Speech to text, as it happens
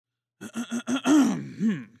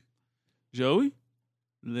Joey,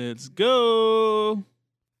 let's go.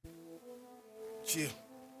 Yeah,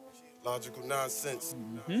 logical nonsense.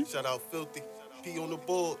 Shout out Filthy. P on the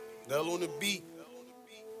board, Nell on the beat.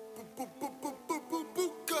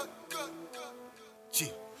 Yeah.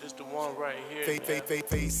 It's the one right here.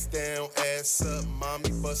 Face down, ass up, mommy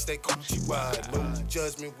bust that coochie wide. No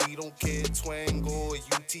judgment, we don't care. Twang or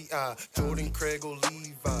UTI, Jordan, Craig or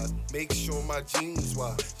Levi. Make sure my jeans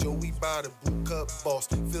wide. Joey by the boot cup boss,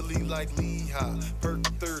 Philly like Lehigh. Perk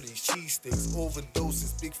 30s, cheese sticks,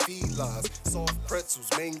 overdoses, big felines. Soft pretzels,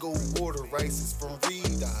 mango water, rices from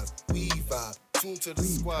Reed Eyes. We vibe. Tune to the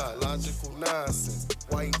squad, logical nonsense.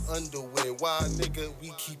 White underwear, why nigga,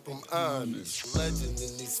 we keep them honest. Legend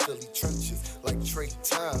in these Philly trenches, like Trey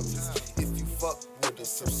Thomas. If you fuck with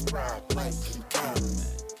us, subscribe, like, and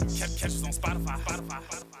comment. Catch us on Spotify.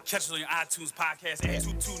 Catch us on your iTunes podcast.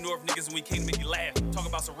 Add 2 North niggas and we came to make you laugh. Talk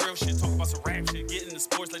about some real shit, talk about some rap shit. Get into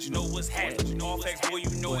sports, let you know what's happening. Let you know all facts, boy, you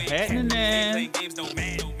know it ain't playing games, no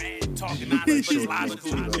man. Talking nonsense, but it's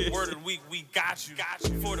logical. Word of the week, we got you.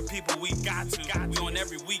 For the people, we got to. We on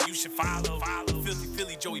every week, you should follow. Filthy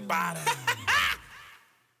Philly, Joey Bada.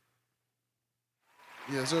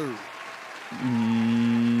 Yes, sir.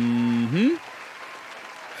 Mm-hmm.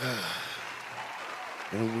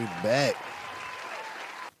 And we back.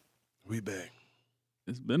 We back.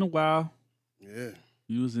 It's been a while. Yeah.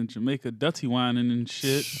 You was in Jamaica dirty whining and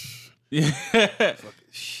shit. Yeah. Fucking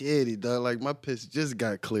shitty, dog. Like, my piss just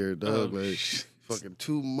got cleared, dog. Like, fucking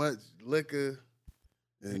too much liquor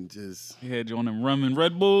and just... You had you on them rum and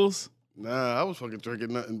Red Bulls? Nah, I was fucking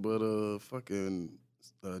drinking nothing but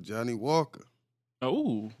Johnny Walker.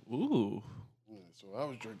 Oh, ooh. Yeah, so I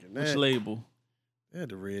was drinking that. Which label? They had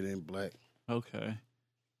the red and black. Okay.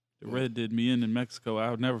 The red did me in Mexico.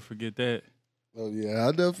 I'll never forget that. Oh yeah,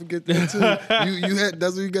 I'll never forget that too. you had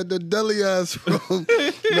that's where you got the deli eyes from.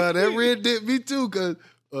 Nah, that red did me too, cause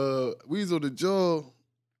we was on the jaw,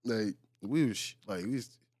 like we was my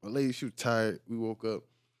lady, she was tired. We woke up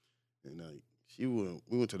and we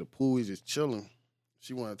went to the pool, we just chilling.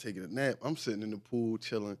 She wanted to take a nap. I'm sitting in the pool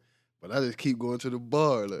chilling, but I just keep going to the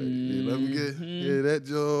bar. Like, yeah, let me get that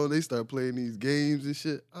jaw. They start playing these games and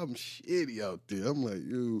shit. I'm shitty out there. I'm like,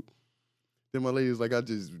 yo. Then my lady was like, I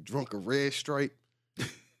just drunk a Red Stripe.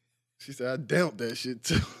 She said, I downed that shit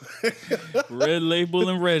too. Red Label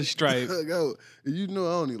and Red Stripe. You know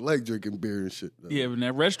I don't even like drinking beer and shit. Though. Yeah, but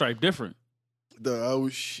that Red Stripe different. Duh, I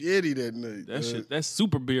was shitty that night. That shit, that's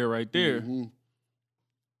super beer right there. Mm-hmm.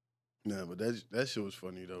 Nah, but that shit was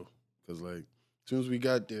funny though. Cause like, as soon as we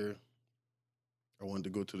got there, I wanted to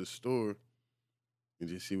go to the store and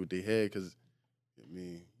just see what they had. Cause, I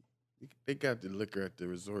mean, they got the liquor at the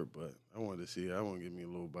resort, but I wanted to see. I want to get me a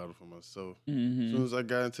little bottle for myself. Mm-hmm. As soon as I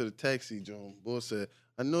got into the taxi, John, boy said,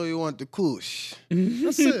 I know you want the kush. I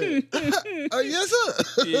said, yes, sir.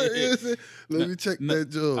 Yeah. Yes, let me check that,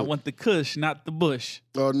 John. I want the kush, not the bush.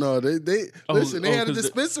 Oh, no. They had a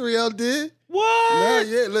dispensary out there. What? Nah,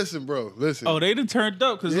 yeah, listen, bro. Listen. Oh, they done turned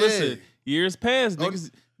up, because listen, years past,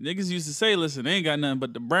 niggas used to say, listen, they ain't got nothing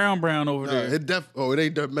but the brown over there. It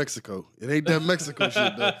ain't that Mexico. It ain't that Mexico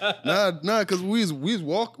shit though. Nah, because we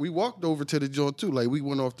walked over to the joint too. Like we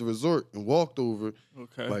went off the resort and walked over.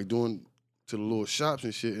 Okay. Like doing to the little shops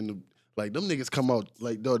and shit. And like them niggas come out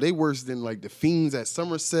like dog, they worse than like the fiends at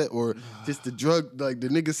Somerset or just the drug like the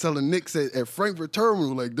niggas selling nicks at Frankfurt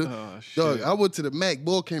Terminal. Like dog, I went to the Mac,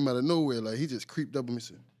 boy came out of nowhere. Like he just creeped up on me and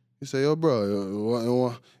said, he said, yo,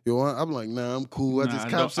 bro, you want? I'm like, nah, I'm cool. I just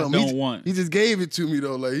copped something. He just gave it to me,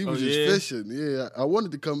 though. Like, he was just fishing. Yeah, I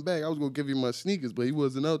wanted to come back. I was going to give him my sneakers, but he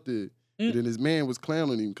wasn't out there. And then his man was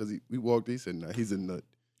clowning him because we walked. He said, nah, he's a nut.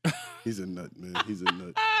 He's a nut, man. He's a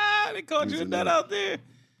nut. They called you a nut out there.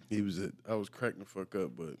 I was cracking the fuck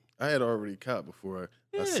up, but I had already copped before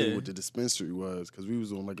I seen what the dispensary was because we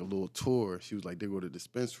was on like a little tour. She was like, they go to the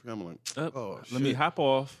dispensary. I'm like, oh, shit. Let me hop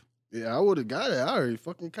off. Yeah, I would have got it. I already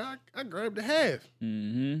fucking I grabbed the half.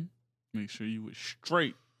 Mm-hmm. Make sure you was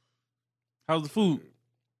straight. How's the food?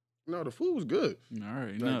 No, the food was good. All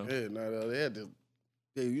right, they had this.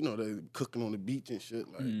 Yeah, you know they cooking on the beach and shit.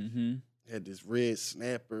 Like they had this red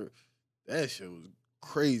snapper. That shit was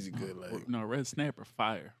crazy good. Like no, red snapper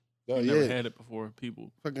fire. Oh, I never had it before.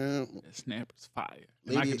 People, fucking that snapper's fire.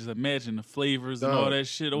 And I can just imagine the flavors and all that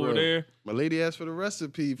shit over there. My lady asked for the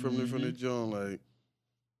recipe from the joint, like.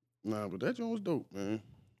 Nah, but that joint was dope, man.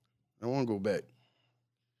 I want to go back.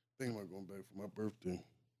 I think about going back for my birthday.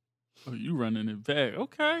 Oh, you running it back.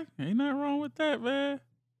 Okay. Ain't nothing wrong with that, man.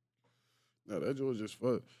 No, that joint was just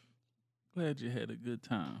fun. Glad you had a good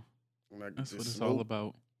time. That's what it's smoke, all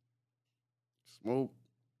about. Smoke.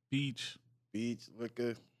 Beach,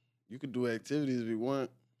 liquor. You could do activities if you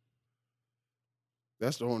want.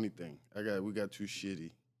 That's the only thing. We got too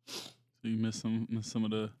shitty. So you miss some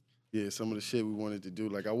of the. Yeah, some of the shit we wanted to do.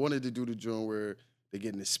 Like I wanted to do the joint where they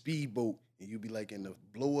get in the speedboat and you be like in the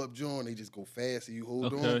blow up joint. They just go fast and you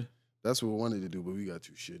hold on. That's what we wanted to do, but we got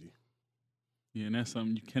too shitty. Yeah, and that's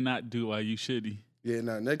something you cannot do while you shitty. Yeah,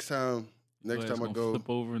 now next time I go flip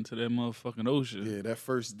over into that motherfucking ocean. Yeah, that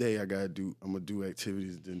first day I'm gonna do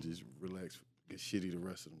activities and then just relax, get shitty the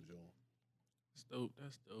rest of them joint.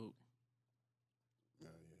 That's dope. Nah,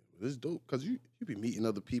 yeah. But it's dope because you be meeting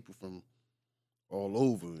other people from all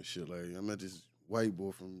over and shit. Like I met this white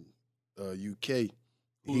boy from UK.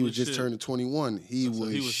 He was just turning 21. He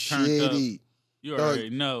was shitty. You already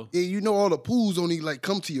know. Yeah, you know all the pools only like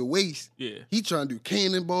come to your waist. Yeah. He trying to do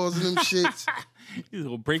cannonballs and them shits. He's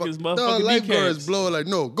gonna break his motherfucking kneecaps. Lifeguards blowing like,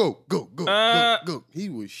 no, go. He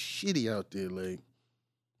was shitty out there, like,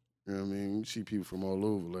 you know what I mean? You see people from all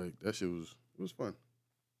over, like, that shit was fun.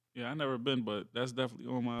 Yeah, I never been, but that's definitely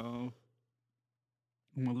on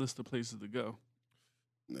my list of places to go.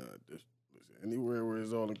 Nah, listen, anywhere where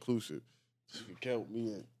it's all inclusive, you can count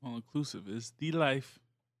me in. All inclusive, it's the life.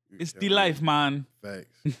 It's the life, man.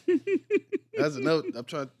 Facts. That's another. I'm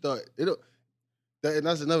trying to thought and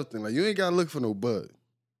that's another thing. Like you ain't gotta look for no bud,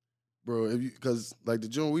 bro. Because like the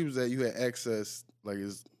joint we was at, you had access. Like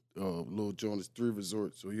it's little joint. It's 3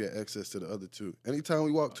 resorts, so you had access to the other 2. Anytime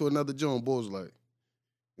we walk to another joint, boys like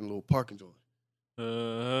in a little parking joint.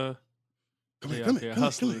 Come here,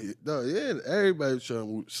 hustling. No, yeah, everybody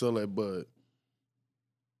trying to sell that bud.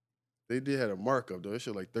 They did have a markup though. That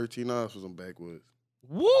shit like $13 for some backwoods.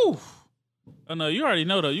 Woo! Oh no, you already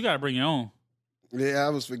know though. You gotta bring your own. Yeah, I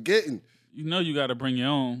was forgetting. You know you gotta bring your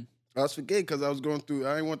own. I was forgetting because I was going through.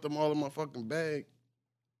 I didn't want them all in my fucking bag.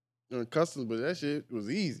 Customs, but that shit was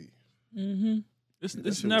easy. Mm-hmm.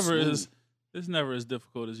 It's never as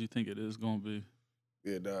difficult as you think it is gonna be.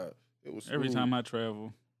 Yeah, nah, it was every time I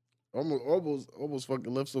travel. Almost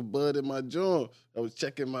fucking left some bud in my jaw. I was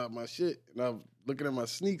checking my shit and I was looking at my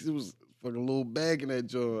sneaks. It was fucking a little bag in that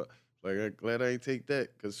jaw. Like, I'm glad I ain't take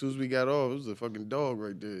that. Because as soon as we got off, it was a fucking dog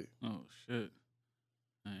right there. Oh, shit.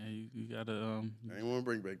 You gotta... I ain't want to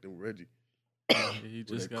bring back them Reggie. Yeah, you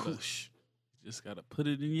just gotta put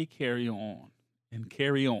it in your carry-on and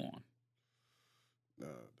carry on. Nah,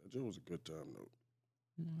 that was a good time, though.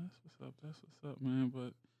 That's what's up, man.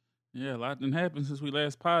 But, yeah, a lot done happened since we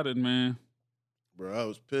last potted, man. Bro, I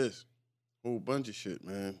was pissed. Whole bunch of shit,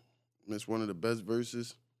 man. Missed one of the best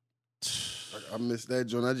verses. I missed that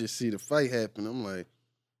joint. I just see the fight happen. I'm like,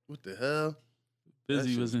 what the hell?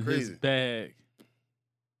 Busy was in his bag.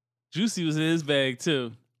 Juicy was in his bag,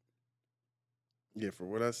 too. Yeah, for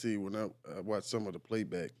what I see when I watch some of the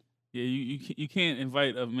playback. Yeah, you can't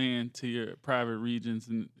invite a man to your private regions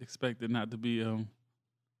and expect it not to be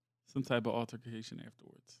some type of altercation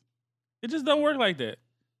afterwards. It just don't work like that.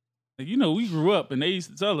 Like, you know, we grew up and they used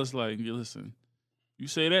to tell us, like, listen, you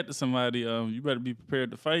say that to somebody, you better be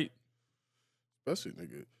prepared to fight. Especially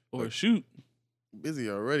nigga. Or shoot. Busy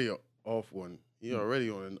already off one. He already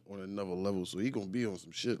on another level, so he gonna be on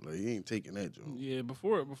some shit. Like he ain't taking that job. Yeah,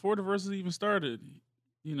 before the verses even started,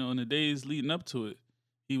 you know, in the days leading up to it,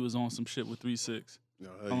 he was on some shit with 3-6. No,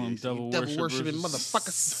 devil worshiping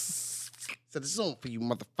motherfuckers. Said it's on for you,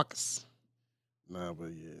 motherfuckers. Nah, but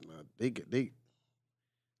yeah, they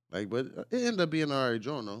like, but it ended up being an alright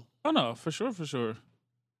joint, though. Oh no, for sure.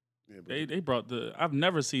 Yeah, they brought I've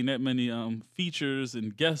never seen that many features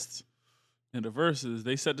and guests in the verses.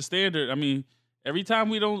 They set the standard. I mean, every time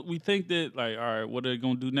we think that like, all right, what are they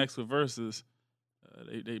gonna do next with verses?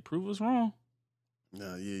 They prove us wrong.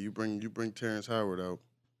 Nah, yeah, you bring Terrence Howard out.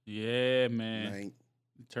 Yeah, man.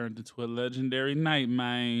 He turned into a legendary night,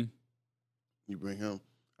 man. You bring him.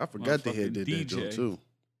 I forgot they had did that joke too.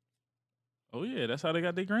 Oh yeah, that's how they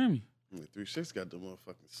got their Grammy. 3-6 got the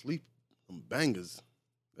motherfucking sleep, them bangers.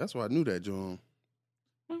 That's why I knew that, John.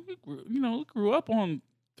 Well, we grew up on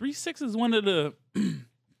 3-6 is one of the,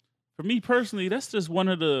 for me personally, that's just one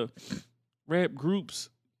of the rap groups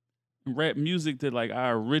and rap music that like I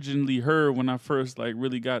originally heard when I first like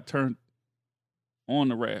really got turned on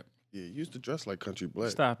the rap. Yeah, you used to dress like Country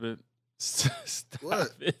Black. Stop it.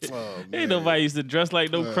 What? It. Oh, ain't nobody used to dress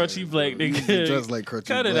like no Crunchy Black. You used to dress like Crunchy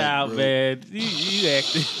Cut Black, it out, bro. man. You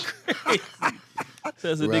acting crazy.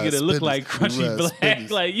 That's a nigga that look like Crunchy Black.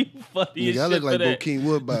 Spinners. Like, you funny as shit. I look like for that. Bokeem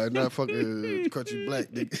Woodbine, not fucking Crunchy Black,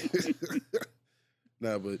 nigga.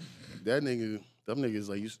 Nah, but that nigga, them niggas,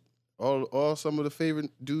 like, all some of the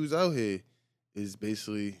favorite dudes out here is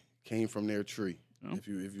basically came from their tree. Oh. If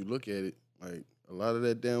you look at it, like, a lot of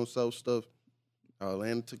that down south stuff, how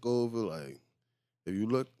Atlanta took over, like, if you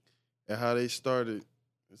look at how they started,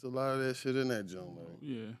 there's a lot of that shit in that joint. Like.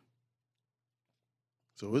 Yeah.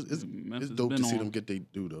 So it's dope to see them get they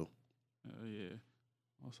due though. Yeah.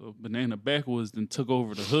 Also, Banana Backwoods then took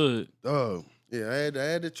over the hood. Oh yeah, I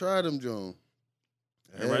had to try them, John.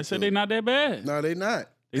 Everybody said they not that bad. No, they not.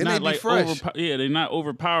 They not like they're not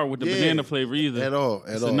overpowered with the banana flavor either. At all.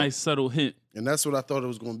 It's a nice subtle hint. And that's what I thought it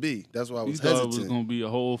was gonna be. That's why I was hesitant. Thought it was gonna be a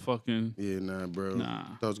whole fucking nah, bro. Nah.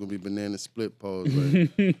 I thought it was gonna be banana split pause.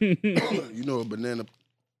 Like, you know, a banana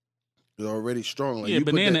is already strong. Like,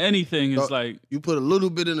 banana anything is like you put a little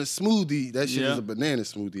bit in a smoothie. That shit is a banana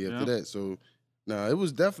smoothie after that. So, it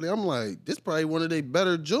was definitely. I'm like, this probably one of their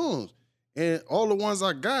better Jones, and all the ones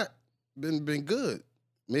I got been good.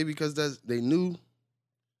 Maybe because they new.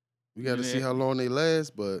 We got to see how long they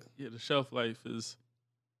last, but the shelf life is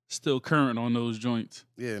still current on those joints.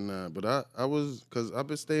 Yeah, but I was because I've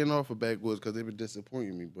been staying off of Backwoods because they've been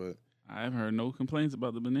disappointing me. But I haven't heard no complaints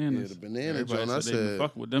about the bananas. Yeah, the banana Jones. I said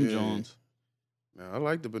fuck with them Jones. I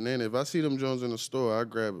like the banana. If I see them Jones in the store, I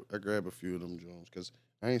grab a few of them Jones because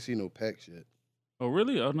I ain't seen no packs yet. Oh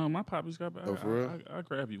really? Oh no, my poppy's got. Oh, for real? I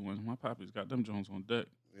grab you one. My poppy's got them Jones on deck.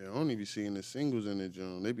 Yeah, I don't even seeing the singles in the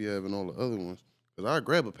Jones. They be having all the other ones. Cause I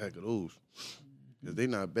grab a pack of those. Cause they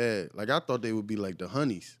not bad. Like I thought they would be like the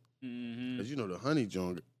honeys. Mm-hmm. Cause you know the honey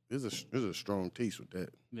Jones, there's a strong taste with that.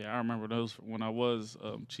 Yeah, I remember those when I was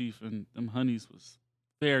chief, and them honeys was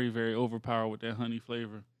very, very overpowered with that honey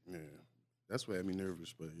flavor. Yeah, that's what had me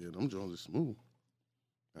nervous. But yeah, them Jones are smooth.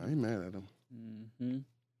 I ain't mad at them. Mm-hmm.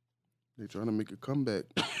 They trying to make a comeback.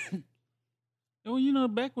 Well, you know,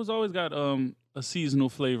 Backwoods always got a seasonal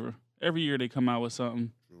flavor. Every year they come out with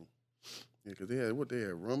something. True. Yeah, because they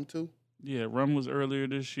had rum too? Yeah, rum was earlier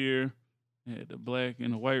this year. They had the black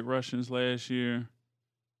and the white Russians last year.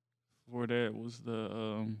 Before that was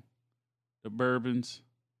the bourbons.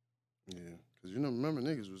 Yeah, because remember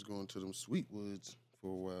niggas was going to them Sweetwoods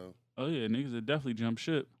for a while. Oh yeah, niggas had definitely jumped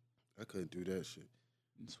ship. I couldn't do that shit.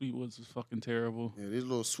 And Sweetwoods was fucking terrible. Yeah, these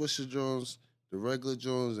little Swisher Jones, the regular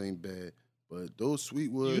Jones ain't bad. But those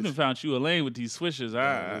Sweetwoods. You done found you a lane with these swishers.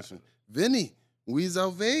 Listen, Vinny, we was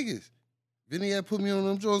out Vegas. Vinny had put me on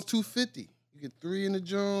them Jones $250. You get 3 in the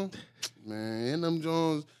Jones, man. And them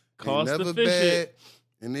Jones ain't never bad,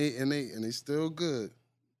 and they still good.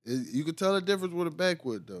 You could tell the difference with a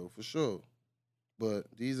backwood though, for sure. But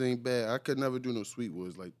these ain't bad. I could never do no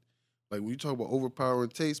Sweetwoods like when you talk about overpowering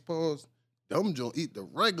taste pause. Them Jones eat the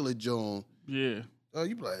regular Jones. Yeah. Oh,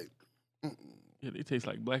 you be like. Yeah, they taste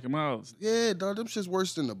like Black and Milds. Yeah, dog, them shit's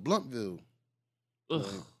worse than the Bluntville. Ugh.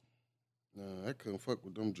 Nah, I couldn't fuck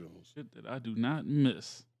with them Jones. Shit that I do not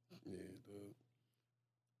miss. Yeah,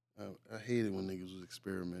 dog. I hated when niggas was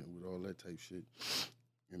experimenting with all that type shit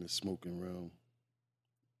in the smoking realm.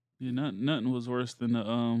 Yeah, nothing was worse than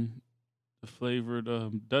the flavored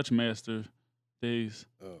Dutch Master days.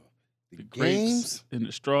 The grapes and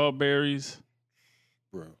the strawberries.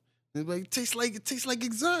 Bro. It's like it tastes like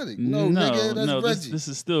exotic. No, nigga, that's Reggie. This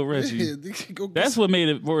is still Reggie. Yeah, that's what made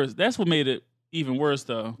it worse. That's what made it even worse,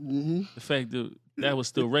 though. Mm-hmm. The fact that was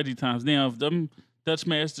still Reggie times. Now, if them Dutch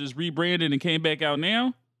Masters rebranded and came back out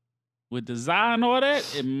now with design and all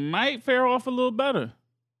that, it might fare off a little better.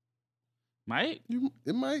 Might.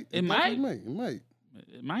 It might. It might.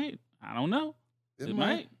 It might. I don't know. It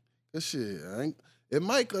might. That shit. It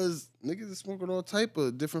might because niggas are smoking all type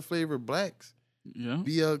of different flavored blacks. Yeah.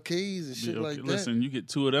 BLKs and shit like that. Listen, you get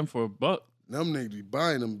 2 of them for $1. Them niggas be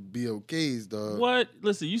buying them BLKs, dog. What?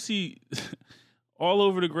 Listen, you see all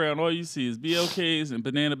over the ground, all you see is BLKs and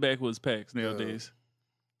Banana Backwoods packs nowadays.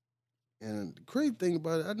 And the crazy thing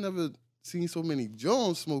about it, I never seen so many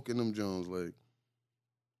Jones smoking them Jones. Like,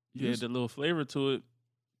 yeah, the little flavor to it.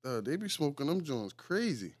 They be smoking them Jones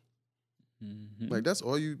crazy. Mm-hmm. Like, that's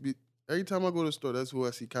all you be. Every time I go to the store, that's who I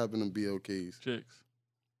see copping them BLKs. Chicks.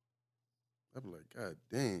 I be like, God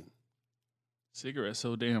damn. Cigarettes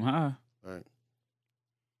so damn high. All right.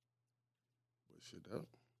 But shit,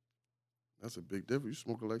 that's a big difference. You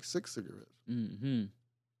smoking like 6 cigarettes. Mm-hmm.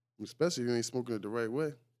 Especially if you ain't smoking it the right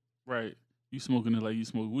way. Right. You smoking it like you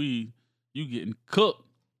smoke weed. You getting cooked.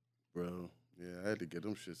 Bro, yeah, I had to get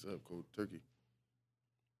them shits up cold turkey.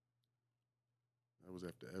 That was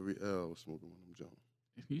after every L I was smoking one of them Jones.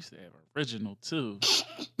 You used to have original, too.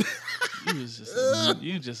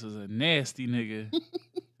 You just was a nasty nigga.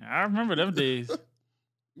 I remember them days.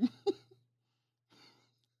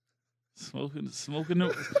 Smoking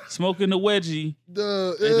the wedgie.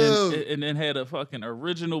 And then had a fucking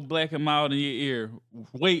original Black and Mild in your ear,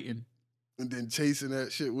 waiting. And then chasing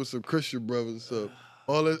that shit with some Christian brothers. So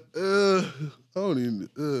all that, I don't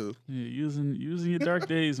even. Yeah, using your dark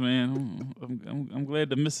days, man. I'm glad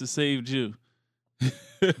the missus saved you.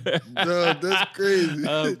 No, that's crazy.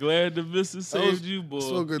 I'm glad the missus saved you,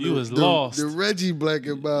 boy. You was lost. The Reggie Black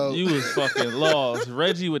and Mild. You was fucking lost.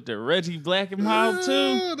 Reggie with the Reggie Black and Mild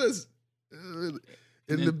too. That's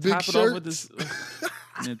in the big shirt.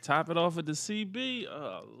 And then top it off with the CB.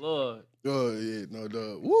 Oh Lord. Oh yeah, no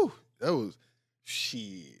dog. Woo, that was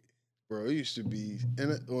shit, bro. It used to be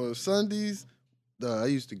on Sundays. Dog,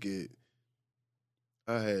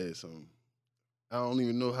 I had some. I don't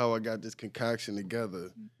even know how I got this concoction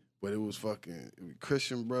together, but it was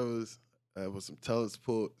Christian Brothers. I was some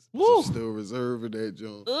telesports, some Still Reserve in that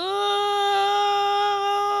joint.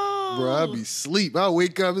 Bro, I'd be asleep. I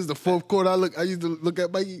wake up. It's the fourth quarter. I used to look at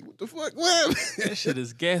my what the fuck? What? That shit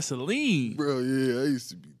is gasoline, bro. Yeah, I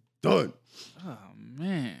used to be done. Oh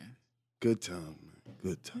man, good times, man.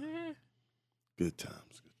 Good times. Yeah. Good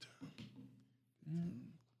times. Good times.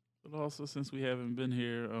 But also, since we haven't been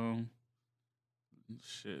here,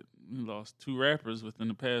 shit, we lost 2 rappers within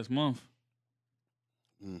the past month.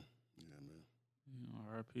 Yeah, man. You know,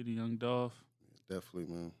 R.I.P. to Young Dolph. Yeah,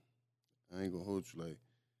 definitely, man. I ain't gonna hold you like.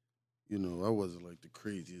 You know, I wasn't like the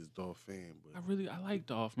craziest Dolph fan, but I like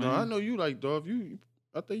Dolph, man. No, I know you like Dolph.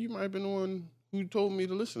 I think you might have been the one who told me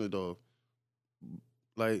to listen to Dolph.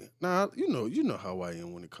 Like, you know how I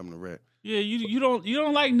am when it comes to rap. Yeah, you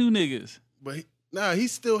don't like new niggas. But he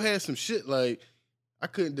still had some shit. Like, I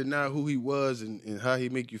couldn't deny who he was and how he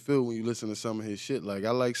make you feel when you listen to some of his shit. Like,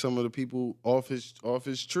 I like some of the people off his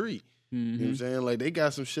tree. Mm-hmm. You know what I'm saying? Like, they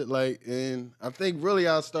got some shit like, and I think really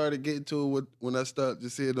I started getting to it when I started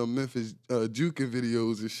just seeing them Memphis juking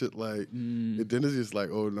videos and shit like, and then it's just like,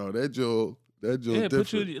 oh no, that Joe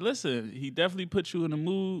different. Listen, he definitely put you in the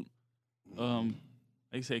mood. Like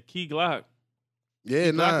you said, Key Glock.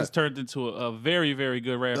 Yeah, Glock has turned into a very, very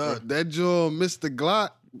good rapper. That Joe, Mr. Glock,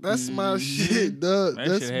 that's my shit, dog.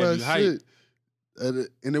 That's my shit.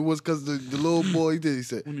 And it was because the little boy he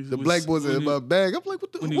said the black boy's in my bag. I'm like,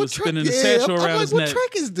 what track? Was spinning the satchel around his neck. What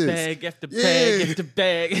track is this? Bag after bag after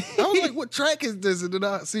bag. I was like, what track is this? And then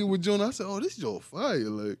I see with John, I said, oh, this Joe fire.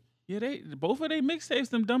 Like, yeah, both of their mixtapes,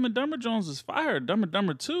 them Dumb and Dumber Jones is fire. Dumb and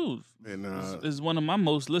Dumber 2 is one of my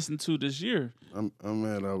most listened to this year. I'm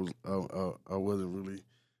mad I wasn't really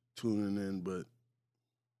tuning in, but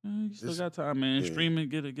you still got time, man. Yeah. Stream it,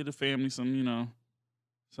 get a family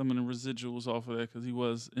some of the residuals off of that because he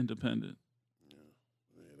was independent.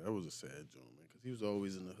 Yeah, that was a sad joint, man, because he was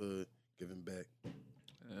always in the hood giving back.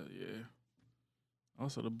 Hell yeah.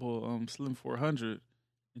 Also, the boy Slim 400,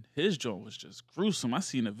 and his joint was just gruesome. I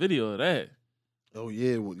seen a video of that. Oh,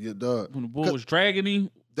 yeah, dog. When the boy was dragging him.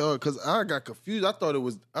 Dog, because I got confused. I thought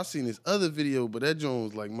I seen this other video, but that joint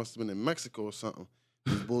was like, must have been in Mexico or something.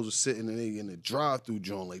 These boys were sitting in the drive-through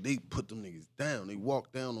joint. Like, they put them niggas down. They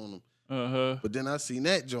walked down on them. But then I seen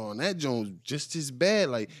that John. That John was just as bad,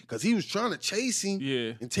 like, cause he was trying to chase him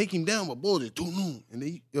and take him down, but boy, just and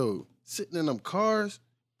they sitting in them cars.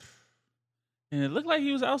 And it looked like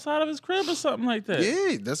he was outside of his crib or something like that.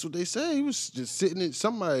 Yeah, that's what they say. He was just sitting in.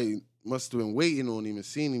 Somebody must have been waiting on him and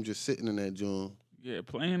seen him just sitting in that John. Yeah,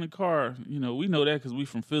 playing a car. You know, we know that because we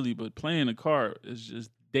from Philly, but playing a car is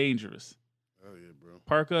just dangerous. Oh yeah, bro.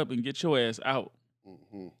 Park up and get your ass out.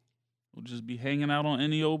 Mm-hmm. We'll just be hanging out on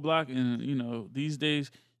any old block, and these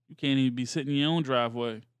days you can't even be sitting in your own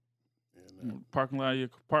driveway, parking lot of your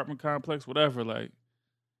apartment complex, whatever. Like,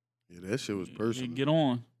 yeah, that shit was personal. Get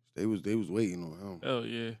on. They was waiting on him. Oh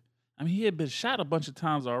yeah, I mean he had been shot a bunch of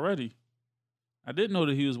times already. I didn't know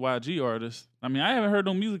that he was YG artist. I mean I haven't heard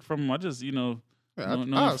no music from him. I just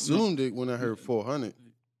I assumed it when I heard 400.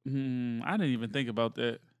 I didn't even think about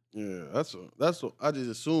that. Yeah, that's what I just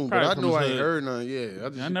assumed, probably, but I know I ain't heard none. Yeah,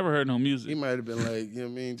 I never heard no music. He might have been like, you know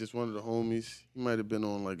what I mean, just one of the homies. He might have been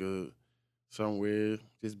on like somewhere,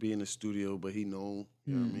 just be in the studio, but he know,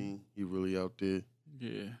 you know what I mean. He really out there.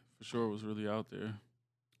 Yeah, for sure, was really out there.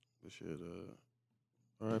 But shit,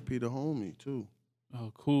 R.I.P. the homie too.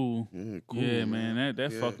 Oh, cool. Yeah, cool. Yeah, man,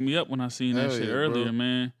 that fucked me up when I seen that shit earlier, bro.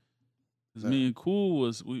 Man. Cause me and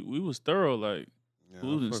Cool we was thorough, like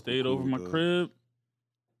Cool done stayed over my crib.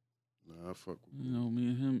 I fuck with me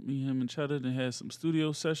and him and Cheddar then had some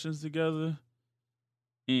studio sessions together.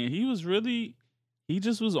 And he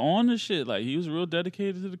just was on the shit. Like, he was real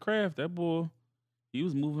dedicated to the craft. That boy, he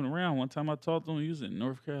was moving around. One time I talked to him, he was in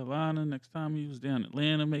North Carolina. Next time he was down in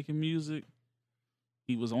Atlanta making music.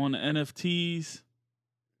 He was on the NFTs.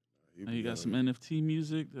 He got some NFT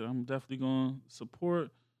music that I'm definitely going to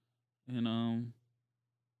support. And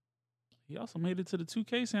he also made it to the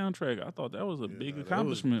 2K soundtrack. I thought that was a big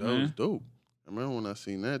accomplishment, man. That was dope. I remember when I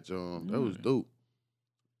seen that, John. That was dope.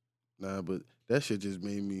 Nah, but that shit just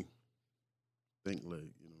made me think, like,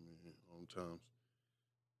 you know what I mean, on times.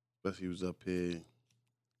 Especially he was up here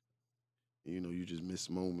You know, you just miss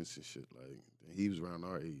moments and shit. Like, he was around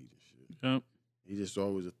our age and shit. Yep. He just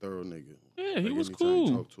always a thorough nigga. Yeah, he like, was anytime cool.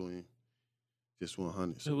 You talk to him, just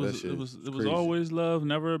 100. So it was always love,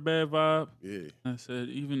 never a bad vibe. Yeah. I said,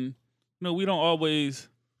 even, we don't always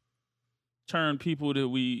turn people that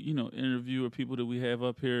we, interview or people that we have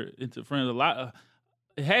up here into friends. A lot.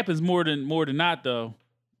 It happens more than not though,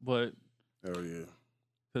 but. Hell yeah.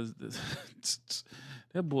 Because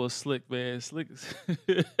that boy Slick, man. Slick.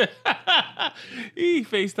 He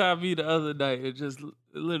FaceTimed me the other night and just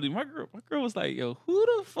literally, my girl was like, yo, who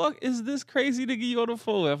the fuck is this crazy nigga you on the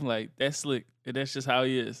phone? I'm like, that's Slick. And that's just how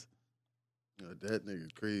he is. Yeah, that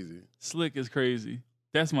nigga crazy. Slick is crazy.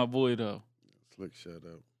 That's my boy, though. Slick, shut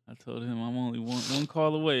up. I told him I'm only one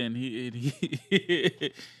call away, and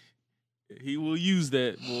he he will use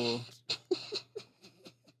that, boy.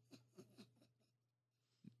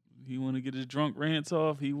 He want to get his drunk rants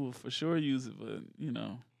off, he will for sure use it, but,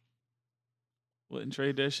 wouldn't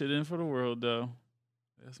trade that shit in for the world, though.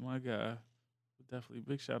 That's my guy. Definitely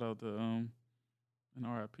big shout out to, and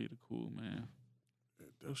RIP to Cool, man.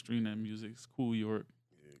 Go stream that music. It's cool, York.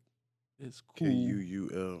 Yeah. It's cool.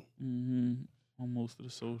 KUUL. Mm-hmm. On most of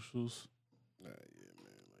the socials. Yeah, man.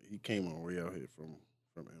 Like, he came all the way out here from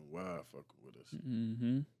NY fucking with us.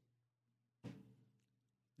 Mm-hmm.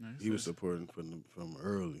 Nice. He was supporting from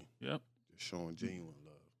early. Yep. Just showing genuine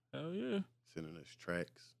love. Hell yeah. Sending us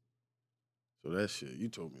tracks. So that shit, you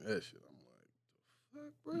told me that shit. I'm like, the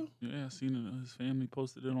fuck, bro? Yeah, I seen it. His family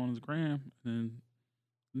posted it on his gram. And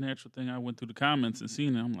the natural thing, I went through the comments and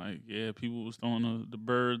seen it. I'm like, yeah, people was throwing the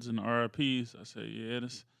birds and the RIPs. I said, yeah,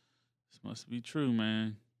 this must be true,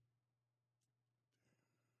 man.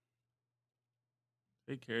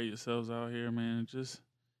 Take care of yourselves out here, man. Just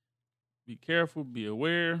be careful, be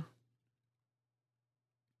aware.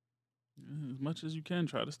 As much as you can,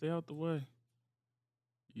 try to stay out the way.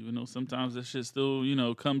 Even though sometimes that shit still,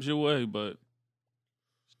 comes your way, but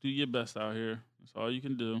just do your best out here. That's all you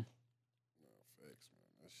can do. No, facts,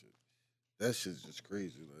 man. That shit's just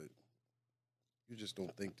crazy. Like, you just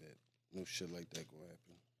don't think that no shit like that gonna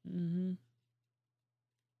happen. Mm-hmm.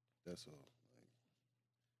 That's all.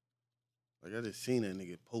 Like I just seen that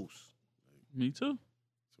nigga post. Like, me too.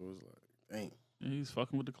 So it's like, dang. Yeah, he's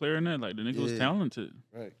fucking with the clarinet. Like, the nigga was talented.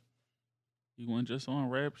 Right. He wasn't just on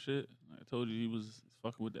rap shit. I told you he was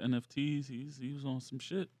fucking with the NFTs. He was on some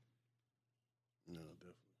shit. No,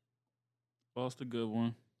 definitely. Lost a good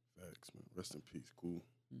one. Facts, man. Rest in peace. Cool.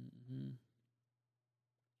 Mm-hmm.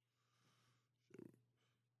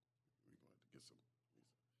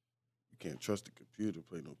 You can't trust the computer to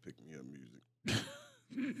play no pick-me-up music.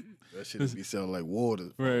 That shit be sound like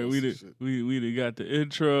water. Right, we done got the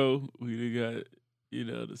intro. We done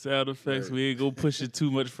got, the sound effects. Right. We ain't gonna push it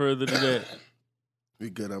too much further than that. We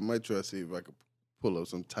good. I might try to see if I could pull up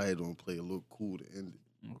some title and play a little cool to end it.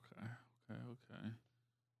 Okay.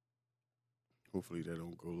 Hopefully that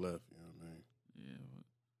don't go left, you know what I mean? Yeah,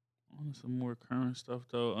 but on some more current stuff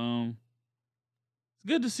though. It's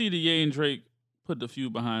good to see the Ye and Drake put the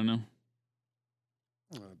feud behind them.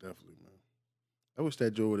 Oh, definitely, man. I wish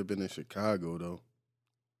that Joe would have been in Chicago though.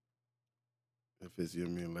 If it's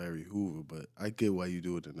Larry Hoover, but I get why you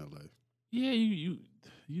do it in LA. Yeah, you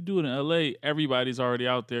do it in LA, everybody's already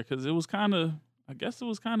out there because it was kind of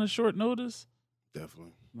short notice.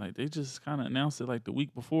 Definitely. Like they just kind of announced it like the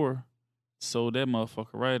week before, sold that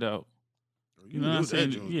motherfucker right out. Not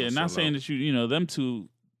saying that them two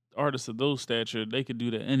artists of those stature, they could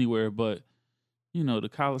do that anywhere, but the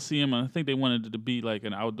Coliseum, I think they wanted it to be like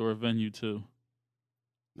an outdoor venue too.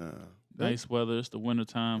 Nah. Nice weather, it's the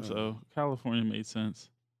wintertime, so California made sense.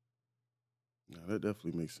 Nah, that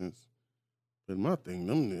definitely makes sense. But my thing,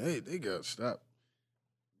 they gotta stop.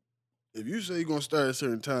 If you say you're gonna start at a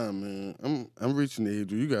certain time, man, I'm reaching the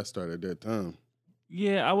age where you gotta start at that time.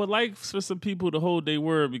 Yeah, I would like for some people to hold their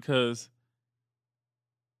word because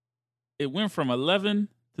it went from 11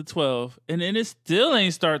 to 12, and then it still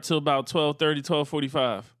ain't start till about 12:30,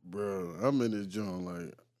 12:45. Bro, I'm in this joint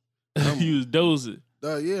like you was dozing.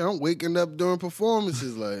 Yeah, I'm waking up during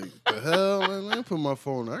performances. Like, the hell, man? Let me put my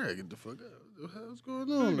phone on. I gotta get the fuck out. What the hell's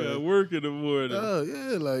going on? I got work in the morning.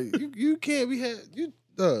 Yeah, like, you can't be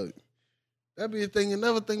that'd be a thing.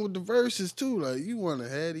 Another thing with the verses, too. Like, you want to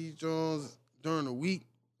have these joints during the week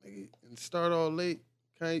and start all late.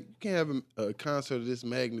 You can't have a concert of this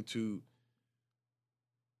magnitude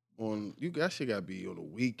that shit gotta be on the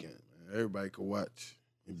weekend, man. Everybody can watch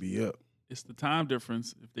and be up. It's the time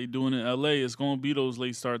difference. If they doing it in LA, it's gonna be those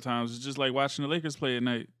late start times. It's just like watching the Lakers play at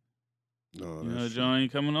night. No, John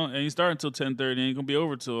ain't coming on. Ain't starting till 10:30. Ain't gonna be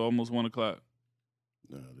over till almost 1:00.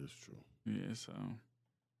 No, that's true. Yeah, so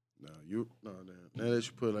Now that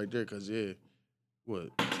you put it like that, because,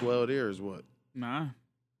 what, 12 there is what? Nah.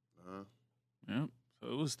 Yep. So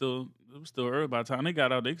it was still early. By the time they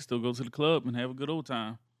got out, they could still go to the club and have a good old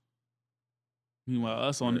time. Meanwhile,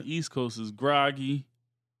 us on the East Coast is groggy.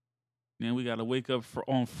 Then we got to wake up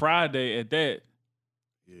on Friday at that.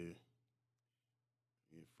 Yeah.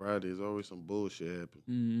 Friday is always some bullshit happen.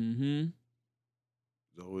 Mm-hmm.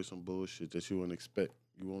 There's always some bullshit that you won't expect.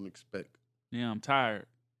 Yeah, I'm tired.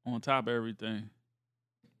 On top of everything.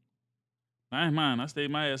 I ain't mind. I stayed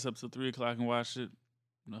my ass up till 3 o'clock and watched it.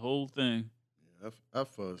 The whole thing. Yeah, I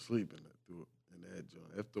fell asleep in that joint.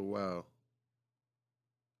 After a while.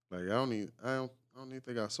 Like, I don't even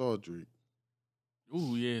think I saw Drake.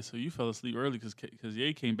 Ooh, yeah. So you fell asleep early because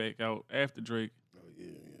Ye came back out after Drake. Oh, yeah.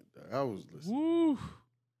 I was listening. Woo.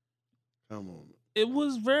 Come on, man. It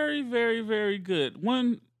was very, very, very good.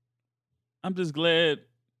 One, I'm just glad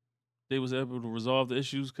they was able to resolve the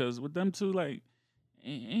issues because with them two, like,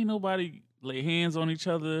 ain't nobody lay hands on each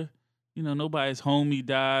other. You know, nobody's homie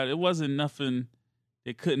died. It wasn't nothing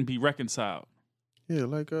that couldn't be reconciled. Yeah,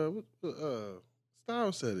 like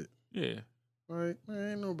Styles said it. Yeah. Right?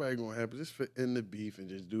 Man, ain't nobody gonna happen. Just end the beef and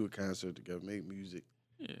just do a concert together, make music.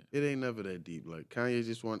 Yeah. It ain't never that deep. Like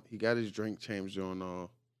Kanye he got his Drink Champs on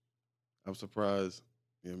all. I'm surprised.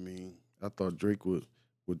 You know what I mean? I thought Drake would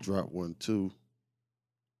drop one too.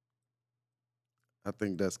 I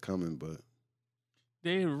think that's coming, but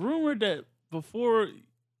they rumored that before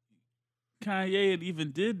Kanye had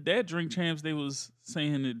even did that Drink Champs, they was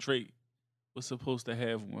saying that Drake was supposed to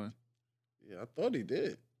have one. Yeah, I thought he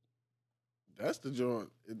did. That's the joint.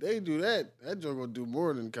 If they do that joint gonna do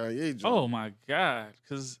more than Kanye joint. Oh my God,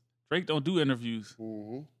 because Drake don't do interviews.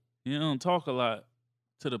 Mm-hmm. He don't talk a lot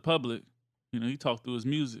to the public. You know, he talk through his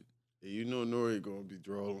music. Yeah, you know Nori gonna be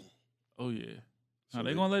drawing. Oh yeah. So Now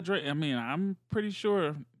they gonna let Drake. I mean, I'm pretty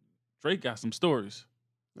sure Drake got some stories.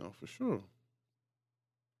 No, for sure.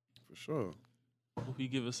 For sure. Hope he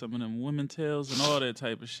give us some of them women tales and all that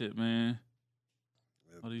type of shit, man.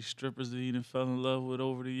 All these strippers that he done fell in love with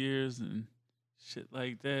over the years and shit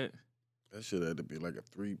like that. That shit had to be like a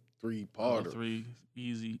three-parter.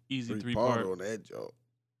 Easy three-part. Three-parter on that joint.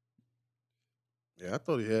 Yeah, I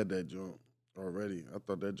thought he had that joint already. I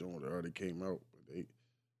thought that joint already came out. But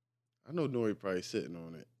I know Nori probably sitting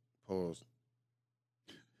on it. Pause.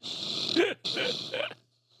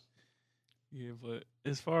 Yeah, but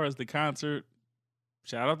as far as the concert,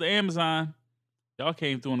 shout out to Amazon. Y'all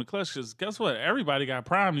came through in the clutch because guess what? Everybody got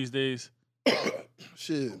Prime these days.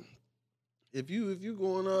 Shit. If you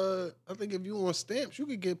going I think if you on Stamps, you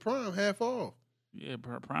could get Prime half off. Yeah,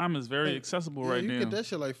 Prime is very accessible right now. You get that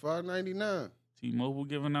shit like $5.99. T-Mobile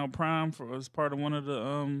giving out Prime as part of one of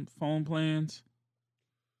the phone plans.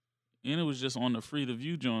 And it was just on the free to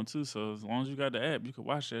view joint too. So as long as you got the app, you could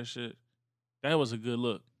watch that shit. That was a good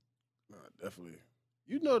look. Nah, definitely.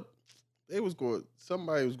 You know,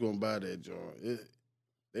 somebody was going to buy that joint.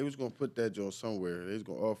 They was going to put that joint somewhere. They was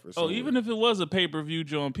going to offer it somewhere. Oh, even if it was a pay-per-view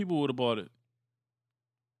joint, people would have bought it.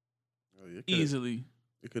 Oh, yeah, easily.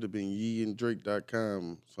 It could have been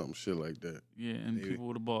yeeanddrake.com, something shit like that. Yeah, and maybe people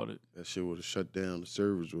would have bought it. That shit would have shut down. The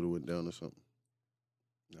servers would have went down or something.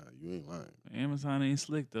 Nah, you ain't lying. Amazon ain't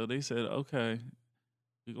slick, though. They said, okay,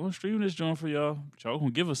 we're going to stream this joint for y'all, but y'all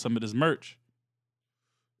going to give us some of this merch.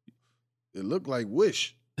 It looked like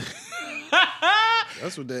Wish.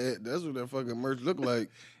 That's what that fucking merch looked like.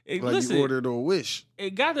 Listen, you ordered on Wish.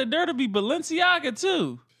 It got the dirt to be Balenciaga,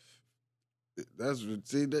 too.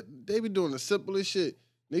 They be doing the simplest shit.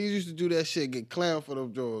 Niggas used to do that shit, get clowned for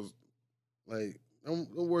them jaws. Like, them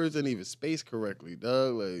words ain't even spaced correctly,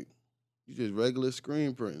 dog. Like, you just regular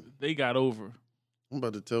screen printing. They got over. I'm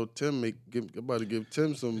about to tell Tim, I'm about to give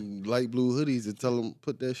Tim some light blue hoodies and tell him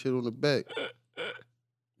put that shit on the back.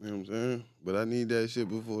 You know what I'm saying? But I need that shit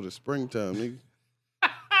before the springtime, nigga.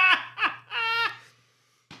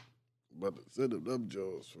 About to set up them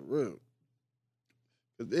jaws for real.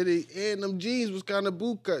 And them jeans was kind of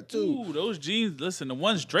boot cut too. Ooh, those jeans, listen, the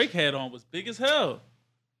ones Drake had on was big as hell.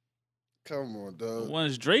 Come on, dog. The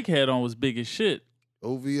ones Drake had on was big as shit.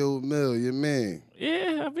 OVO Mel, your man.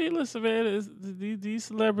 Yeah, I mean, listen, man, these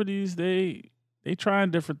celebrities, they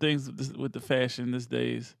trying different things with the fashion these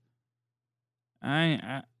days.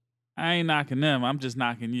 I ain't knocking them. I'm just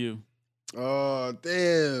knocking you. Oh,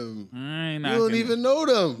 damn. I ain't you knocking don't even know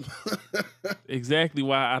them. Exactly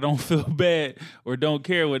why I don't feel bad or don't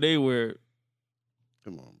care what they wear.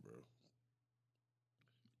 Come on, bro.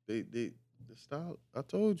 The style, I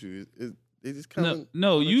told you, they just kind of...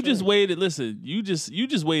 No, you just waited. Listen, you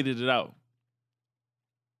just waited it out.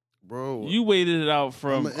 Bro, You waited it out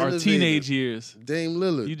from our teenage years. Dame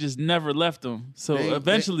Lillard. You just never left them. So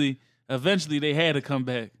eventually they had to come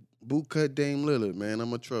back. Bootcut Dame Lillard, man.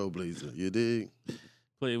 I'm a trailblazer. You dig?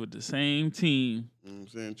 Played with the same team. You know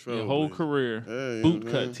what I'm saying? Your whole career. Yeah,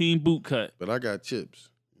 bootcut, team bootcut. But I got chips.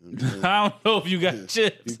 I don't know if you got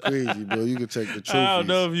chips. You crazy, bro. You can take the trophies. I don't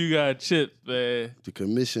know if you got chips, man. The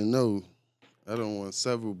commission, no. I don't want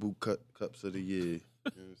several bootcut cups of the year. You know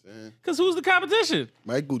what I'm saying? Because who's the competition?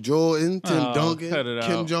 Michael Jordan, Tim Duncan,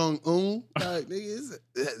 Kim out. Jong-un, like, niggas,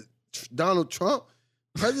 Donald Trump,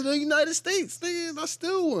 President of the United States. Niggas, I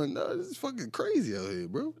still won. No, this is fucking crazy out here,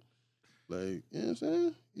 bro. Like, you know what I'm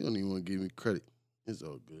saying? You don't even want to give me credit. It's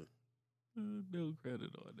all good. No credit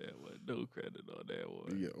on that one. No credit on that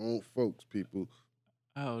one. Your own folks, people.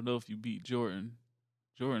 I don't know if you beat Jordan.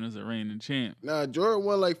 Jordan is a reigning champ. Nah, Jordan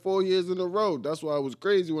won like 4 years in a row. That's why I was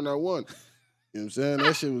crazy when I won. You know what I'm saying?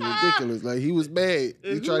 That shit was ridiculous. Like, he was mad.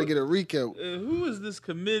 He tried to get a recount. Who is this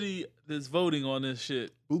committee that's voting on this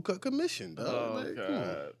shit? Bootcut Commission, dog. Oh, like,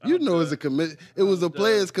 God. You know it's a commission. It was a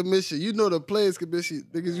Players Commission. You know the Players Commission.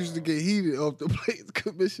 Niggas used to get heated off the Players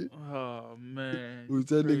Commission. Oh, man. We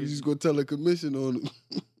said niggas just gonna tell the commission on them.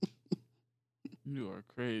 You are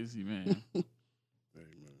crazy, man. Hey,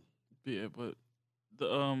 man. Yeah, but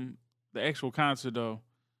the actual concert, though,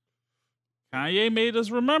 Kanye made us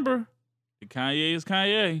remember. Kanye is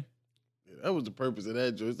Kanye. Yeah, that was the purpose of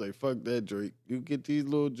that joke. It's like, fuck that, Drake. You get these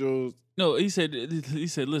little jokes. No, he said,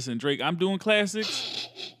 listen, Drake, I'm doing classics,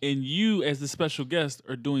 and you, as the special guest,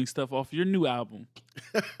 are doing stuff off your new album.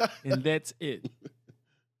 And that's it.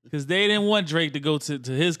 Because they didn't want Drake to go to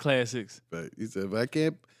his classics. Right. He said,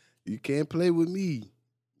 you can't play with me.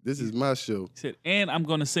 This is my show. He said, and I'm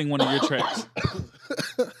going to sing one of your tracks.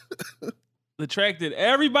 The track that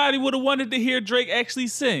everybody would have wanted to hear Drake actually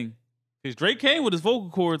sing. Because Drake came with his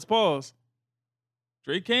vocal cords, pause.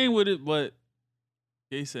 Drake came with it, but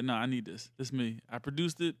he said, no, I need this. This is me. I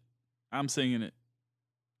produced it. I'm singing it.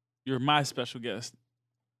 You're my special guest.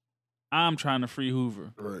 I'm trying to free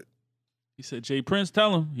Hoover. Right. He said, Jay Prince,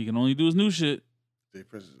 tell him he can only do his new shit. Jay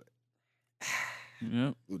Prince is like,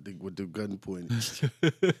 yep. with the gun pointed.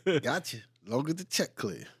 Gotcha. Long as the check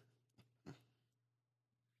clear.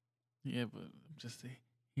 Yeah, but I'm just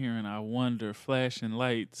hearing I wonder, flashing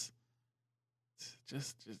lights.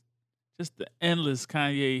 Just the endless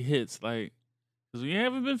Kanye hits, like, because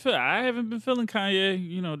I haven't been feeling Kanye.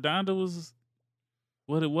 You know, Donda was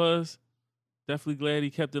what it was. Definitely glad he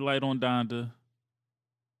kept it light on Donda.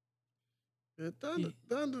 Yeah,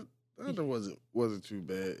 Donda wasn't too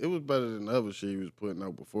bad. It was better than the other shit he was putting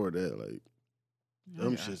out before that. Like,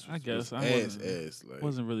 them shits was ass. Like,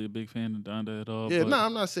 wasn't really a big fan of Donda at all. Yeah,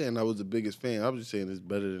 I'm not saying I was the biggest fan. I was just saying it's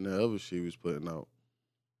better than the other shit he was putting out.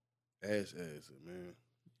 Ass, man.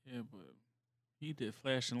 Yeah, but he did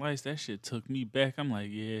Flashing Lights. That shit took me back. I'm like,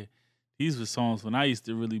 yeah, these were songs when I used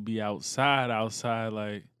to really be outside.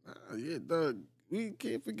 Like, yeah, dog. We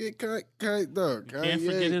can't forget Kanye, dog. Can't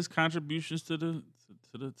forget his contributions to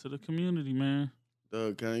the community, man.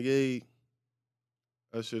 Dog, Kanye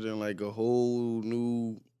ushered in like a whole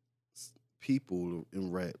new people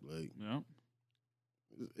in rap. Like, yeah,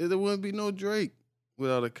 there wouldn't be no Drake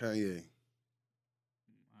without a Kanye.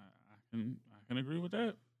 I can agree with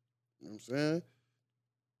that. You know what I'm saying?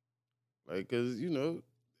 Like, cause you know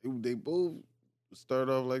they both start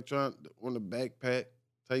off like trying on the backpack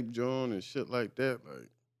type joint and shit like that. Like,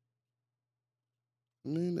 I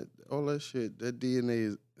mean, all that shit, that DNA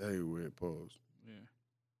is everywhere. Pause. Yeah.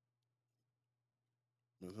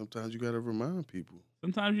 But sometimes you gotta remind people.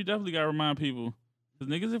 Sometimes you definitely gotta remind people, cause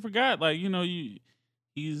niggas have forgot. Like, you know,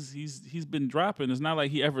 he's been dropping. It's not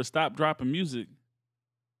like he ever stopped dropping music.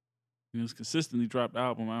 He was consistently dropped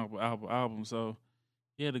album. So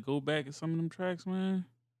he had to go back at some of them tracks, man.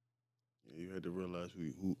 Yeah, you had to realize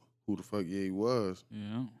who the fuck he was.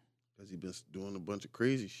 Yeah. Because he been doing a bunch of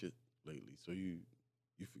crazy shit lately. So you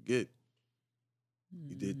forget.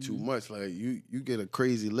 You did too much. Like, you get a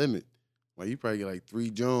crazy limit. Like, you probably get like 3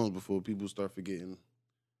 Jones before people start forgetting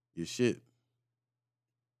your shit.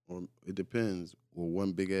 Or it depends. Or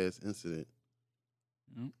one big ass incident.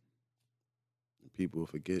 Yep. People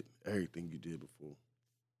forget everything you did before.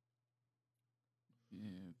 Yeah,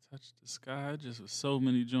 Touch the Sky. Just with so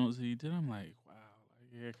many joints that he did. I'm like, wow.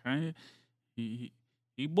 Like, yeah, Kanye,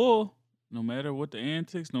 he bull. No matter what the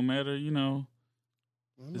antics, no matter, you know,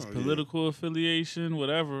 his political affiliation,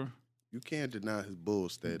 whatever. You can't deny his bull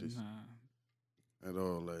status. Nah. At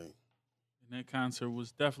all, like. And that concert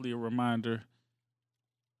was definitely a reminder.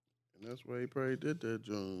 And that's why he probably did that,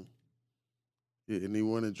 John. Yeah, and he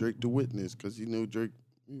wanted Drake to witness because he knew Drake,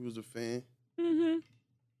 he was a fan. Mm-hmm.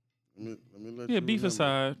 Let me let yeah, you beef remember.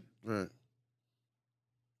 aside. Right.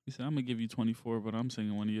 He said, I'm going to give you 24, but I'm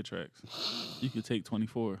singing one of your tracks. You could take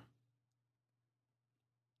 24.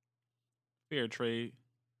 Fair trade.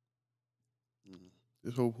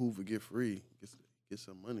 Just hope Hoover get free. Get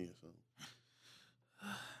some money or something.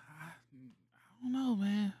 I don't know,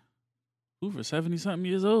 man. Hoover, 70-something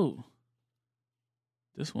years old.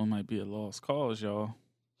 This one might be a lost cause, y'all.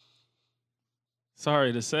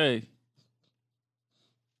 Sorry to say.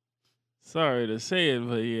 Sorry to say it,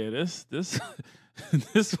 but yeah, this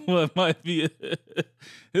this one might be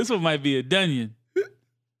a dunion.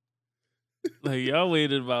 Like y'all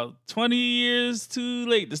waited about 20 years too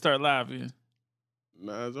late to start lobbying.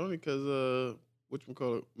 Nah, it's only because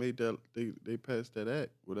whatchamacallit made that they passed that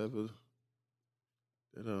act, whatever.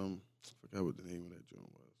 That I forgot what the name of that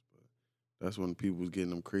joint was, but that's when people was getting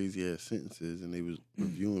them crazy ass sentences and they was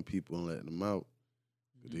reviewing people and letting them out.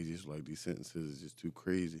 But they just like these sentences is just too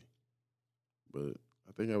crazy. But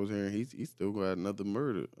I think I was hearing he still got another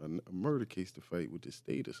a murder case to fight with the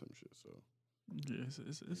state or some shit. So yeah,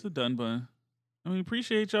 it's a done bun. I mean,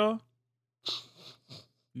 appreciate y'all.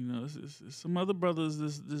 You know, it's some other brothers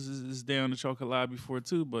this is down that y'all could lie before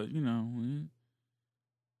too, but you know,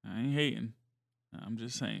 I ain't hating. I'm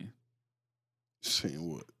just saying. Saying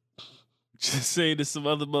what? Just saying to some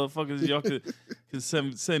other motherfuckers y'all could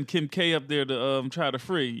send Kim K up there to try to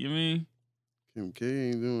free. You mean? Kim K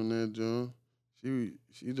ain't doing that, John. She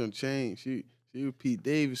done changed. She was Pete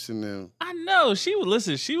Davidson now. I know. She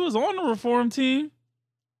was on the reform team.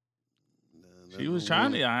 She was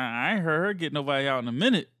trying to. I ain't heard her get nobody out in a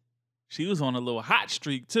minute. She was on a little hot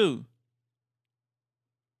streak too.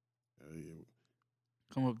 Yeah.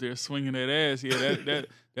 Come up there swinging that ass. Yeah,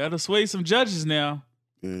 that'll sway some judges now.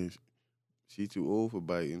 Yeah, she too old for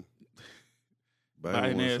biting.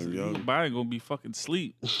 Biden gonna be fucking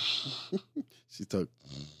sleep. She talk.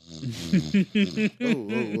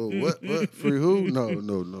 What? Free who?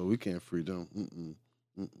 No. We can't free them.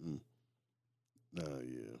 Nah,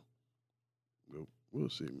 yeah. We'll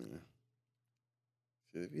see, man.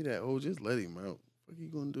 Shit, if he that old, just let him out. What you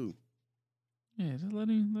gonna do? Yeah, just let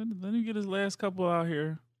him get his last couple out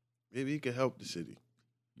here. Maybe he could help the city.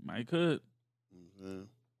 He might could. Mm-hmm.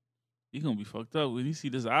 He gonna be fucked up when he see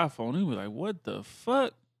this iPhone. He be like, "What the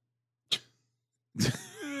fuck?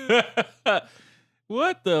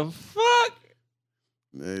 What the fuck?"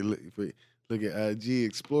 Man, look at IG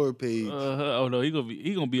Explore page. Oh no, he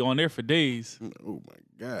gonna be on there for days. Oh my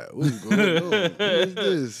God, what's going on? Who is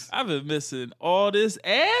this? I've been missing all this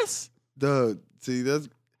ass. Dog, see that's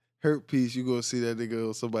hurt piece. You gonna see that nigga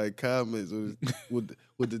on somebody comments with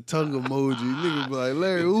the tongue emoji. Nigga be like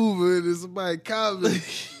Larry Hoover and somebody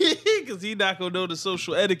comments because he not gonna know the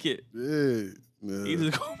social etiquette. Yeah, nah. He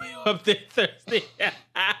just gonna be up there Thursday.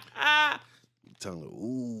 Tongue,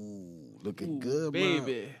 ooh, looking good,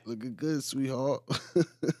 baby. Mom. Looking good, sweetheart.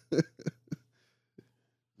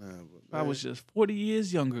 If I was just 40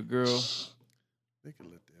 years younger, girl. They can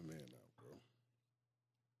let that man out, bro.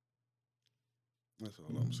 That's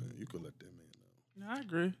all I'm saying. You could let that man out.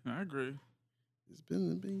 I agree. It's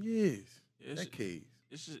been years, decades.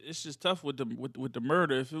 It's just tough with the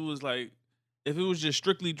murder. If it was just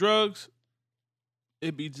strictly drugs,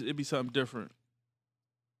 it'd be something different.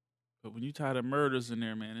 But when you tie the murders in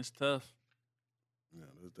there, man, it's tough. Yeah,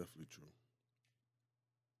 that's definitely true.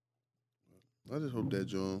 I just hope that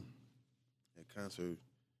John and concert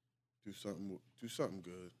do something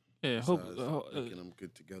good. Yeah, making them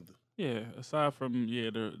good together. Yeah, aside from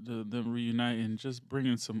them reuniting, just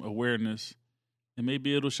bringing some awareness, and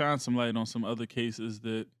maybe it'll shine some light on some other cases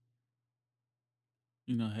that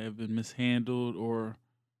have been mishandled or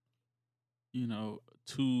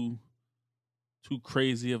too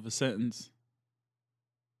crazy of a sentence.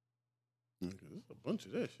 There's a bunch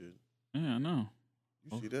of that shit. Yeah, I know.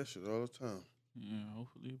 You see that shit all the time. Yeah,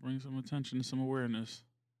 hopefully it brings some attention and some awareness.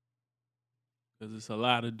 Because it's a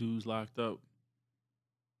lot of dudes locked up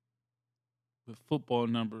with football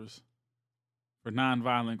numbers for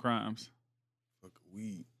nonviolent crimes. Fucking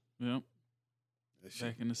weed. Yep.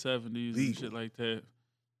 Back in the 70s legal. And shit like that.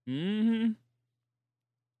 Mm-hmm.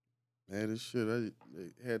 Man, this shit, they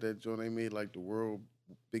had that joint, they made like the world's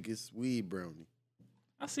biggest weed brownie.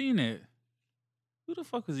 I seen that. Who the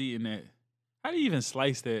fuck was eating that? How do you even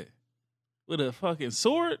slice that? With a fucking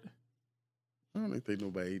sword? I don't think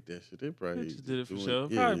nobody ate that shit. They probably just did it for sure.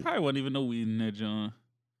 Yeah. Probably wasn't even no weed in that, John.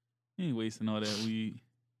 You ain't wasting all that weed.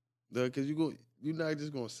 No, because you're not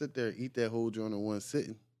just going to sit there and eat that whole joint in one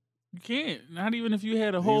sitting. You can't. Not even if you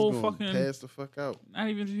had a whole fucking... pass the fuck out. Not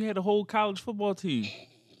even if you had a whole college football team.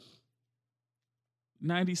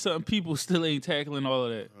 90-something people still ain't tackling all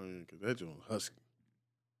of that. Oh, yeah, because that joint husky.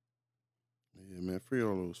 Yeah, man. Free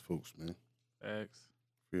all those folks, man. Facts.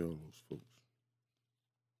 Free all those folks.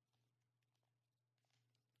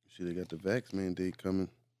 You see, they got the vax mandate coming.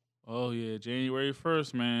 Oh, yeah. January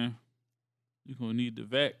 1st, man. You're going to need the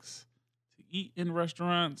vax to eat in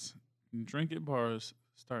restaurants and drink at bars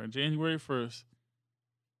starting January 1st.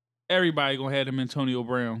 Everybody going to have them Antonio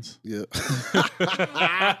Browns. Yeah.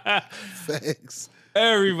 Facts.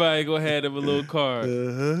 Everybody going to have them a little card.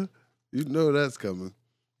 Uh-huh. You know that's coming.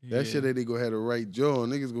 Yeah. That shit they gonna have the right jaw.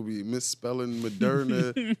 Niggas gonna be misspelling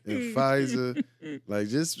Moderna and Pfizer. Like,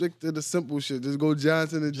 just stick to the simple shit. Just go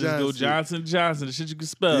Johnson and Johnson. Just go Johnson & Johnson. The shit you can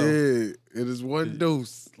spell. Yeah. It is one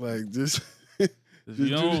dose. Like, just do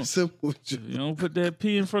the simple shit. If you don't put that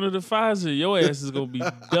P in front of the Pfizer, your ass is gonna be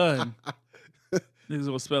done. Niggas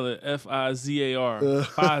gonna spell it F-I-Z-A-R.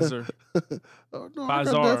 Pfizer. Oh, no, I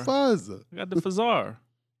got that Pfizer. I got the Pfizer.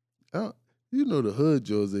 You know the hood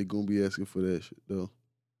jaws ain't gonna be asking for that shit, though.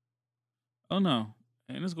 Oh, no.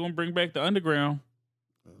 And it's gonna bring back the underground.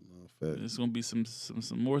 Oh, no, fact. There's gonna be some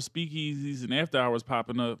more speakeasies and after hours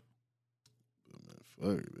popping up. Oh,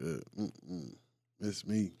 man, fuck that. It's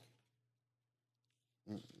me.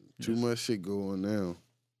 Too much shit going on now.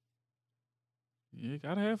 Yeah,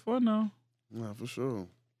 gotta have fun though. Nah, for sure.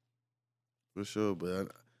 For sure,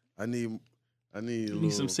 but I need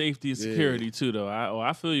some safety and security too, though.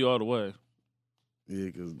 I feel you all the way. Yeah,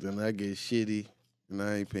 because then I get shitty and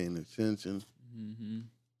I ain't paying attention. Mm-hmm.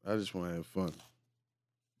 I just want to have fun.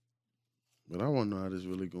 But I want to know how this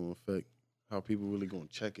really going to affect, how people really going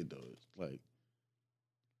to check it, though. It's like,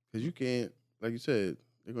 because you can't, like you said,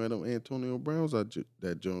 they're going to have them Antonio Browns out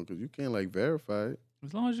that joint because you can't, like, verify it.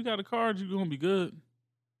 As long as you got a card, you're going to be good.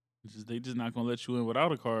 They just not going to let you in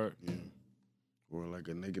without a card. Yeah. Or, like,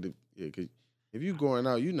 a negative, yeah, because if you going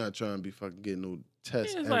out, you're not trying to be fucking getting no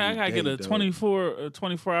test. Yeah, it's like I gotta get a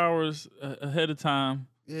 24 hours ahead of time.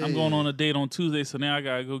 Yeah. I'm going on a date on Tuesday, so now I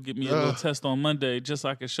gotta go get me a little test on Monday just so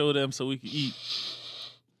I can show them so we can eat.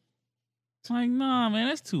 It's like, nah, man,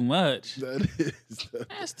 that's too much.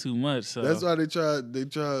 That's too much. So that's why they try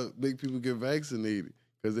to make people get vaccinated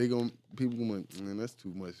because people going, man, that's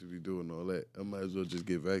too much if you doing all that. I might as well just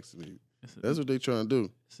get vaccinated. That's what they trying to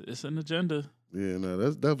do. It's an agenda. Yeah, no,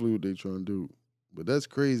 that's definitely what they trying to do. But that's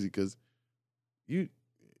crazy because if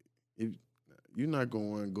you're not gonna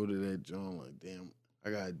want to go to that joint like, damn, I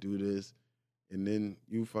gotta do this, and then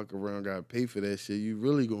you fuck around, gotta pay for that shit. You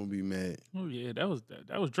really gonna be mad. Oh yeah, that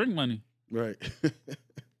was drink money. Right.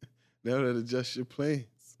 Now that adjust your plans.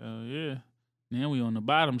 Oh yeah. Now we on the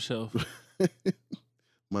bottom shelf.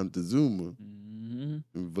 Montezuma and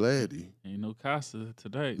Vladdy. Ain't no Casa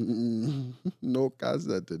tonight. No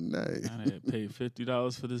Casa tonight. I had paid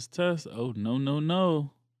 $50 for this test. Oh no.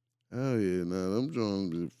 Hell yeah, nah, them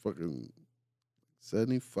Jones is fucking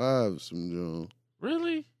 75 some Jones.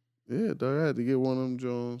 Really? Yeah, dog, I had to get one of them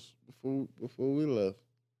Jones before we left.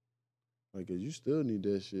 Like, 'cause you still need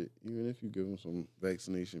that shit. Even if you give them some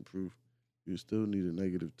vaccination proof, you still need a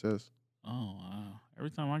negative test. Oh, wow.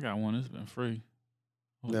 Every time I got one, it's been free.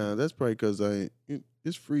 Nah, that's probably because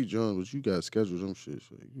it's free Jones, but you got to schedule them shit.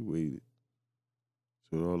 So you waited.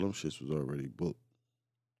 So all them shits was already booked.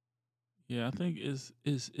 Yeah, I think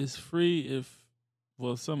it's free if,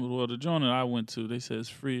 the joint that I went to, they said it's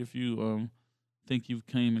free if you think you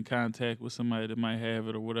came in contact with somebody that might have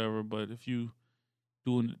it or whatever. But if you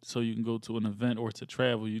doing it so you can go to an event or to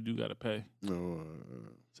travel, you do got to pay. No,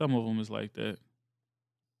 some of them is like that.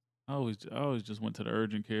 I always just went to the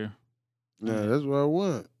urgent care. Nah, that's what I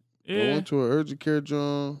want. Yeah. I went to an urgent care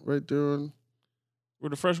joint right there on. Where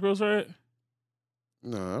the Fresh Grocer at?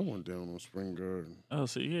 Nah, I went down on Spring Garden. Oh,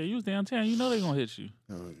 so yeah, you was downtown. You know they gonna hit you.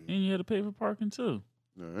 Oh, yeah. And you had to pay for parking too.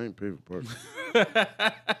 No, I ain't pay for parking.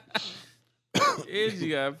 And you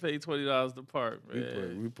gotta pay $20 to park,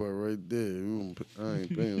 man. We park right there. I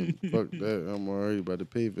ain't paying. Fuck that. I'm already about to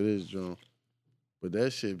pay for this, John. But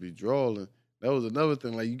that shit be drawing. That was another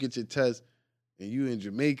thing. Like, you get your test and you in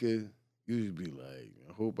Jamaica, you should be like,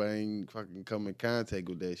 I hope I ain't fucking come in contact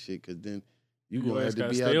with that shit, because then you gonna have to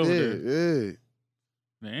be out there. Yeah.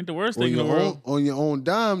 That ain't the worst thing in the world. On your own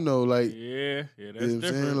dime, though. Like, yeah, that's you know what I'm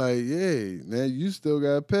different. saying? Like, yeah, now you still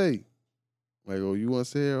gotta pay. Like, oh, you want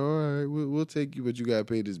to say, all right, we'll take you, but you gotta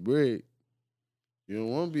pay this bread. You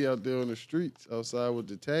don't want to be out there on the streets outside with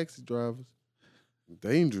the taxi drivers.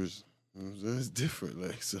 Dangerous. You know what I'm saying? It's different.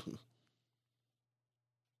 Like, so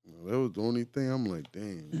that was the only thing. I'm like,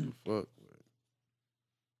 damn, what the fuck?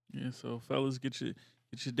 Yeah, so fellas, get your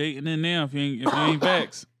dating in now if you ain't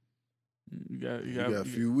vaxxed. You got a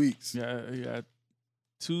few weeks. Yeah, you got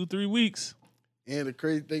 2-3 weeks. And the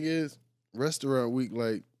crazy thing is, restaurant week,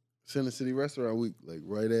 like Center City Restaurant Week, like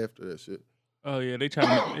right after that shit. Oh yeah, they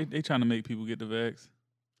trying to make people get the vax.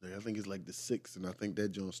 Like, I think it's like the 6th, and I think that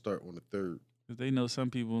joint start on the 3rd. Cause they know some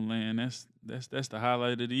people, man, that's the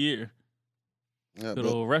highlight of the year. Yeah, Good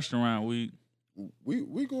old restaurant week.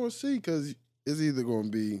 We gonna see, because it's either gonna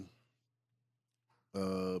be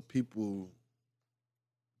people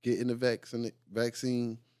getting the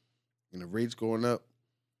vaccine and the rates going up,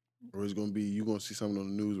 or it's gonna be you gonna see something on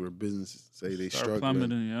the news where businesses say they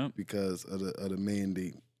struggling because of the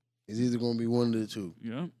mandate. It's either gonna be one of the two.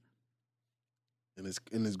 Yeah. And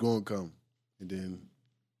it's gonna come, and then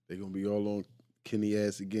they gonna be all on Kenny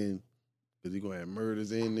ass again, because he gonna have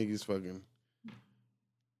murders and niggas fucking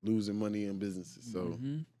losing money in businesses. So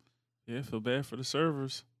yeah, feel bad for the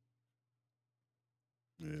servers.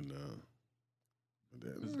 And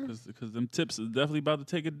because them tips is definitely about to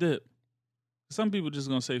take a dip. Some people just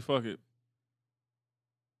gonna say fuck it.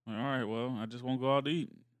 Like, all right, well, I just won't go out to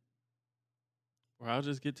eat, or I'll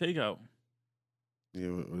just get takeout. Yeah,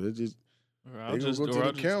 or I'll just go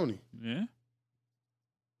to the county. Yeah.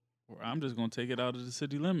 Or I'm just gonna take it out of the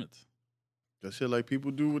city limits. That shit like people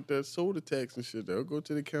do with that soda tax and shit. They'll go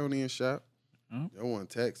to the county and shop. Oh. They want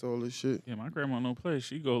to tax all this shit. Yeah, my grandma no play.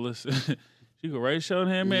 She go listen. She go right to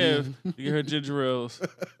Cheltenham Ave to get her ginger ales.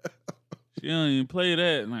 She don't even play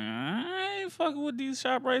that. Like, I ain't fucking with these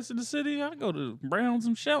ShopRites in the city. I go to Browns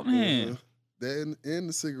and Cheltenham. That and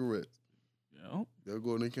the cigarettes. Yep. They'll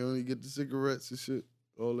go in the county, get the cigarettes and shit.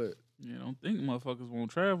 All that. Yeah, don't think motherfuckers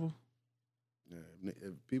won't travel. Yeah,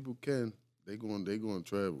 if people can, they going to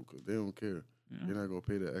travel because they don't care. Yeah. They're not going to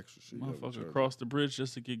pay that extra shit. Motherfuckers cross the bridge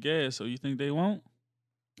just to get gas, so you think they won't?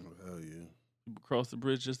 Oh, hell yeah. People cross the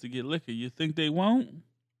bridge just to get liquor. You think they won't?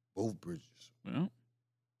 Both bridges. Yeah.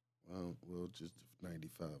 Well, just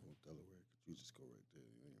 95 on Delaware. You just go right there.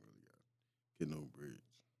 You ain't really got to get no bridge.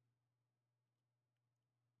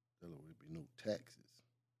 Delaware be no taxes.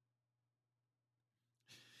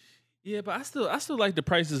 Yeah, but I still like the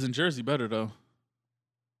prices in Jersey better though.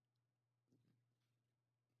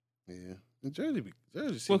 Yeah, in Jersey.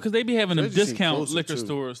 Well, because they be having them discount liquor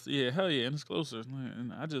stores. Yeah, hell yeah, and it's closer.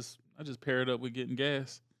 And I just pair it up with getting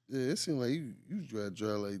gas. Yeah, it seems like you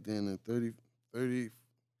drive like then in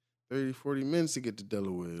 30, 40 minutes to get to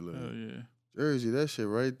Delaware. Like, hell yeah. Jersey, that shit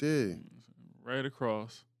right there. Right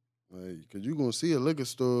across. Like, because you're going to see a liquor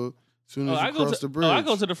store as soon as you cross the bridge. I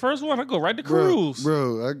go to the first one. I go right to Cruise.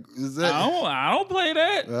 Bro, I don't play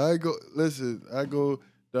that. I go.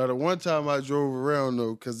 The one time I drove around,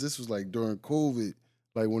 though, because this was like during COVID,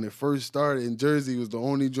 like when it first started in Jersey, was the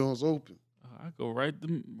only joints open. I go right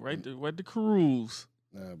to Cruise.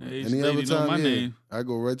 Nah, bro. Any other time, name. I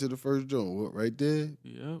go right to the first joint. Right there?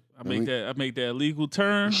 Yep. I make that legal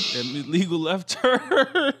turn, that legal left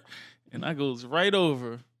turn, and I goes right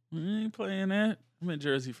over. I ain't playing that. I'm in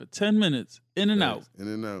Jersey for 10 minutes, in and out. In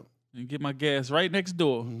and out. And get my gas right next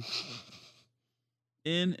door.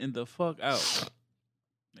 In and the fuck out.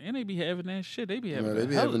 And they be having that shit. They be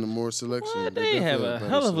having the more selection. What? They have a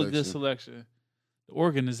hell of a good selection. The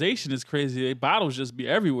organization is crazy. They bottles just be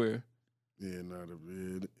everywhere. Yeah,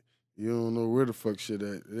 you don't know where the fuck shit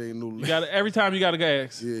at. It ain't no. Every time you got to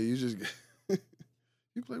gas. Yeah, you just.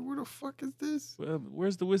 You like, where the fuck is this? Well,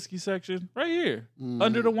 where's the whiskey section? Right here,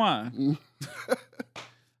 under the wine.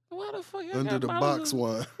 Why the fuck? Under the box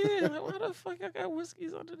wine. Yeah, like, why the fuck I got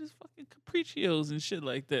whiskeys under this fucking Capriccios and shit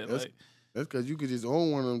like that? That's because you could just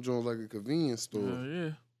own one of them joints like a convenience store.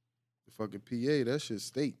 Yeah. The fucking PA, that shit's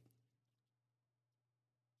state.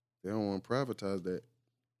 They don't want to privatize that.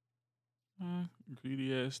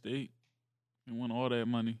 Greedy ass state. They want all that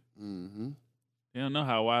money. Mm-hmm. They don't know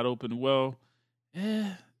how wide open. Well,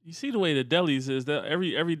 yeah, you see the way the delis is. That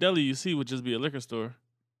every deli you see would just be a liquor store.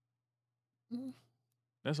 Mm-hmm.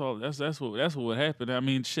 That's all. That's what would happen. I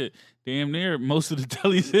mean, shit. Damn near most of the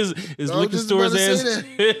delis is liquor stores as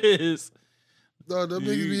is. No, them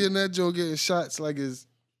niggas be in that joint getting shots like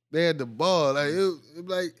they had the ball. Like it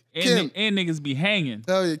like Kim. And niggas be hanging.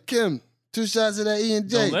 Hell yeah, Kim. 2 shots of that E&J.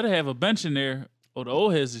 Don't let her have a bench in there. Or the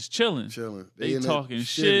old heads is chilling. They talking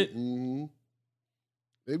shit. Mm-hmm.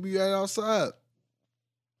 They be right outside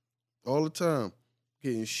all the time,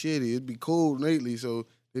 getting shitty. It'd be cold lately, so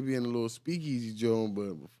they be in a little speakeasy joint.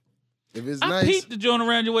 But if it's nice, I peeped the joint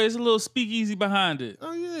around your way. It's a little speakeasy behind it.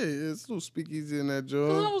 Oh yeah, it's a little speakeasy in that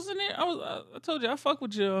joint. I was in there. I told you I fuck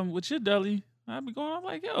with your deli. I be going. I'm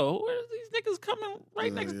like, yo, where's these niggas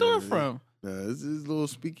coming next door from? Nah, this is a little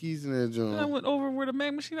speakeasy in that joint. I went over where the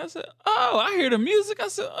Mac machine. I said, oh, I hear the music. I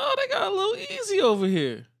said, oh, they got a little easy over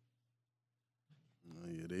here. Oh,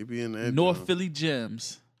 yeah, they be in that North joint. Philly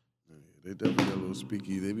Gems. Oh, yeah, they definitely got a little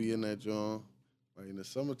speakeasy. They be in that joint. Like in the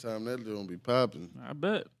summertime, that joint be popping. I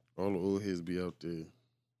bet. All the old heads be out there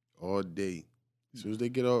all day. As soon as they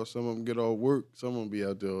get off, some of them get off work, some of them be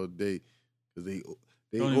out there all day. Because they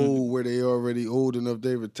Don't old where they already old enough,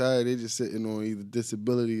 they retired. They just sitting on either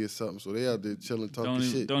disability or something. So they out there chilling, talking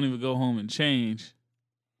shit. Don't even go home and change.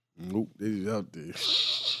 Nope, they just out there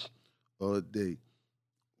all day.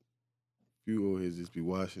 Few old heads just be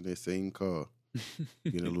washing their same car.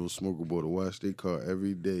 Get a little smoker boy to wash their car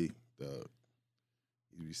every day, dog.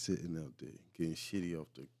 You be sitting out there getting shitty off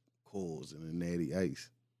the coals and the natty ice.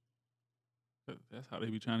 That's how they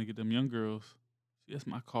be trying to get them young girls. See, that's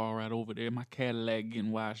my car right over there. My Cadillac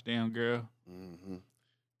getting washed down, girl. Mm-hmm.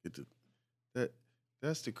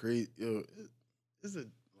 That's the crazy. Yo, it's a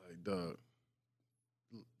like dog.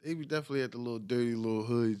 They be definitely at the little dirty little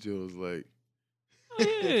hood Joes like. Oh,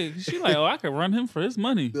 yeah, she like, I could run him for his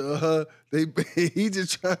money. He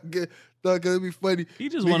just trying to get, dog, cause it be funny. He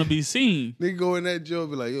just want to be seen. They go in that joint,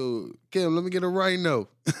 be like, yo, Kim, let me get a rhino.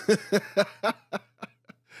 I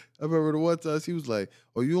remember the one time she was like,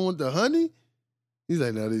 oh, you want the honey? He's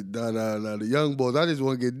like, no, the young boys, I just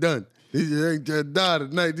want to get done. These ain't just die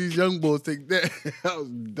tonight. These young boys take that. I was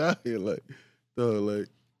dying, like, dog, like,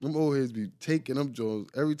 them old heads be taking them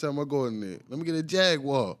joints every time I go in there. Let me get a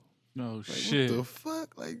Jaguar. No like, shit. What the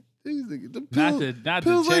fuck? Like, these niggas, them not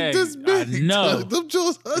pills the like this big. I know. Them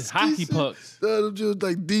joints It's hockey pucks. Them joints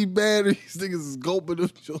like D batteries. Niggas is gulping them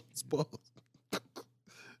joints, balls.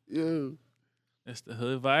 Yeah. That's the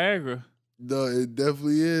hood Viagra. No, it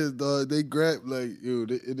definitely is, dog. They grab like, yo,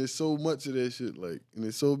 and there's so much of that shit, like, and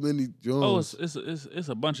there's so many joints. Oh, it's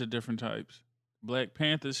a bunch of different types. Black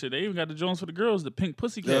Panther shit. They even got the joints for the girls, the pink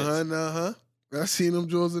pussycats. I seen them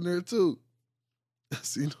joints in there too.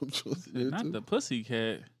 Not the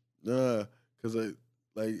pussycat. Nah, cause like,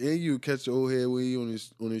 and you catch the old head when he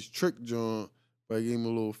on his trick joint, like gave him a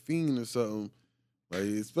little fiend or something. Like,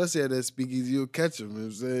 especially at that speakeasy, you'll catch him. You know what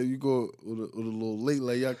I'm saying? You go with a little late,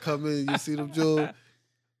 like y'all come in, you see them joints.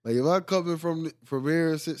 Like if I come in from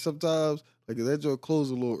here sometimes, like that joint close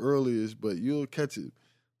a little earlier, but you'll catch it.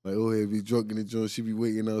 Like, oh, head be drunk in the joint, she be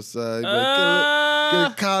waiting outside. Like,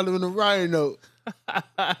 get a condom and a rhino.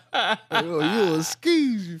 Like, oh, you on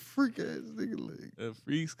skis, you freak ass nigga. Like, the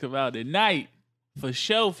freaks come out at night. For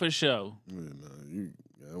show. Man, nah, you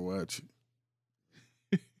gotta watch it.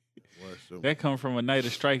 That come from a night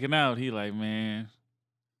of striking out. He like, man,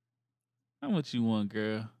 how much you want,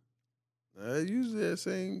 girl? Usually that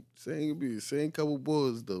same be the same couple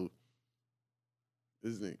boys though.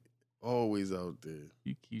 This nigga always out there.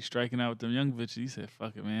 You keep striking out with them young bitches. He said,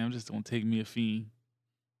 fuck it, man. I'm just gonna take me a fiend.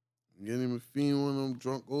 Get him a fiend, one of them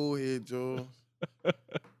drunk old head jaws.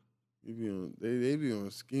 They be on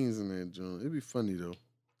schemes in that joint. It be funny though.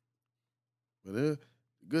 But the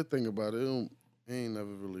good thing about it, ain't never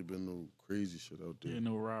really been no crazy shit out there. Yeah,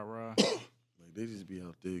 no rah. Like they just be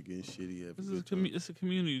out there getting shitty. It's a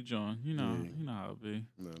community joint. You know how it be.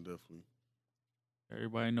 No, definitely.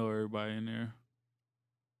 Everybody know everybody in there.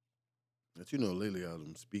 But you know, lately all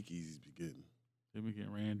them speakeasies be getting. They be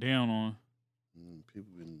getting ran down on.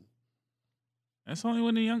 People been. That's only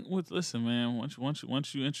when the young. Listen, man.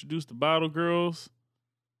 Once you introduce the bottle girls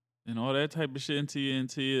and all that type of shit into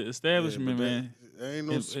your establishment, man. There ain't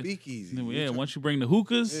no speakeasy. Once you bring the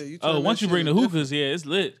hookahs. Once you bring the hookahs, it's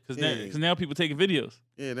lit. Because now people taking videos.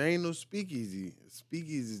 Yeah, there ain't no speakeasy.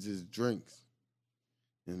 Speakeasy is just drinks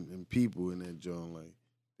and people in that joint. Like,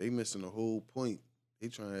 they missing the whole point. They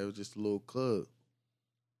trying to have just a little club.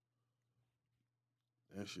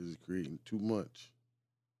 That shit is creating too much.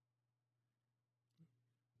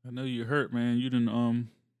 I know you hurt, man. You done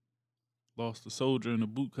lost a soldier in the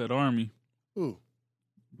bootcut army. Who?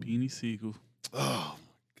 Beanie Siegel. Oh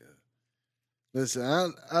my God!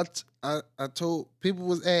 Listen, I told people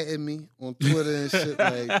was at me on Twitter and shit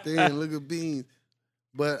like, damn, look at Beans,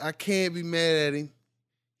 but I can't be mad at him.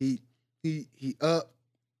 He up.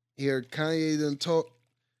 He heard Kanye done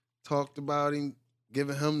talked about him,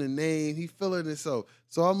 giving him the name. He feeling himself,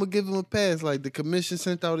 so I'm gonna give him a pass. Like the commission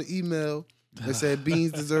sent out an email that said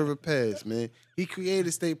Beans deserve a pass, man. He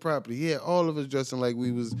created state property. He had all of us dressing like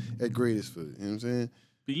we was at Greatest Foot. You know what I'm saying?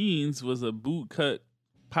 Beans was a bootcut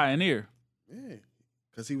pioneer. Yeah,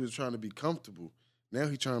 because he was trying to be comfortable. Now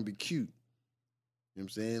he trying to be cute. You know what I'm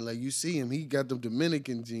saying? Like, you see him, he got them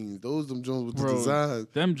Dominican jeans. Them Jones with the designs.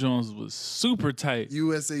 Them Jones was super tight.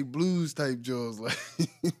 USA Blues type Jones. Like,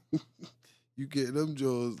 you get them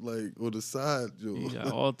Jones, like, on the side Jones. He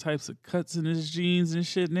got all types of cuts in his jeans and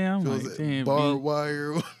shit now. I'm like, damn, barbed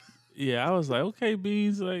wire. Yeah, I was like, okay,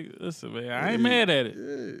 Beans, like, listen, man, I ain't mad at it.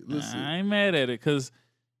 Yeah, listen. I ain't mad at it, because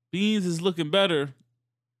Beans is looking better,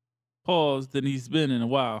 than he's been in a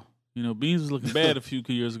while. You know, Beans was looking bad a few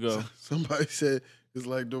years ago. Somebody said It's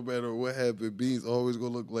like no matter what happened, Beans always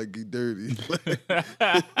gonna look like he dirty.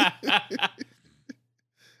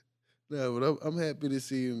 No, but I'm happy to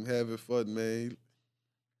see him having fun, man.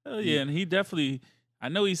 Hell yeah, and he definitely. I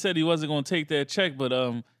know he said he wasn't gonna take that check, but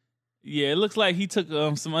yeah, it looks like he took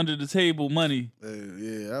some under the table money.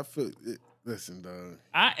 Yeah, I feel. Listen, dog.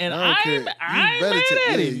 I ain't mad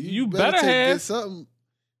at him. You better have get something.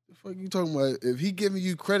 The fuck you talking about? If he giving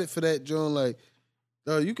you credit for that, John, like,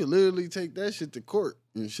 dog, you could literally take that shit to court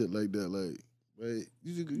and shit like that, like. Right?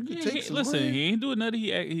 You could take some listen, money. he ain't doing nothing.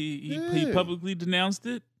 He publicly denounced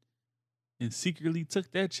it and secretly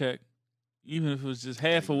took that check, even if it was just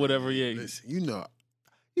half or whatever. Yeah, listen,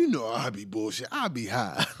 you know, I be bullshit. I be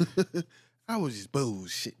high. I was just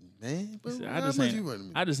bullshitting, man. Said,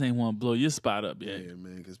 I just ain't want to blow your spot up yet. Yeah,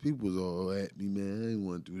 man, because people was all at me, man. I ain't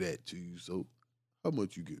want to do that to you. So, how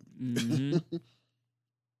much you give me? Mm-hmm.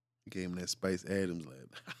 Gave him that Spice Adams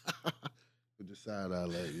laugh. With the side eye,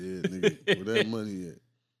 like, yeah, nigga, where that money at?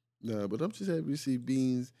 Nah, but I'm just happy to see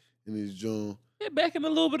Beans and his John. Yeah, back in a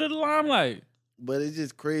little bit of the limelight. But it's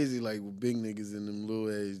just crazy, like, with big niggas in them little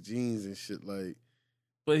ass jeans and shit, like.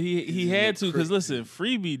 But he had to, because listen,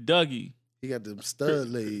 Freebie Dougie. He got them stud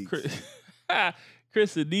legs.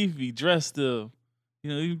 Chris and Neefy dressed still.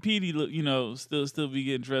 You know, even Petey look, you know, still be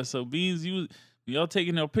getting dressed. So Beans, y'all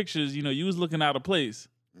taking their pictures, you know, you was looking out of place.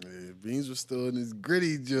 Yeah, Beans was still in his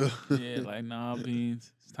gritty joint. Yeah, like, nah,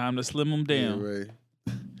 Beans. It's time to slim him down. Yeah, right.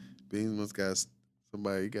 Beans must got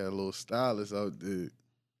somebody, he got a little stylist out there.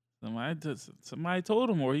 Somebody told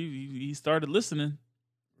him, or he started listening.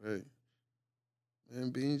 Right.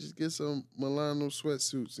 Man, Beans, just get some Milano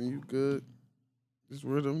sweatsuits and you good. Just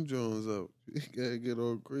wear them Jones out. You gotta get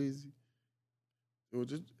all crazy. Or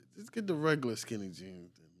just get the regular skinny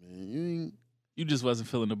jeans, man. You just wasn't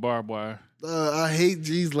feeling the barbed wire. I hate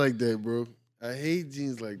jeans like that, bro. I hate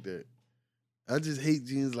jeans like that. I just hate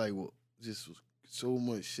jeans like just so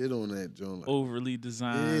much shit on that joint. Like, overly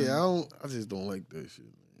designed. Yeah, I just don't like that shit,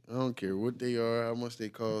 man. I don't care what they are, how much they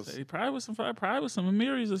cost. They probably was some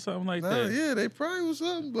Amiris or something like that. Yeah, they probably was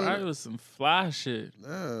something, but probably was some fly shit.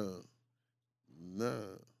 Nah.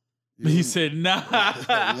 He said nah.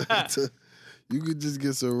 You could just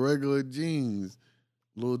get some regular jeans.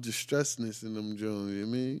 A little distressness in them, John. You know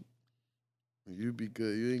what I mean? You be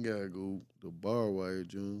good. You ain't gotta go the bar wire,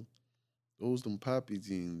 John. Those them Poppy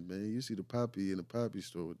jeans, man. You see the Poppy in the Poppy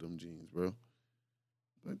store with them jeans, bro.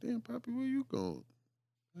 Like, damn, Poppy, where you going?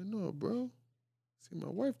 I know, bro. See my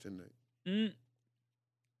wife tonight. Hey,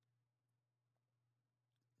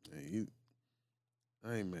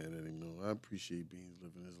 I ain't mad at him, though. I appreciate Beans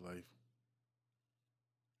living his life.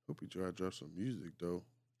 Hope he try to drop some music, though.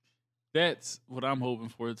 That's what I'm hoping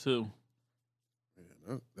for, too.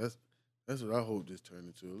 Yeah, that's what I hope this turned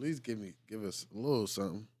into. At least give us a little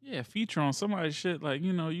something. Yeah, feature on somebody's shit. Like,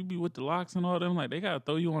 you know, you be with the Locks and all them. Like, they got to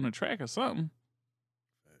throw you on a track or something.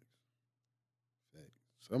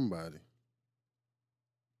 Facts. Somebody.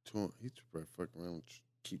 He's probably fucking around and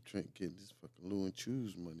keep getting this fucking Lou and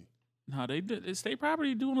Choose money. No, they did. Is State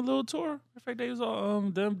Property doing a little tour? In fact, they was all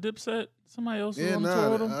them Dipset. Somebody else was on the tour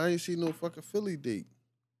with them. I ain't see no fucking Philly date.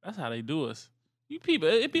 That's how they do us. You people,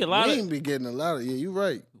 it be a lot. We ain't be getting a lot of. Yeah, you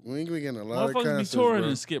right. We ain't be getting a lot of concerts. Motherfuckers be touring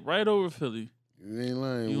and skip right over Philly. You ain't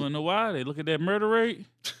lying. You wanna know why? They look at that murder rate.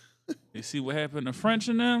 They see what happened to French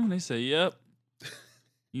and them. They say, "Yep."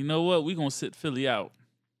 You know what? We gonna sit Philly out.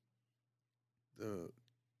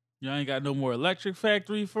 Y'all ain't got no more Electric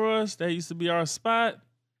Factory for us. That used to be our spot.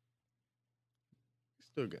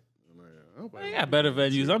 Still got. They got better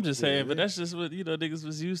venues. I'm just saying, but that's just what niggas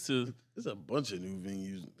was used to. There's a bunch of new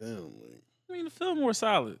venues down. Like, I mean, the Fillmore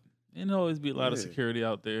solid. There'll always be a lot of security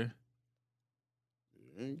out there.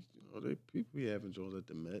 Yeah, they people be having shows at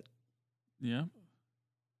the Met. Yeah,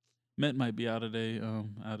 Met might be out of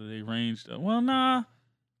their range. Well, nah,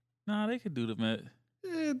 they could do the Met.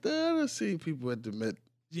 Yeah, I done seen people at the Met.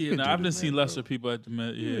 Yeah, I've just seen lesser people at the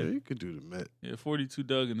Met. Yeah, you could do the Met. Yeah, 42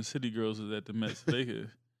 Doug and the City Girls was at the Met, so they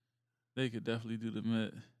could definitely do the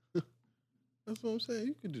Met. That's what I'm saying.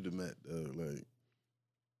 You could do the Met, though. Like,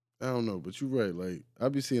 I don't know, but you're right. Like, I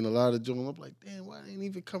be seeing a lot of joints. I'm like, damn, why they ain't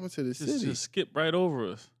even coming to the city? Just skip right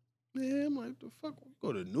over us. Yeah, I'm like, the fuck? We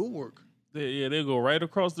go to Newark. They go right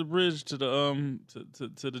across the bridge to the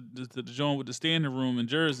to the joint with the standing room in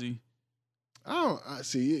Jersey. I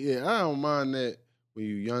don't mind that when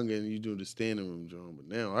you're younger and you do the standing room joint, but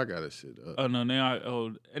now I gotta sit up. Oh no,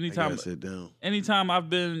 anytime I gotta sit down. Anytime I've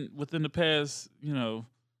been within the past,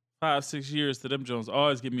 5-6 years to them joints,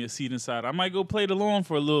 always give me a seat inside. I might go play the lawn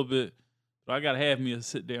for a little bit, but I gotta have me a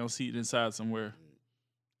sit down seat inside somewhere.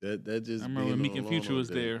 That just. I remember when Meek and Future was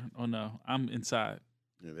there. Oh no, I'm inside.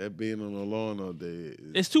 Yeah, that being on the lawn all day.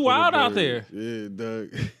 It's too wild out there. Yeah, dog.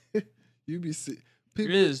 You be sick.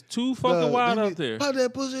 It is too fucking wild out there. Pop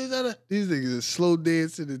that pussy out. These niggas are slow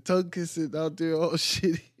dancing and tongue kissing out there all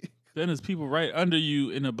shitty. Then there's people right under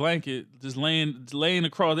you in a blanket, just laying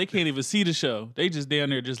across. They can't even see the show. They just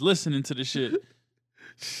down there just listening to the shit.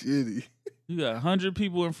 Shitty. You got 100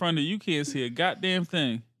 people in front of you. You can't see a goddamn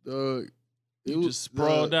thing. Dog. You just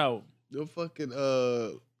sprawled out. The fucking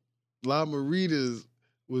La Maritas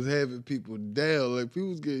was having people down. Like,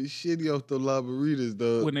 people was getting shitty off the La Maritas,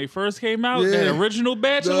 dog. When they first came out, that original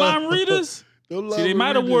batch of La Maritas. See, they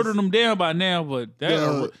might have watered them down by now, but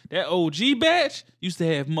that OG batch used to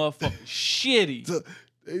have motherfucking shitty.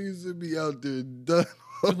 They used to be out there done.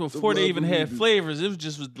 Before they even had flavors, it was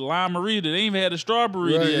just the lime marita. They ain't even had a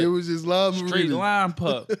strawberry yet. It was just lime marita. Straight lime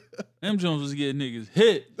pup. Them Jones was getting niggas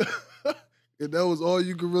hit. And that was all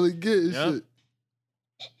you could really get and shit.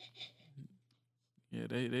 Yeah,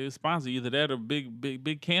 they sponsor either that or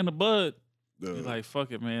big can of Bud. You're like, fuck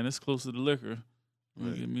it, man. It's close to the liquor.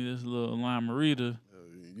 Give me this little lime marita.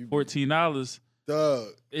 $14. Dog.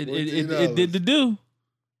 It did the do.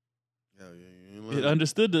 Hell yeah, it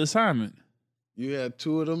understood the assignment. You had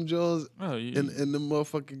two of them Jones in the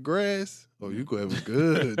motherfucking grass. Oh, you gonna have a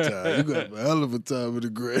good time. You gonna have a hell of a time in the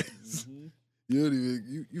grass. Mm-hmm. You don't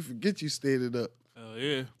even you forget you stayed it up. Oh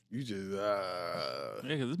yeah. You just Yeah,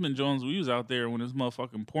 because it's been Jones. We was out there when it's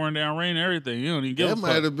motherfucking pouring down rain and everything. You don't even give a fuck. That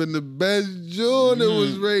might have been the best joint that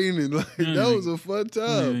was raining. Like that was a fun time.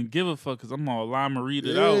 I don't even give a fuck because I'm all lime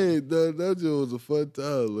marita out. Yeah, that joint was a fun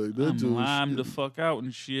time. Like that I'm limed the fuck out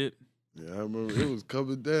and shit. Yeah, I remember it was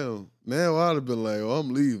coming down. Now I'd have been like, oh,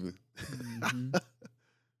 I'm leaving. Mm-hmm.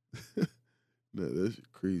 No, that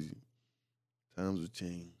shit crazy. Times have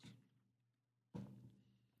changed.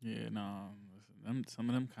 Yeah, no. Some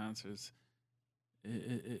of them concerts,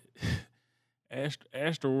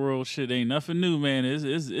 Astroworld shit ain't nothing new, man.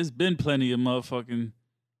 It's been plenty of motherfucking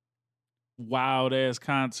wild ass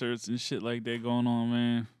concerts and shit like that going on,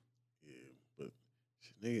 man. Yeah, but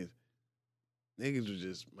niggas was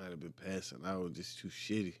just might have been passing out, just too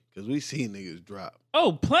shitty. Cause we seen niggas drop.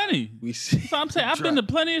 Oh, plenty. We see. So I'm saying I've been to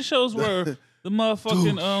plenty of shows where the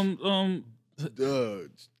motherfucking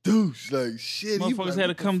douche, like shit. Motherfuckers had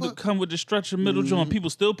to come with the stretcher middle joint. People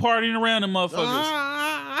still partying around them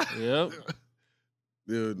motherfuckers. Yep.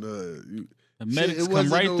 Yeah, the medics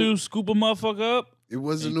come right through, scoop a motherfucker up. It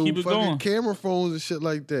wasn't no fucking camera phones and shit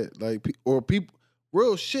like that. Like or people,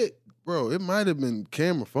 real shit, bro. It might have been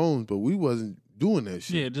camera phones, but we wasn't doing that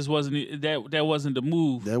shit. Yeah, it just wasn't that wasn't the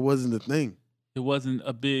move. That wasn't the thing. It wasn't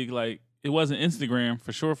a big it wasn't Instagram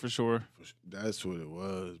for sure. That's what it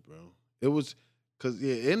was, bro. It was,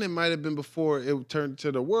 and it might have been before it turned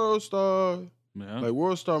to the World Star. Yeah. Like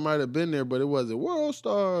World Star might have been there, but it wasn't World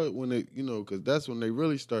Star when they, because that's when they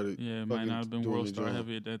really started. Yeah, it might not have been World Star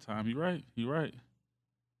heavy at that time. You're right.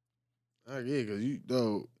 Yeah,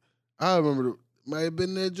 because I remember might have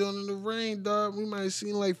been there during the rain, dog. We might have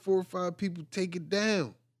seen like 4 or 5 people take it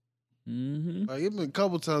down. Mm-hmm. Like it been a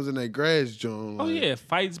couple times in that grass, John. Oh yeah,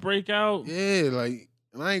 fights break out. Yeah, like.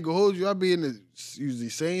 And I ain't gonna hold you. I be in the usually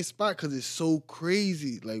same spot because it's so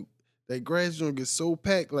crazy. Like that grass joint gets so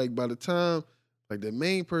packed. Like by the time like the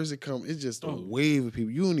main person come, it's just a wave of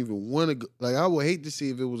people. You don't even want to go. Like I would hate to see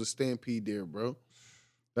if it was a stampede there, bro.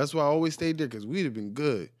 That's why I always stayed there because we'd have been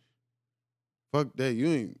good. Fuck that, you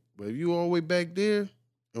ain't. But if you all the way back there,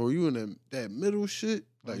 or you in that middle shit,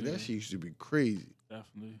 like that shit used to be crazy.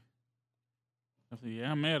 Definitely.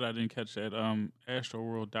 Yeah, I'm mad I didn't catch that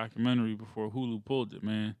Astroworld documentary before Hulu pulled it,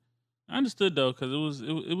 man. I understood though, because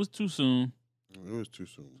it was too soon. It was too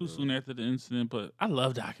soon. Too soon after the incident, but I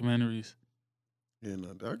love documentaries. Yeah, no,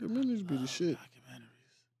 documentaries be the shit. I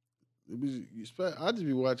just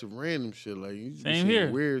be watching random shit, like you just Same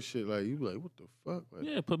here. Weird shit, like you be like, what the fuck? Like,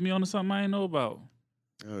 yeah, put me on to something I ain't know about.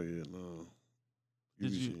 Oh yeah, no.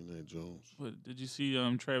 Did you see that, Jones? What did you see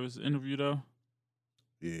Travis' interview though?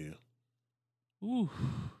 Yeah. Ooh,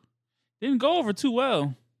 didn't go over too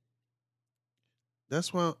well.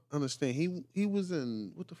 That's why I understand. He was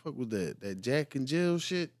in, what the fuck was that? That Jack and Jill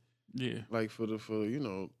shit? Yeah. Like for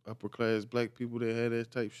upper class black people that had that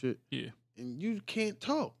type shit. Yeah. And you can't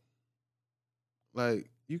talk. Like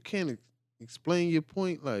you can't explain your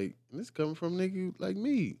point. Like, and this coming from a nigga like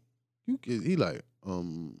me. He like,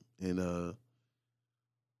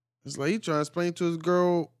 it's like he trying to explain to his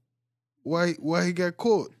girl why he got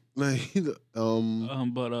caught. Like, but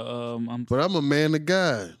I'm a man of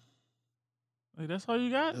God. Like, that's all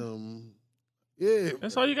you got? Yeah.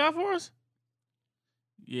 That's all you got for us?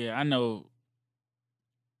 Yeah, I know.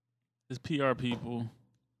 It's PR people.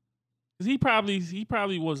 He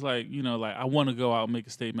probably was like, you know, like I want to go out and make a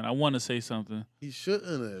statement. I want to say something. He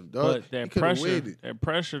shouldn't have, dog. But that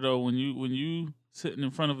pressure though, when you sitting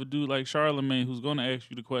in front of a dude like Charlamagne who's going to ask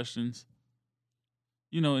you the questions,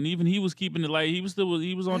 you know, and even he was keeping it light. He was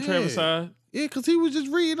on Travis' side. Yeah, because he was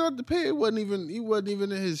just reading out the pay. He wasn't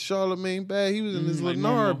even in his Charlamagne bag. He was in his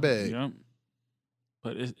Lenard bag. Yep.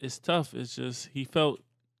 But it's tough. It's just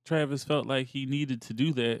Travis felt like he needed to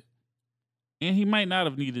do that, and he might not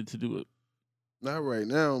have needed to do it. Not right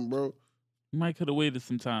now, bro. He might could have waited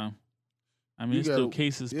some time. I mean, it's still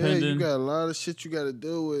cases pending. You got a lot of shit you got to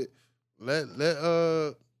deal with. Let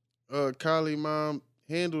Kylie mom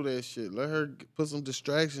handle that shit. Let her put some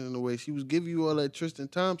distractions in the way. She was giving you all that Tristan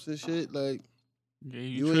Thompson shit. Like,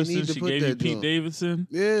 you ain't need to put that. Pete Davidson.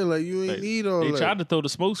 Yeah, like you ain't need all that. They tried to throw the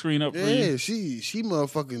smoke screen up for you. Yeah, she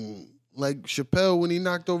motherfucking like Chappelle when he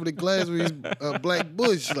knocked over the glass with his Black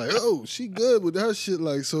Bush. Like, oh, she good with her shit.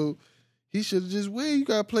 Like, so he should have just wait. You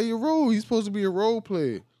gotta play your role. He's supposed to be a role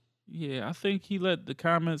player. Yeah, I think he let the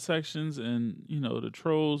comment sections and, you know, the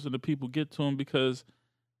trolls and the people get to him because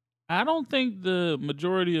I don't think the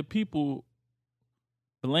majority of people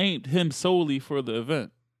blamed him solely for the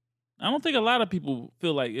event. I don't think a lot of people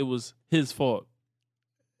feel like it was his fault.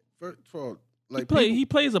 First of all, like he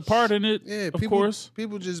plays a part in it, yeah, of course.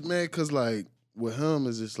 People just mad because, like, with him,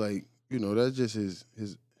 is just like, you know, that's just his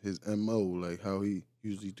MO, like how he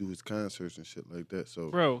usually do his concerts and shit like that. So,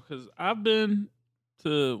 bro, because I've been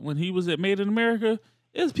to when he was at Made in America,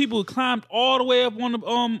 there's people who climbed all the way up on the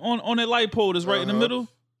on that light pole that's right in the middle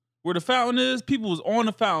where the fountain is. People was on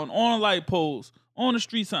the fountain, on the light poles, on the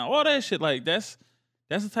street sign, all that shit. Like that's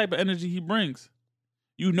the type of energy he brings.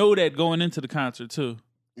 You know that going into the concert too.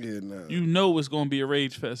 Yeah, nah. You know it's gonna be a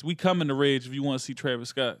rage fest. We coming to rage if you want to see Travis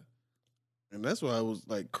Scott. And that's why I was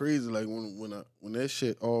like crazy. Like when that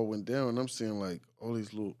shit all went down, I'm seeing like all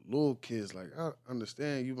these little kids. Like I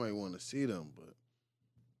understand you might want to see them, but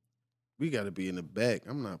we got to be in the back.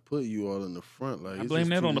 I'm not putting you all in the front. Like I blame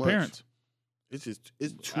that on the parents. It's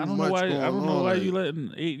too much. I don't know why you letting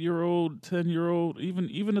 8-year-old, 10-year-old,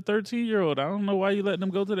 even a 13-year-old. I don't know why you letting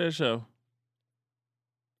them go to that show.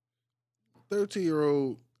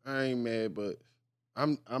 13-year-old, I ain't mad, but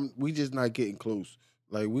we just not getting close.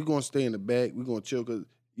 Like we gonna stay in the back. We gonna chill because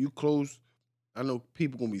you close. I know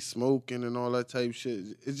people gonna be smoking and all that type of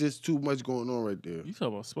shit. It's just too much going on right there. You talk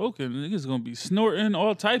about smoking, niggas gonna be snorting,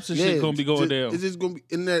 all types of shit gonna be going down. It's just gonna be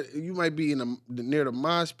in that. You might be in near the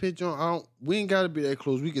mosh pit. We ain't gotta be that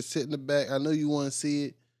close. We can sit in the back. I know you want to see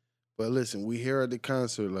it, but listen, we here at the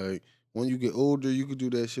concert. Like when you get older, you can do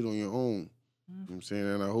that shit on your own. You know what I'm saying?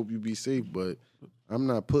 And I hope you be safe, but I'm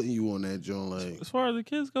not putting you on that joint. Like as far as the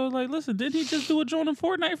kids go, like listen, didn't he just do a joint in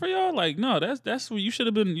Fortnite for y'all? Like no, that's what you should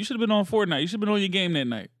have been. You should have been on Fortnite. You should have been on your game that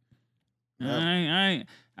night. Yeah.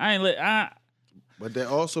 But that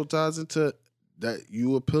also ties into that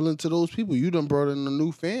you appealing to those people. You done brought in a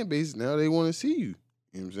new fan base. Now they want to see you.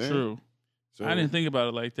 You know what I'm saying? True. So I didn't think about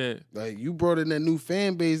it like that. Like you brought in that new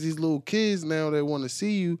fan base. These little kids now they want to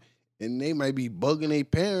see you, and they might be bugging their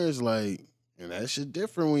parents like. And that shit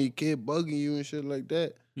different when your kid bugging you and shit like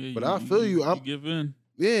that. Yeah, but I feel you. You give in.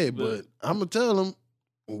 Yeah, but I'm going to tell them,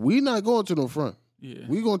 we not going to no front. Yeah.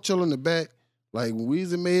 We going to chill in the back. Like when we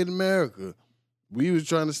was in Made in America, we was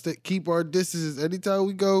trying to keep our distances anytime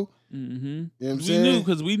we go. Mm-hmm. You know what I'm saying?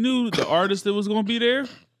 Because we knew the artist that was going to be there.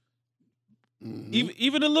 Mm-hmm.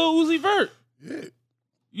 Even the Lil Uzi Vert. Yeah.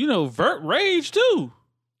 You know, Vert rage too.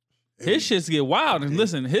 His shits get wild. And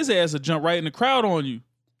listen, his ass will jump right in the crowd on you.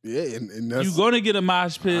 Yeah, and that's... You're going to get a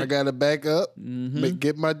mosh pit. I got to back up,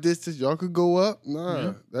 get my distance. Y'all could go up.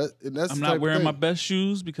 Nah, that's I'm not wearing my best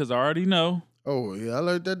shoes because I already know. Oh, yeah, I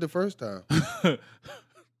learned that the first time.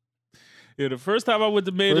 Yeah, the first time I went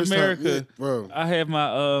to Made in America, bro. I had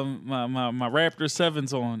my my Raptor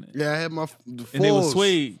 7s on. Yeah, I had the Fulls. And they was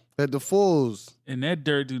suede. Had the Fulls. And that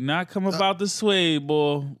dirt do not come about the suede,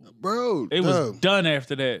 boy. Bro, it was done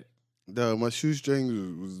after that. Dog, my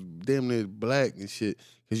shoestring was damn near black and shit.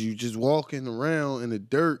 Because you just walking around in the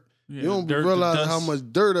dirt. Yeah, you don't realize how much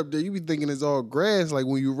dirt up there. You be thinking it's all grass like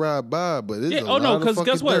when you ride by, but it's a lot of fucking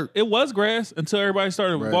guess what? Dirt. It was grass until everybody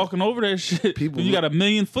started walking over that shit. When you got 1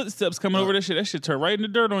 million footsteps coming over that shit turned right in the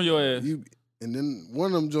dirt on your ass. And then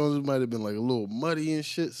one of them joints might have been like a little muddy and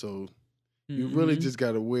shit, so you really just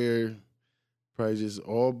got to wear probably just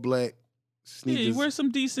all black sneakers. Yeah, you wear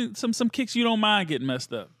some decent, some kicks you don't mind getting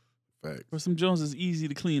messed up. Fact. Or some Jones is easy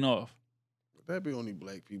to clean off. That be only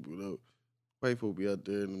black people though. White folk be out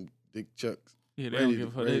there in them dick chucks. Yeah, they don't give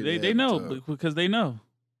a fuck. They know because they know.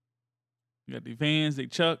 You got the Vans, they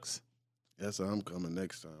Chucks. That's how I'm coming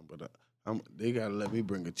next time. But they gotta let me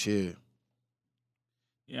bring a chair.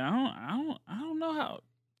 Yeah, I don't know how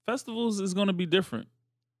festivals is gonna be different.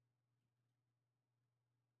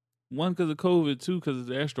 One, because of COVID. Two, because of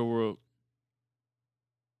the Astro World.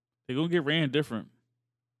 They're gonna get ran different.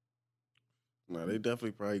 No, they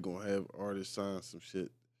definitely probably gonna have artists sign some shit,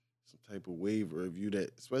 some type of waiver if you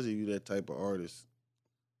that, especially if you that type of artist.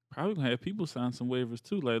 Probably gonna have people sign some waivers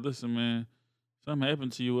too. Like, listen, man, something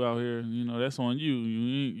happened to you out here. You know, that's on you.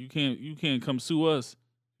 You can't come sue us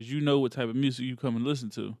because you know what type of music you come and listen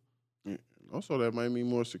to. Also, that might mean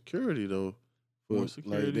more security though. More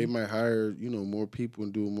security. Like they might hire, more people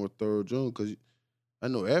and do a more thorough job. Because I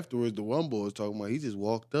know afterwards, the one boy was talking about he just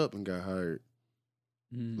walked up and got hired.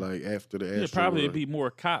 Like after the Astro probably World. it'd be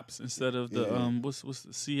more cops instead of the what's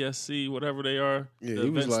the CSC, whatever they are. Yeah, the he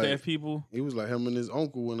was event like, staff people. He was like him and his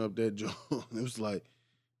uncle went up that joint. It was like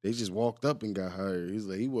they just walked up and got hired. He's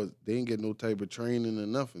like they didn't get no type of training or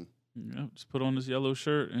nothing. Yeah, just put on this yellow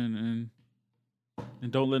shirt and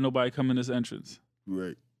don't let nobody come in this entrance.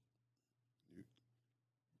 Right.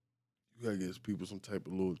 You gotta give people some type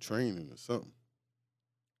of little training or something.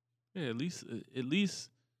 Yeah, at least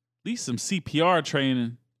some CPR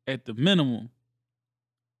training at the minimum.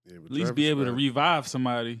 Yeah, but at least be able to revive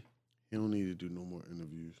somebody. He don't need to do no more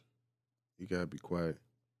interviews. He gotta be quiet.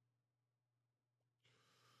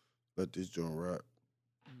 Let this joint rock.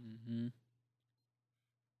 Mm-hmm.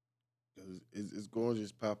 It's going to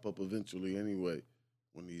just pop up eventually anyway.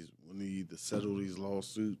 When they either settle these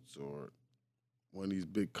lawsuits or when these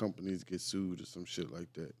big companies get sued or some shit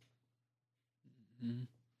like that. Mm-hmm.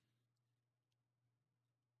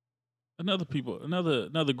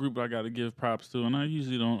 Another group I got to give props to, and I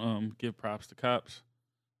usually don't give props to cops.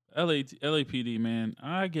 LAPD, man,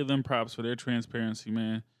 I give them props for their transparency,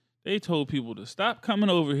 man. They told people to stop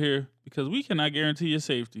coming over here because we cannot guarantee your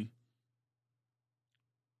safety.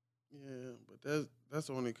 Yeah, but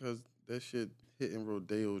that's only because that shit hit in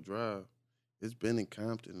Rodeo Drive. It's been in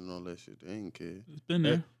Compton and all that shit. They ain't care. It's been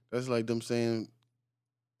there. That's like them saying,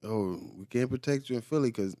 "Oh, we can't protect you in Philly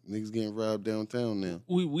because niggas getting robbed downtown now."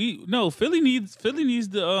 No, Philly needs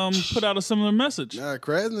to put out a similar message. Nah,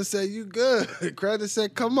 Krasner said you good. Krasner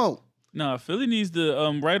said, "Come on." Nah, Philly needs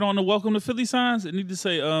to write on the welcome to Philly signs. It need to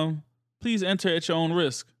say, please enter at your own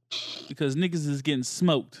risk because niggas is getting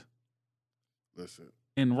smoked. Listen.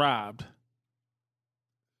 And robbed.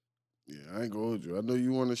 Yeah, I ain't gonna hold you. I know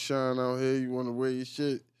you want to shine out here. You want to wear your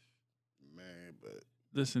shit, man. But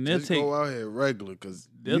listen, just go out here regular because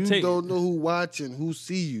you don't know who watching, who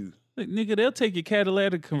see you. Like, nigga, they'll take your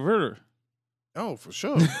catalytic converter. Oh, for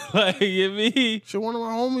sure. Like, you mean? Sure, one of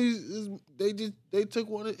my homies they took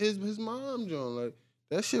one of his mom, John. Like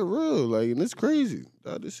that shit real. Like, and it's crazy.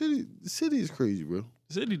 The city is crazy, bro.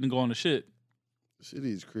 The city didn't go on the shit. The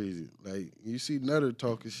city is crazy. Like you see Nutter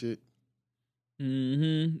talking shit.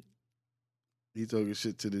 Mm-hmm. He talking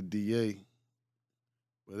shit to the DA.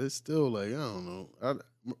 But it's still like, I don't know.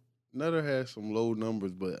 Nutter has some low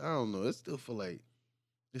numbers, but I don't know. It still feel like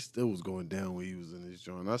it still was going down when he was in his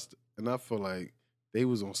joint. And I feel like they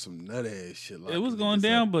was on some nut ass shit. Like it was going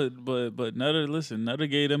down, but Nutter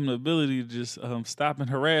gave them the ability to just stop and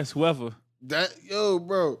harass whoever.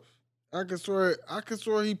 Bro, I can swear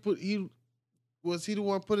was he the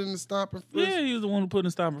one put in the stop and frisk? Yeah, he was the one who put in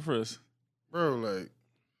the stop and frisk. Bro, like,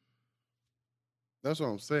 that's what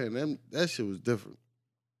I'm saying. That shit was different.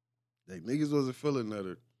 Like, niggas wasn't feeling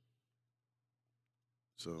Nutter.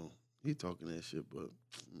 So, he talking that shit, but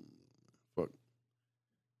fuck.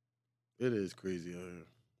 It is crazy out here.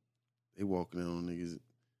 They walking in on niggas,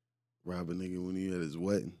 rob a nigga when he at his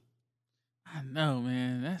wedding. I know,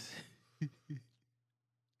 man.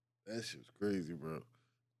 That shit's crazy, bro.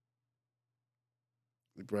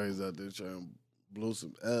 He probably is out there trying to blow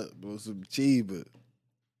some cheese, but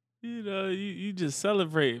you know, you just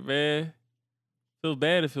celebrate, man. Feel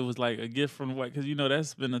bad if it was like a gift from the white, because you know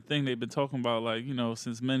that's been a thing they've been talking about. Like, you know,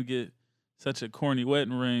 since men get such a corny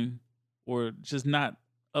wedding ring, or just not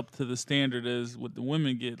up to the standard as what the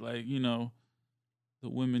women get. Like, you know, the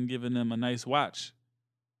women giving them a nice watch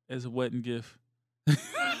as a wedding gift.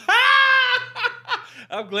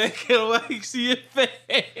 I'm glad I can see your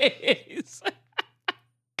face.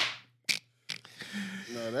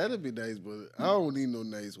 No, that'd be nice, but I don't need no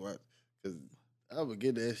nice watch because I would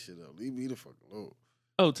get that shit up. Leave me the fuck alone.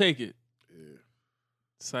 Oh, take it. Yeah.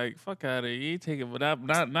 It's like, fuck out of here. You ain't take it, but not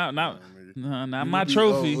you my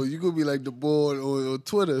trophy. You gonna be like the boy on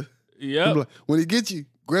Twitter. Yeah. Like, when he gets you,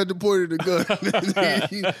 grab the point of the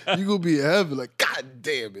gun. you gonna be heavy like, God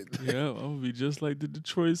damn it. Yeah, I'm gonna be just like the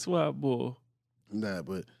Detroit SWAT boy. Nah,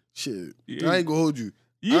 but shit, yeah. I ain't gonna hold you.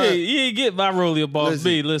 You ain't get my roller ball,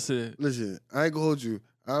 B. Listen, I ain't gonna hold you.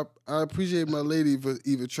 I appreciate my lady for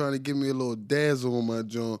even trying to give me a little dazzle on my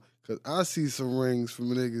joint, cause I see some rings from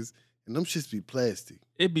niggas and them shits be plastic.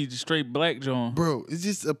 It be just straight black joint. Bro, it's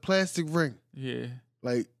just a plastic ring. Yeah.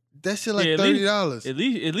 Like that shit like $30.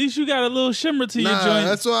 At least you got a little shimmer to your joint.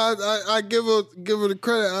 That's why I give her the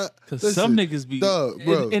credit. Cause some niggas be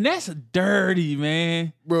bro. And that's dirty,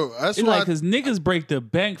 man. Bro, that's it's why like cause niggas break the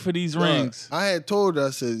bank for these rings. I had told her,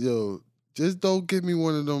 I said, yo, just don't give me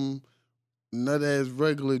one of them nut ass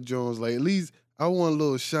regular Jones. Like at least I want a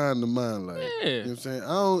little shine to mine. Like, yeah. You know what I'm saying?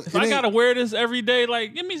 If I gotta wear this every day,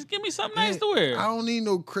 like give me something nice to wear. I don't need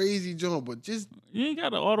no crazy Jones, but just you ain't got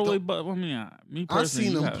to all the way. But I mean, me personally,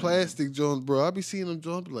 I seen them plastic Jones, bro. I be seeing them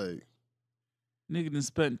Jones like, nigga done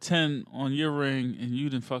spent 10 on your ring, and you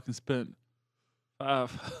done fucking spent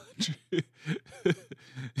 500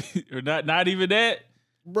 or not even that.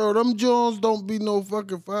 Bro, them Jones don't be no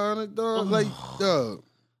fucking $500, like, dog.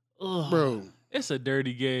 Bro, it's a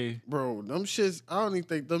dirty game. Bro, them shits, I don't even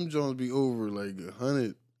think them Jones be over like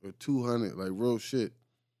 100 or 200, like real shit.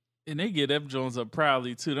 And they get them Jones up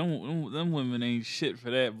proudly too. Them women ain't shit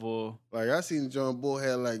for that, boy. Like I seen John Bull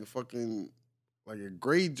had like fucking like a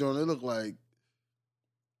gray John. It looked like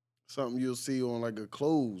something you'll see on like a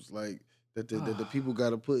clothes, like that the people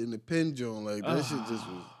got to put in the pin John. Like that shit just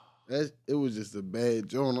was. It was just a bad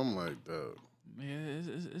John. I'm like, dog.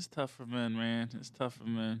 Man, it's tough for men, man. It's tough for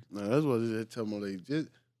men. Nah, that's what I just tell my lady. Just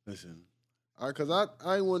listen, cause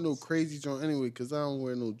I ain't want no crazy joint anyway, cause I don't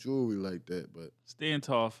wear no jewelry like that. But stand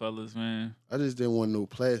tall, fellas, man. I just didn't want no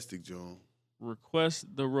plastic joint.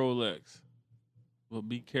 Request the Rolex, but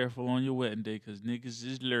be careful on your wedding day, cause niggas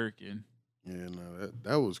is lurking. Yeah, no,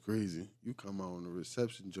 that was crazy. You come out on the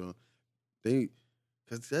reception joint,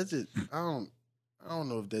 cause that's just I don't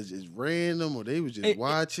know if that's just random or they was just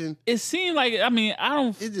watching. It seemed like, I mean, I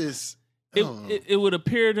don't. It just it would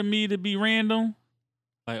appear to me to be random.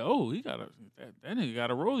 Like, oh, he got that nigga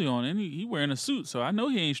got a rollie on and he wearing a suit, so I know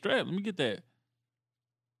he ain't strapped. Let me get that.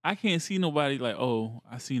 I can't see nobody like, oh,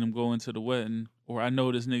 I seen him go into the wedding, or I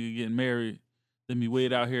know this nigga getting married. Let me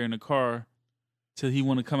wait out here in the car till he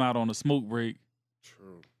want to come out on a smoke break.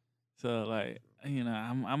 True. So like, you know,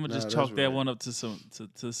 I'm gonna just chalk that one up to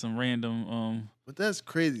some random. But that's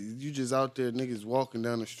crazy. You just out there, niggas walking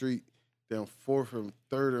down the street, down 4th and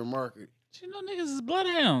 3rd and Market. You know, niggas is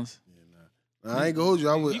bloodhounds. Yeah, I ain't gonna hold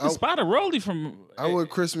you. You can spot a rollie from. I went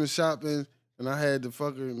Christmas shopping and I had the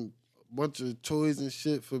fucking bunch of toys and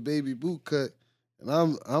shit for baby boot cut, and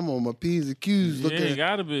I'm on my P's and Q's looking. Yeah,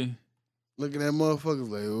 gotta be. Looking at motherfuckers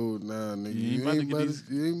like, oh, nah, nigga, you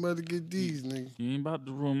ain't about to get these, nigga. You ain't about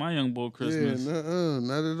to ruin my young boy Christmas. Yeah,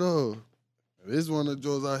 not at all. This one of the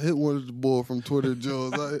Joes, I hit one of the boy from Twitter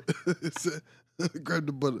Joes. I said, grab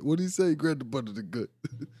the butter. What did he say? Grab the butter to gut.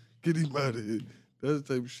 Get him out of here. That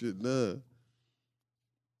type of shit, nah.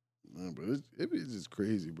 Nah, but it's just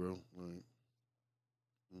crazy, bro. Like,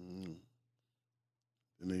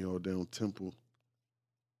 and they all down Temple.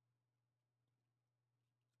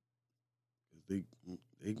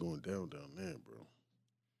 They going down there, bro.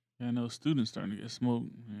 Yeah, I know students starting to get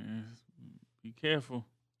smoked. Yeah, be careful.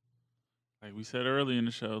 Like we said earlier in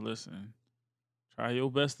the show, listen, try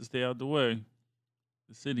your best to stay out the way.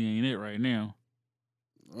 The city ain't it right now.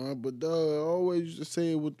 But dog, I always used to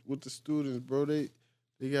say it with the students, bro. They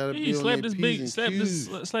gotta be on their P's and Q's.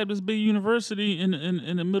 Slap this big university in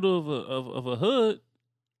the middle of a hood.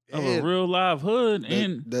 Of a real live hood,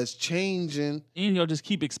 and that's changing. And y'all just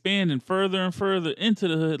keep expanding further and further into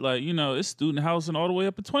the hood. Like, you know, it's student housing all the way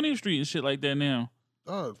up at 20th Street and shit like that now.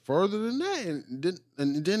 Further than that,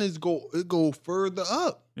 and then it go further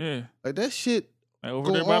up. Yeah, like that shit. Like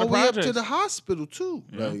over there by the projects. Up to the hospital too.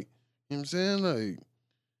 Yeah. Like, you know what I'm saying? Like,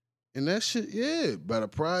 and that shit, yeah, by the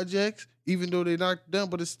projects. Even though they knocked down,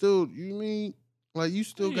 but it's still, you mean like you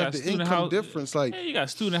still got the income difference. Like, you got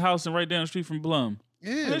student housing right down the street from Blum.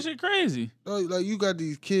 Yeah, that shit crazy. Like you got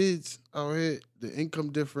these kids out here, the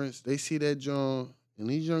income difference. They see that John, and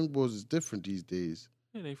these young boys is different these days.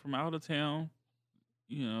 Yeah, they from out of town.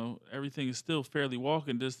 You know, everything is still fairly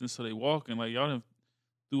walking distance, so they walking. Like y'all done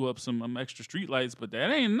threw up some extra street lights, but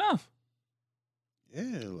that ain't enough.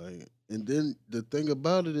 Yeah, like, and then the thing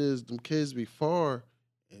about it is, them kids be far,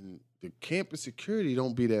 and the campus security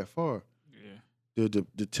don't be that far. Yeah,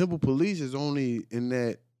 the Temple Police is only in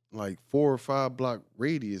that like 4 or 5 block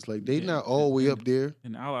radius. Like they not all the way up there.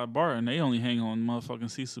 In Allied Barton, they only hang on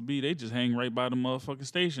motherfucking Cecil B. They just hang right by the motherfucking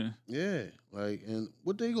station. Yeah, like, and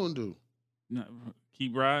what they gonna do?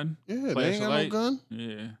 Keep riding? Yeah, they ain't got no gun.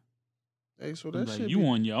 Yeah. Hey, so that like, shit you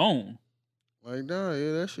on your own. Like, nah,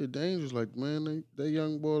 yeah, that shit dangerous. Like, man, that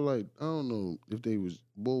young boy, like, I don't know if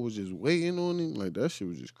boy was just waiting on him. Like, that shit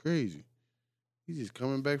was just crazy. He's just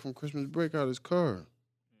coming back from Christmas break out his car.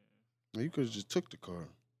 Yeah. You could have just took the car.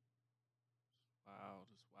 Wild.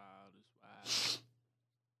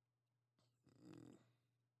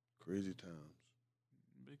 Crazy times.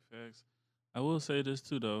 Big facts. I will say this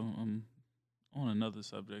too, though. On another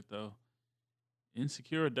subject, though.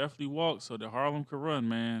 Insecure definitely walked so that Harlem could run,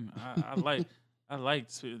 man. I like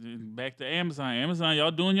back to Amazon. Amazon,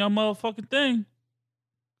 y'all doing y'all motherfucking thing.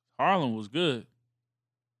 Harlem was good.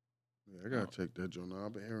 Yeah, I gotta check that joint out.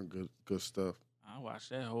 I've been hearing good stuff. I watched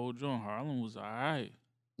that whole joint. Harlem was all right.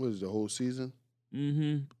 What is the whole season?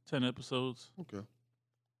 10 episodes. Okay.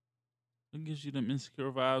 It gives you them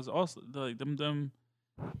insecure vibes. Also, like them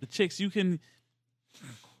the chicks you can.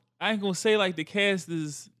 I ain't gonna say like the cast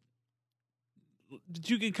is. But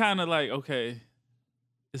you can kind of like, okay,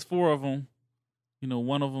 it's 4 of them. You know,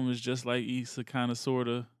 one of them is just like Issa, kind of, sort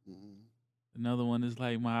of. Mm-hmm. Another one is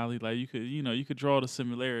like Miley. Like you could draw the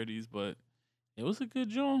similarities, but it was a good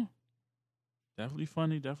joint. Definitely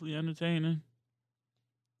funny, definitely entertaining.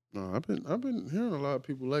 No, I've been hearing a lot of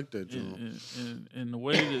people like that joint. And the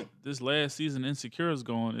way that this last season Insecure is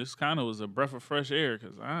going, it's kind of was a breath of fresh air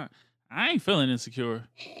because I ain't feeling Insecure.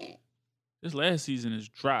 This last season is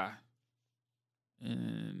dry.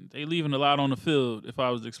 And they leaving a lot on the field, if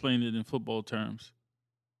I was explaining it in football terms.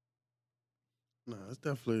 No, it's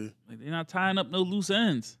definitely like they're not tying up no loose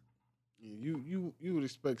ends. You would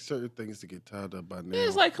expect certain things to get tied up by now. Yeah,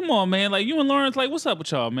 it's like, come on, man. Like you and Lawrence, like, what's up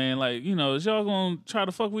with y'all, man? Like, you know, is y'all gonna try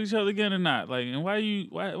to fuck with each other again or not? Like, and why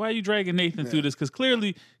you dragging Nathan through this? Because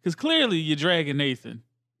clearly you're dragging Nathan.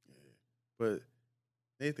 Yeah. But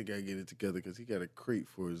Nathan gotta get it together because he got a crate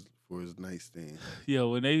for his nightstand. Yo,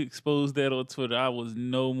 when they exposed that on Twitter, I was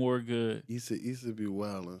no more good. Issa be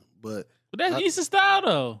wildin', but that's Issa style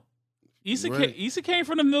though. Issa came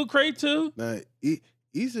from the milk crate too. Nah,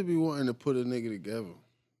 Issa be wanting to put a nigga together.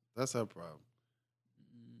 That's her problem.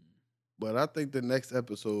 But I think the next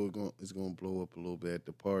episode is gonna blow up a little bit at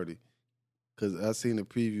the party. Cause I seen the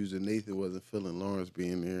previews and Nathan wasn't feeling Lawrence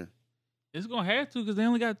being there. It's gonna have to because they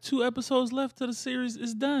only got 2 episodes left to the series.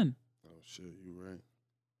 It's done. Oh shit, you right.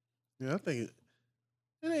 Yeah, I think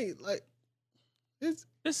it ain't like this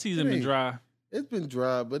season been dry. It's been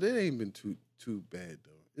dry, but it ain't been too bad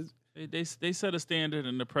though. They set a standard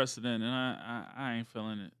and the precedent, and I ain't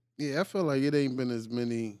feeling it. Yeah, I feel like it ain't been as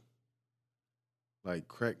many like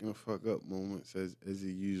cracking the fuck up moments as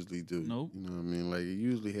it usually do. Nope. You know what I mean? Like it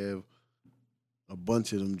usually have a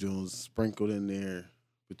bunch of them Jones sprinkled in there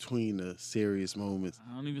between the serious moments.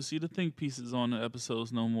 I don't even see the think pieces on the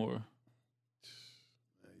episodes no more.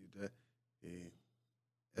 Yeah.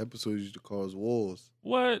 Episodes used to cause wars.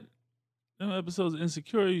 What? Them episodes of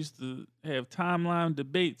Insecure used to have timeline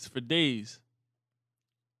debates for days.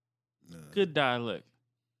 Nah. Good dialect.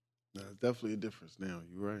 Nah, it's definitely a difference now.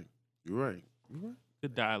 You're right.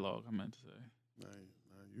 Good dialogue, I meant to say. Nah,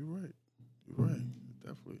 you're right.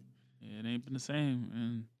 Definitely. Yeah, it ain't been the same.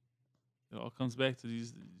 And it all comes back to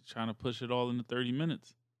these trying to push it all into 30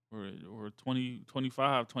 minutes. Or 20,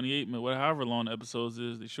 25, 28 minutes, however long the episodes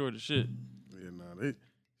is, they short as shit. Yeah,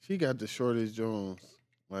 she got the shortest Jones.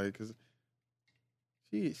 Like, cause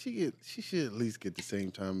she should at least get the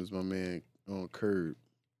same time as my man on Curb.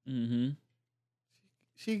 Mm-hmm.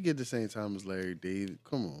 She get the same time as Larry David.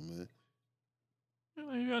 Come on, man.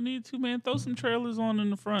 Like, y'all need to, man. Throw some trailers on in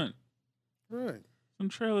the front. Right. Some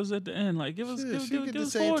trailers at the end. Like, give us 40. She get the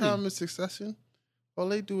same time as Succession. All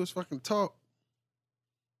they do is fucking talk.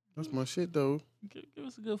 That's my shit, though. Give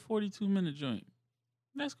us a good 42-minute joint.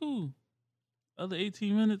 That's cool. Other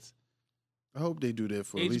 18 minutes. I hope they do that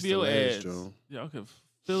for at least the HBO last ads. Joan. Yeah, okay.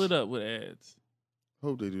 Fill it up with ads. I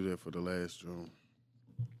hope they do that for the last Joan.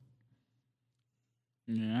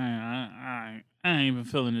 Yeah, I ain't even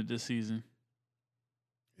feeling it this season.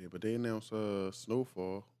 Yeah, but they announced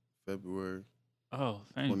Snowfall February. Oh,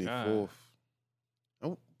 thank 24th. God.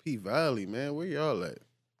 Oh, P Valley, man, where y'all at?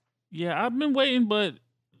 Yeah, I've been waiting, but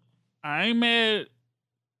I ain't mad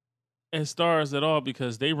at Stars at all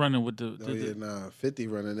because they running with the 50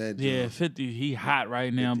 running that. Yeah, 50, he hot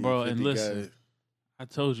right now, bro. And listen, I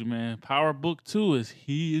told you, man, Power Book 2 is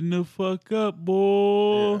heating the fuck up,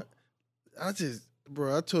 boy. Yeah,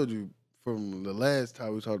 I told you from the last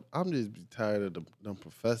time we talked, I'm just tired of them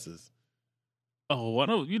professors. Oh, one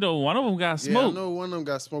of them got smoked. Yeah, I know one of them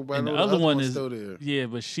got smoked, but and I know the other one is still there. Yeah,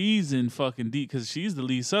 but she's in fucking deep because she's the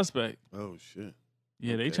lead suspect. Oh shit.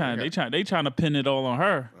 Yeah, okay, they trying to pin it all on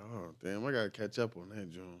her. Oh damn, I gotta catch up on that,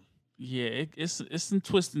 John. Yeah, it's some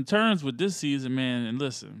twists and turns with this season, man. And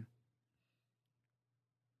listen,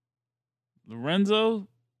 Lorenzo,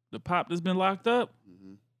 the pop that's been locked up,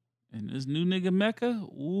 And this new nigga Mecca,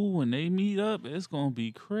 ooh, when they meet up, it's gonna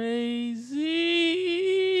be crazy.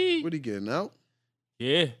 What he getting out?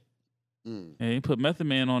 Yeah. And he put Method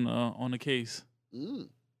Man on the case. Oh,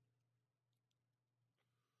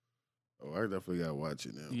 I definitely gotta watch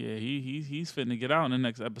it now. Yeah, he's finna get out in the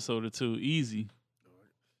next episode or two. Easy.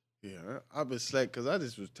 Yeah, I've been slack because I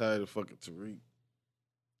just was tired of fucking Tariq.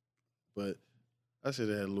 But I should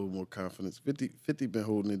have had a little more confidence. 50 been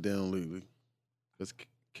holding it down lately. Because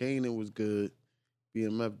Kanan was good.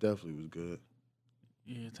 BMF definitely was good.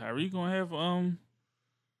 Yeah, Tyreek gonna have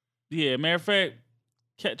yeah, matter of fact,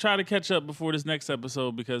 try to catch up before this next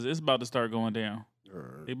episode because it's about to start going down.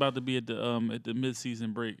 Right. They about to be at the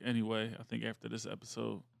mid-season break anyway. I think after this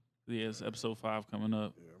episode, it's episode 5 coming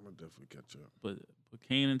up. Yeah, I'm gonna definitely catch up. But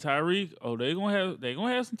Kane and Tyreek, they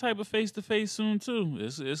gonna have some type of face-to-face soon too.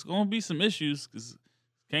 It's gonna be some issues because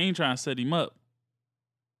Kane trying to set him up.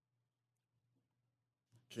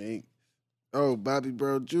 Kane. Oh, Bobby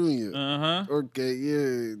Brown Jr. Okay,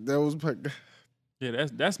 yeah, that was my guy. Yeah,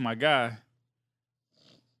 that's my guy.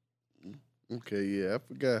 Okay, yeah, I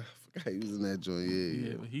forgot he was in that joint.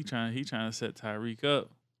 Yeah. But he trying to set Tyreek up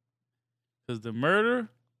because the murder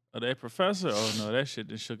of that professor. Oh no, that shit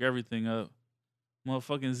just shook everything up.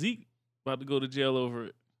 Motherfucking Zeke about to go to jail over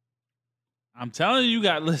it. I'm telling you,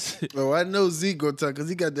 got listen. Oh, I know Zeke gonna talk because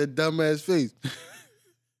he got that dumbass face.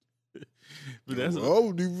 But that's I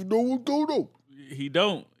don't even know what's going on. He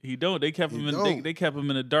don't. They kept him they kept him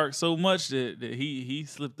in the dark so much that he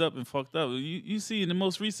slipped up and fucked up. You see in the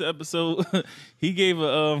most recent episode, he gave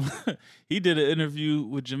he did an interview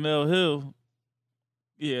with Jamel Hill.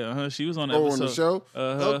 Yeah, she was on the episode. On the show.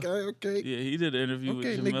 Okay. Yeah, he did an interview with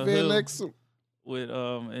Jamel Nick Van Hill. Exel. With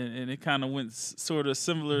and it kind of went sort of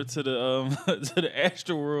similar to the to the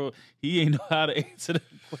Astroworld. He ain't know how to answer the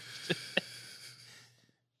question.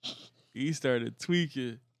 He started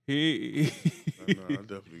tweaking. I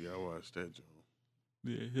definitely gotta watch that, Joe.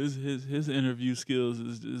 Yeah, his interview skills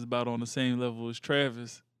is about on the same level as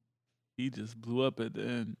Travis. He just blew up at the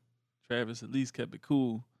end. Travis at least kept it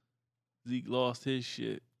cool. Zeke lost his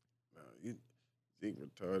shit. Zeke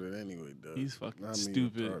retarded anyway, though. He's fucking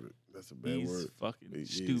stupid. Retarded. That's a bad word. He's fucking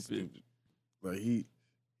stupid. Like he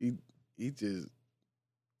just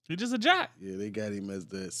a jock. Yeah, they got him as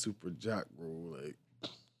that super jock role, like.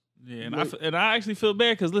 Yeah, and I actually feel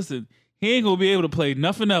bad because listen, he ain't gonna be able to play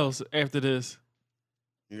nothing else after this.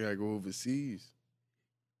 You gotta go overseas.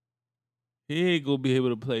 He ain't gonna be able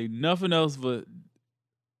to play nothing else but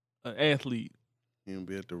an athlete. He gonna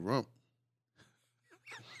be at the rump.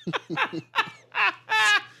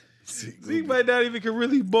 Zeke might not even can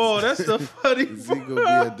really ball. That's the funny part. Zeke gonna be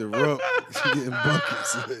at the rump getting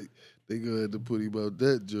buckets. Like, they gonna have to put him out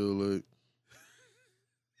that, Joe. Like.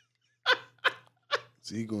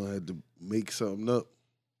 So he gonna have to make something up.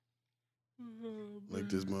 Like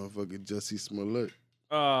this motherfucking Jussie Smollett.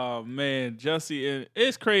 Oh man, Jussie, and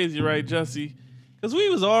it's crazy, right, Jussie? Cause we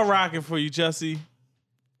was all rocking for you, Jussie.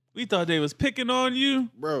 We thought they was picking on you.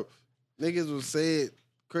 Bro, niggas was saying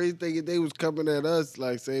crazy thing they was coming at us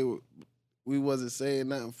like saying we wasn't saying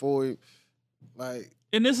nothing for him. Like,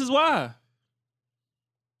 and this is why.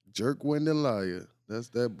 Jerk Wyndon Liar. That's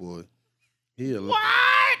that boy. He a what?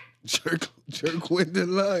 Jerk Wyndon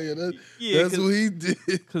Liar. That's what he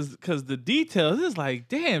did. Cause the details is like,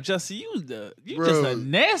 damn, Jussie, you just a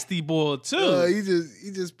nasty boy too. He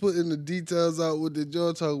just putting the details out with the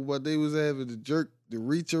John talking about. They was having the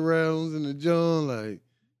reach arounds in the John. Like,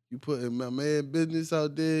 you putting my man business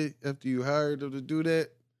out there after you hired him to do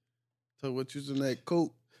that. Talk about using that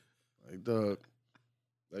coat. Like,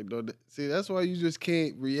 dog. See, that's why you just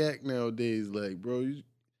can't react nowadays. Like, bro,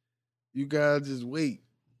 you gotta just wait.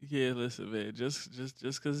 Yeah, listen, man. Just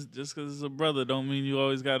cause it's a brother don't mean you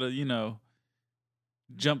always gotta,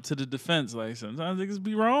 jump to the defense. Like sometimes niggas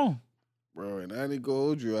be wrong. Bro, and I didn't go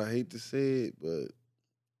hold you. I hate to say it, but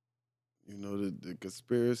the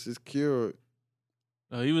conspiracy's cured.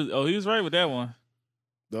 He was right with that one.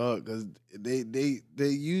 Dog, cause they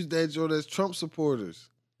used that joint as Trump supporters.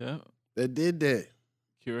 Yeah. That did that.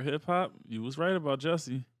 Cure hip hop. You was right about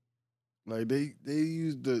Jussie. Like they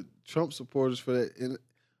used the Trump supporters for that. And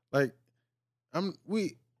like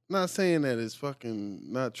we not saying that it's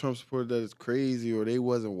fucking not Trump supporters that it's crazy or they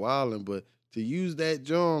wasn't wilding, but to use that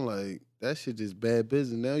John, like that shit just bad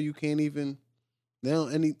business. Now you can't even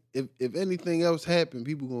if anything else happened,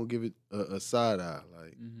 people gonna give it a side eye.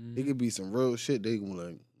 Like it could be some real shit. They gonna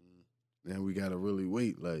like, now we gotta really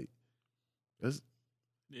wait. Like that's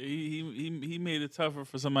he made it tougher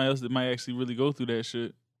for somebody else that might actually really go through that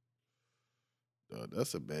shit.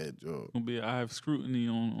 That's a bad job. Gonna be a eye of scrutiny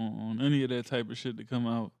on any of that type of shit to come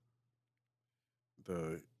out.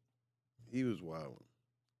 He was wild.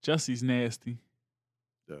 Jesse's nasty.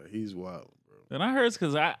 Yeah, he's wild, bro. And I heard it's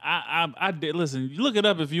because I did listen. You look it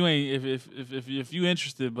up if you ain't if you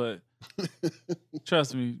interested, but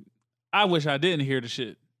trust me, I wish I didn't hear the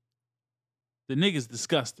shit. The nigga's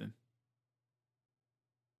disgusting.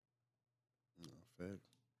 Facts.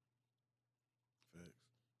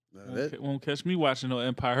 Nah, Won't catch me watching no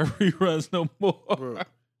Empire reruns no more. Bro,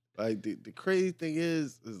 like the crazy thing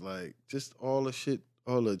is like just all the shit,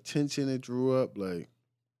 all the attention it drew up. Like,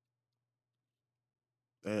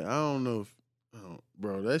 and I don't know if,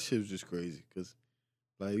 bro, that shit was just crazy. Cause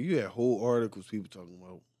like you had whole articles, people talking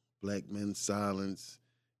about black men's silence,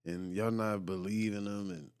 and y'all not believing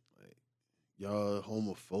them, and like y'all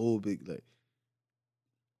homophobic, like.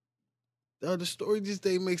 The story just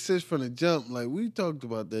didn't make sense from the jump. Like we talked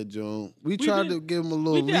about that, John. We tried to give him a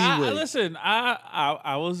little leeway. Listen,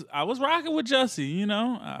 I was rocking with Jesse. You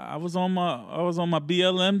know, I was on my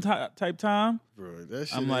BLM type time. Bro, that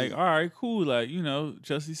shit. I'm like, all right, cool. Like, you know,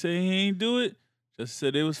 Jesse said he ain't do it. Jesse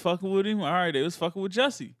said they was fucking with him. All right, they was fucking with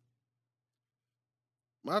Jesse.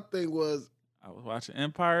 My thing was, I was watching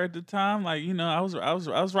Empire at the time. Like, you know, I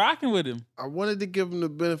was rocking with him. I wanted to give him the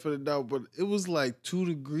benefit of the doubt, but it was like 2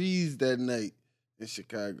 degrees that night in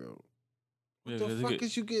Chicago. What the fuck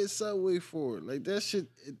is you getting Subway for? Like that shit,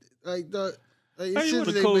 like that. Like, how you want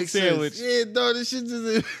a cold sandwich? Sense. Yeah, no, this shit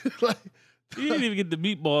just like. You didn't even get the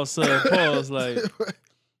meatball sub. Pause. Like,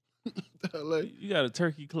 like you got a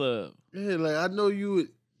turkey club. Yeah, like I know you would.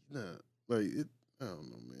 Nah, like it. I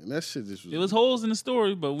don't know, man. That shit just was. It was holes in the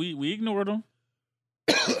story, but we ignored them.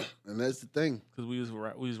 And that's the thing, because we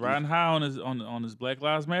was riding high on his Black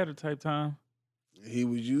Lives Matter type time. He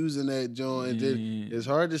was using that joint, and then it's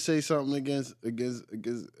hard to say something against gay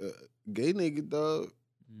nigga, dog.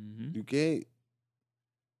 Mm-hmm. You can't.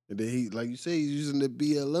 And then he, like you say, he's using the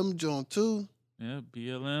BLM joint too. Yeah,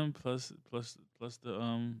 BLM plus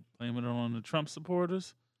the blaming it on the Trump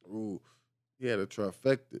supporters. Ooh, he had a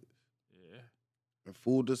trifecta. And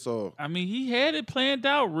fooled us all. I mean, he had it planned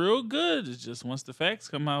out real good. It's just once the facts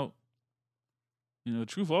come out, you know,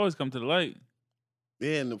 truth always come to the light.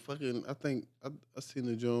 Yeah, and the fucking, I think, I seen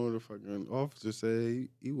the joint where the fucking officer say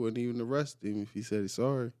he wouldn't even arrest him if he said he's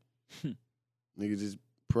sorry. Nigga just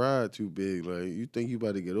pride too big. Like, you think you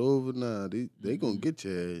about to get over? Nah, they gonna get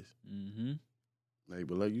your ass. Mm-hmm. Like,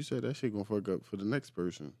 but like you said, that shit gonna fuck up for the next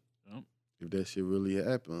person. Yep. If that shit really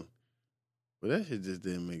happened. But that shit just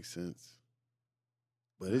didn't make sense.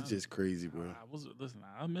 But it's just crazy, bro.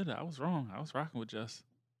 I admit it. I was wrong. I was rocking with Jess.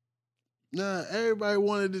 Nah, everybody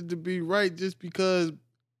wanted it to be right just because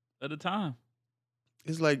at the time.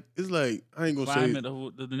 It's like I ain't gonna climate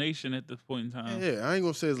of the nation at this point in time. Yeah, I ain't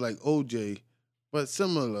gonna say it's like OJ, but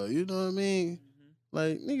similar. You know what I mean? Mm-hmm.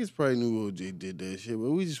 Like niggas probably knew OJ did that shit,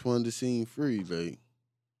 but we just wanted to see him free. Like,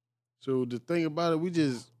 so the thing about it, we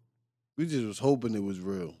just was hoping it was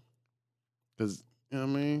real, cause. You know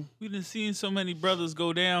what I mean? We done seen so many brothers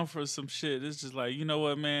go down for some shit. It's just like, you know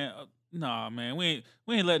what, man? Nah, man, we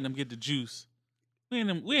ain't letting them get the juice. We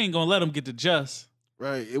ain't gonna let them get the just.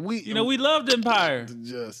 Right. And we loved Empire. The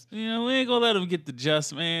just. You know, we ain't gonna let them get the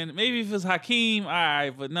just, man. Maybe if it's Hakeem, all right,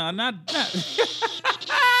 but no, not.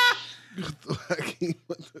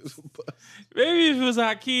 Maybe if it was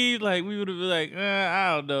Hakeem, like we would have been like,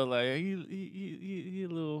 I don't know, like he a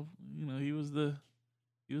little, you know, he was the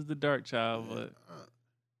dark child, but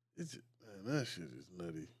man, that shit is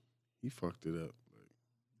nutty. He fucked it up. Like,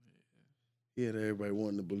 he had everybody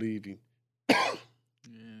wanting to believe him.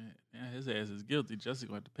 Yeah, his ass is guilty. Jesse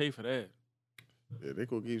gonna have to pay for that. Yeah, they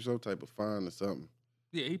gonna give some type of fine or something.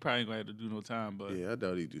 Yeah, he probably ain't gonna have to do no time, but yeah, I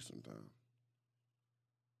doubt he do some time.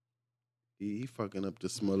 He fucking up the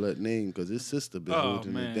Smollett name because his sister been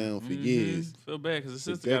holding it down for years. Feel bad because his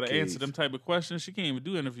sister got to answer them type of questions. She can't even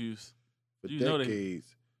do interviews. For decades.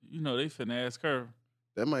 You know they finna ask her.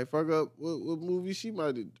 That might fuck up what movie she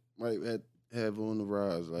might have on the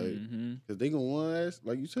rise, like, because they gonna want to ask,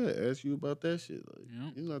 like you said, ask you about that shit. Like,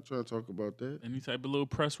 you're not trying to talk about that. Any type of little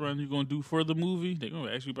press run you gonna do for the movie, they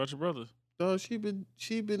gonna ask you about your brother. Dog, she been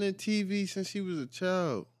in TV since she was a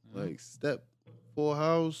child. Like Step, Full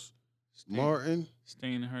House, Martin,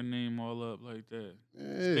 staining her name all up like that,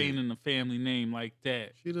 staining the family name like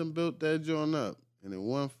that. She done built that joint up, and in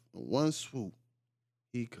one swoop.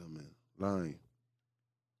 He coming, lying.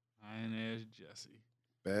 Lying ass Jesse.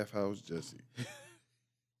 Bathhouse Jesse.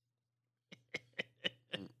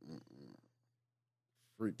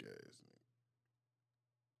 Freak ass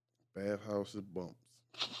nigga. Bathhouse is bumps.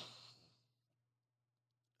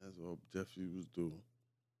 That's what Jesse was doing.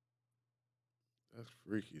 That's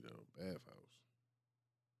freaky though, bathhouse.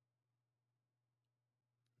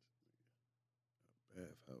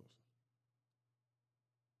 Bathhouse.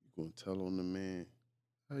 You gonna tell on the man?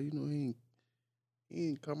 How you know he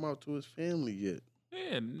ain't come out to his family yet?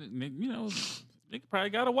 Yeah, you know, nigga probably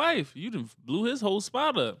got a wife. You done blew his whole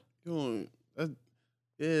spot up. You know,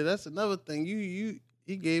 that's another thing. He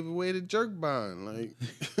gave away the jerk bond. Like, you know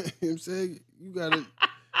what I'm saying?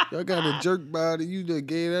 Y'all got a jerk bond and you just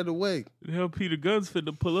gave that away. The hell Peter Guns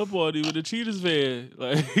finna pull up on you with a Cheetahs van.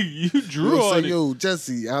 Like, you drew on it. Yo,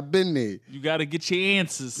 Jesse, I've been there. You gotta get your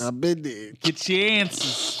answers. I've been there. Get your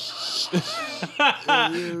answers.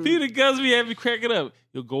 Peter Guns be having me cracking up.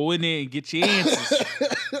 You'll go in there and get your answers.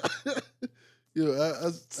 Yo,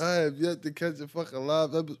 I have yet to catch a fucking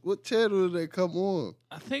live episode. What channel did they come on?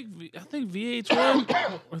 I think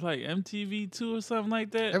VH1 or like MTV2 or something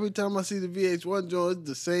like that. Every time I see the VH1 joint, it's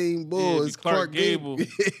the same bull. Yeah, it's Clark Gable.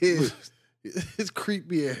 Yeah. It's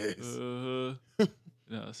creepy ass.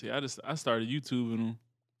 No, see, I started YouTubing them.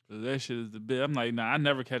 That shit is the bit. I'm like, nah, I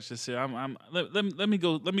never catch this shit. Let me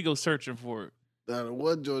go searching for it. Now the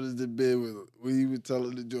one joint is the bit when you were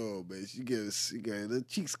telling the joint, man. She got the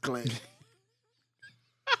cheeks clamped.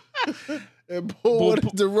 And Bull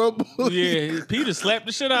wanted to rumble. Yeah, Peter slapped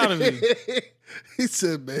the shit out of me. He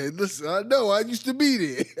said, man, listen, I know, I used to be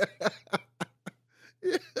there.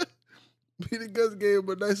 Yeah. Peter Guns gave him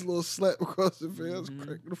a nice little slap across the face. I was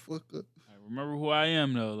cracking the fuck up. I remember who I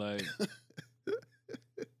am, though, like.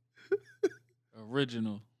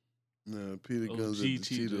 Original. Nah, Peter Guns at the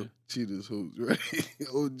Cheetahs hoops, right?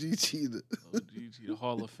 OG Cheetah. OG Cheetah,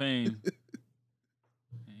 Hall of Fame.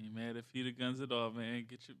 Ain't mad at Peter Guns at all, man.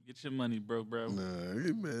 Get your money, bro. Nah, I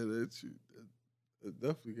ain't mad at you. I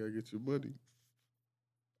definitely gotta get your money.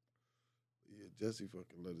 Yeah, Jesse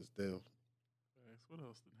fucking let us down. What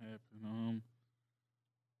else did happen?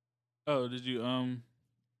 Oh, did you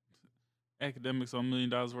Academics on $1 million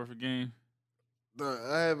worth of game? No,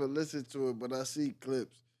 I haven't listened to it, but I see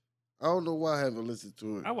clips. I don't know why I haven't listened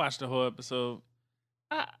to it. I watched the whole episode.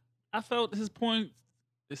 I felt his point,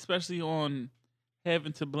 especially on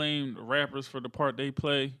having to blame the rappers for the part they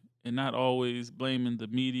play and not always blaming the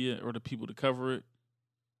media or the people to cover it.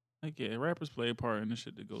 Like, yeah, rappers play a part in the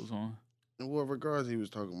shit that goes on. In what regards he was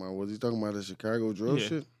talking about? Was he talking about the Chicago drill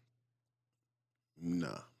shit?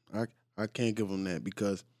 Nah, I can't give him that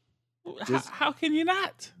because... How can you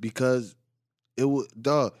not? Because it was,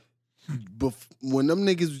 dog, when them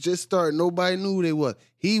niggas just started, nobody knew who they was.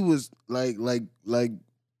 He was like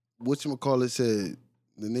whatchamacallit said,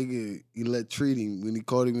 the nigga, he let treat him when he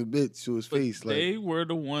called him a bitch to his face. Like, they were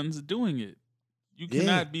the ones doing it. You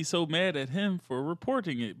cannot be so mad at him for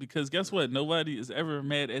reporting it because guess what? Nobody is ever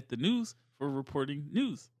mad at the news for reporting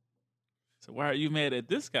news. So why are you mad at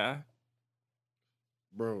this guy?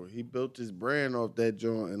 Bro, he built his brand off that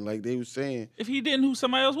joint, and like they were saying, if he didn't, who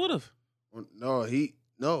somebody else would have? No,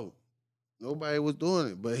 nobody was doing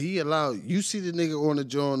it, but he allowed. You see the nigga on the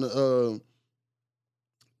joint,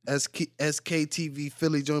 SKTV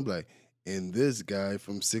Philly joint, like, and this guy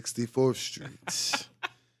from 64th Street,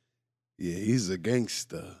 yeah, he's a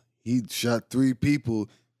gangster. He shot 3 people.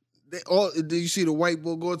 Did you see the white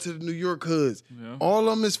boy going to the New York hoods? Yeah. All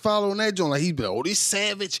of them is following that joint. Like, he be like, oh, this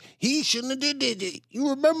savage. He shouldn't have did that.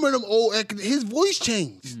 You remember them old, his voice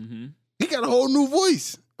changed. Mm-hmm. He got a whole new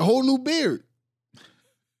voice, a whole new beard.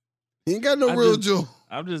 He ain't got no real joint.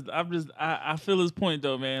 I feel his point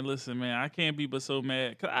though, man. Listen, man, I can't be but so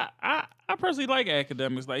mad. Cause I personally like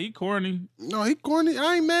Academics. Like, he corny. No, he corny.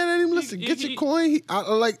 I ain't mad at him. Listen, get your coin. I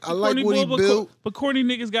like what he built. But corny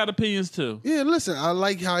niggas got opinions too. Yeah, listen, I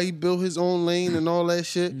like how he built his own lane and all that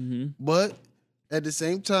shit. Mm-hmm. But at the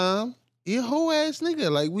same time, he a whole ass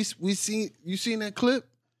nigga. Like, you seen that clip?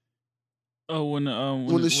 Oh, when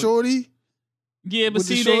the shorty. Yeah, but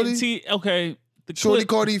see, okay. The shorty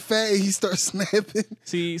called him fat and he starts snapping.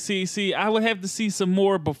 See, I would have to see some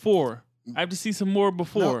more before. I have to see some more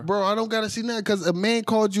before. No, bro, I don't gotta see nothing because a man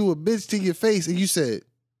called you a bitch to your face and you said,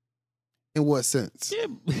 in what sense? Yeah.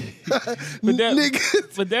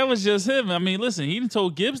 but that was just him. I mean, listen, he done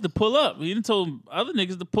told Gibbs to pull up. He done told other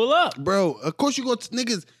niggas to pull up. Bro, of course you go to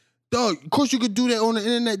niggas, dog, of course you could do that on the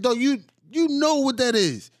internet. Dog, you know what that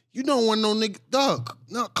is. You don't want no nigga, dog.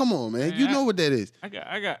 No, come on, man. You know what that is. I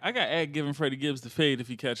got ad giving Freddie Gibbs the fade if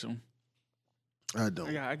he catch him. I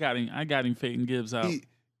don't. I got him fading Gibbs out.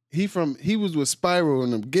 He was with Spyro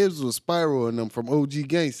and them. Gibbs was Spyro and them from OG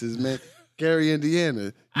Gangsters, man. Gary,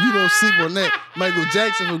 Indiana. You don't sleep on that. Michael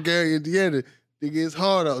Jackson from Gary, Indiana. Nigga, it's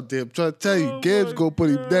hard out there. I'm trying to tell you, Gibbs gonna put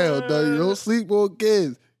him down, dog. You don't sleep on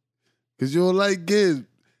Gibbs. Cause you don't like Gibbs.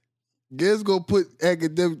 Gibbs gonna put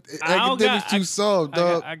academics too soft,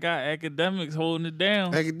 dog. I got Academics holding it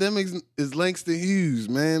down. Academics is Langston Hughes,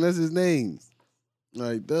 man. That's his name.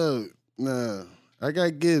 Like, dog, nah. I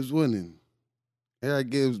got Gibbs winning. I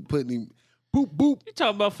gives putting him boop boop. You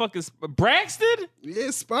talking about fucking Braxton? Yeah,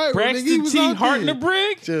 Spyro. Braxton nigga, he was T. out Hart in there. the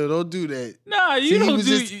Brig? Chill, don't do that. Nah, you don't do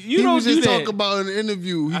just, you don't do just that. talk about in the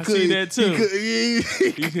interview. I see that too.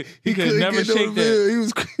 He could never shake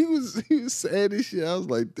that. He was sad as shit. I was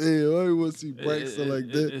like, damn, I didn't want to see Braxton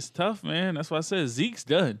like that. It's tough, man. That's why I said Zeke's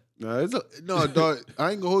done. Nah, no, dog.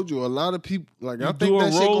 I ain't gonna hold you. A lot of people like I think do a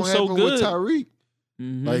that shit role gonna so happen good. with Tyreek.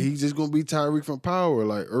 Mm-hmm. Like he's just gonna be Tyreek from Power,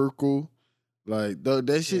 like Urkel. Like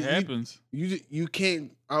that shit It happens. You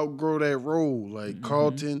can't outgrow that role. Like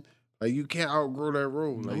Carlton, like you can't outgrow that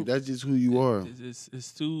role. Nope. Like that's just who you are.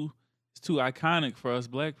 It's too iconic for us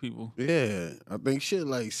black people. Yeah, I think shit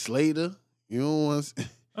like Slater. You know what?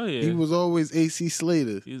 Oh yeah, He was always AC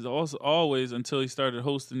Slater. He's also always until he started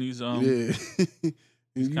hosting these Yeah.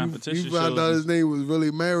 these competition you found shows. out his name was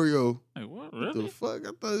really Mario. Like what? What Really? the fuck?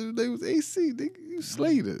 I thought his name was AC. Nigga, you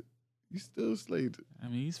Slater. You still Slater. I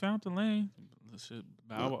mean, he's found the lane. Shit,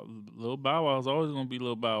 Lil Bow Wow is always gonna be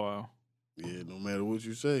Lil Bow Wow. Yeah, no matter what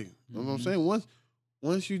you say. You know what I'm saying?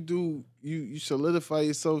 Once you do, you solidify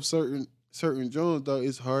yourself certain Jones, dog,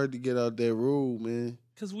 it's hard to get out that role, man.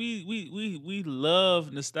 Cause we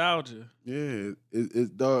love nostalgia. Yeah, it's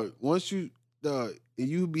dog. Once you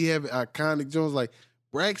be having iconic Jones like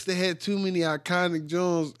Braxton had too many iconic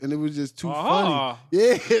Jones, and it was just too funny.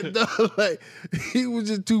 Yeah, dog, like he was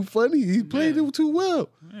just too funny. He played it too well.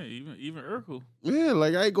 Yeah, even Urkel. Yeah,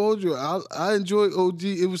 like I told you, I enjoyed OG.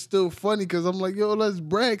 It was still funny because I'm like, yo, that's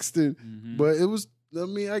Braxton. But it was, I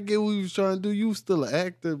mean, I get what he was trying to do. You was still an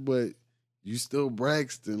actor, but you still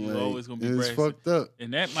Braxton. You're like, always gonna be Braxton. It's fucked up.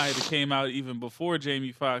 And that might have came out even before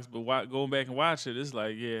Jamie Foxx, but going back and watch it, it's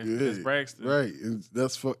like, it's Braxton. Right, and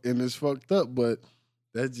it's fucked up, but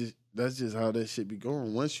that's just how that shit be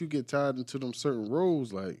going. Once you get tied into them certain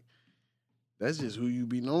roles, like that's just who you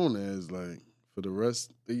be known as, like for the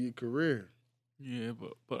rest of your career. Yeah,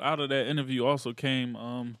 but out of that interview also came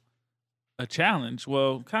a challenge.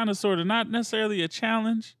 Well, kind of, sort of, not necessarily a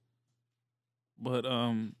challenge, but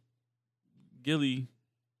Gilly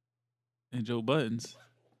and Joe Buttons.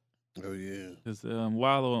 Oh yeah, because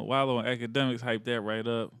Wallow and Academics hyped that right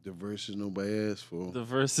up. The verses nobody asked for. The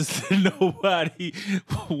verses that nobody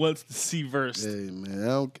wants to see versed. Hey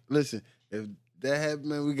man, listen. If that happened,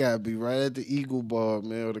 man, we gotta be right at the Eagle Bar,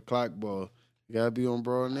 man, or the Clock Bar. You gotta be on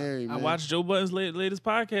Broad and Airy, man. I watched Joe Budden's latest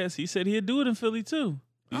podcast. He said he'd do it in Philly too.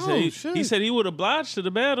 He said he would oblige to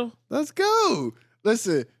the battle. Let's go.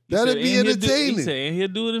 Listen, that'd be entertaining. He said he'll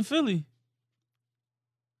do it in Philly.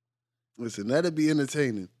 Listen, that'd be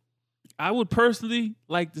entertaining. I would personally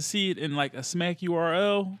like to see it in like a Smack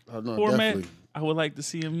URL format. Definitely. I would like to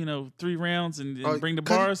see him, 3 rounds and bring the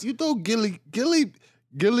bars. You know, Gilly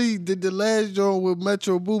did the last joint with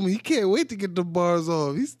Metro Boomin. He can't wait to get the bars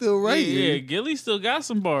off. He's still writing. Yeah, Gilly still got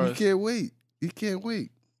some bars. He can't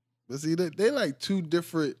wait. But see, they like two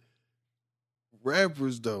different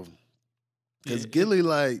rappers though. Because Gilly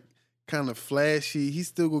like kind of flashy. He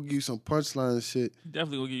still gonna give you some punchline and shit.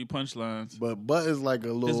 Definitely gonna give you punchlines. But Button's like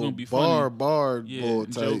a little be bar yeah, bull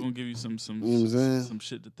type. type. Joe gonna give you some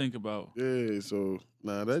shit to think about. Yeah, so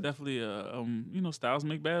that's definitely styles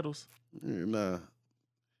make battles. Yeah,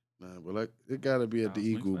 but like it gotta be at the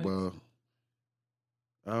Eagle Bar.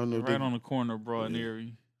 I don't know. Right on the corner of Broad and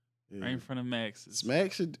Erie. Yeah. Right in front of Max's.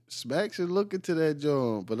 Smack should look into that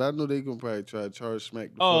joint, but I know they gonna probably try to charge Smack.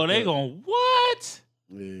 They gonna what?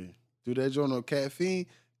 Yeah. Do that joint on Caffeine.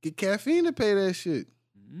 Get Caffeine to pay that shit.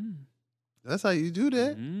 That's how you do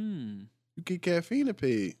that. You get Caffeine to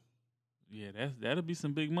pay it. Yeah, that'll be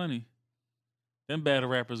some big money. Them battle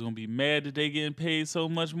rappers gonna be mad that they getting paid so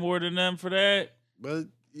much more than them for that. But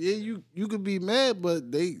yeah, you could be mad,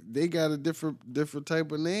 but they got a different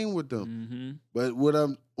type of name with them. But what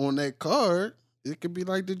I'm on that card, it could be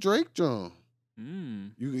like the Drake joint.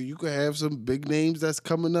 You could have some big names that's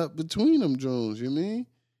coming up between them Jones, you know what I mean?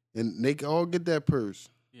 And they can all get that purse.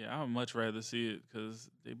 Yeah, I would much rather see it because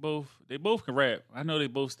they both can rap. I know they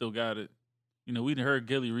both still got it. We done heard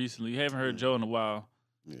Gilly recently. Haven't heard Joe in a while.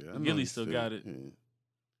 Yeah, Gilly still got it.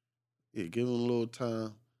 Yeah, give him a little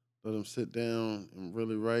time. Let them sit down and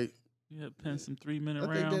really write. Yeah, pen some 3-minute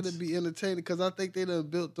rounds. I think that'd be entertaining because I think they done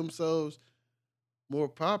built themselves more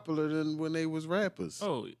popular than when they was rappers.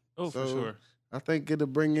 Oh, for sure. I think it'll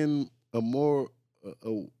bring in a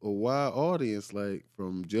wide audience, like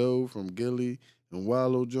from Joe, from Gilly, and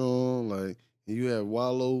Wallow John. Like, and you have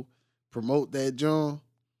Wallow promote that John.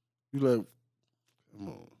 You like, come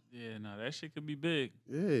on. Yeah, no, that shit could be big.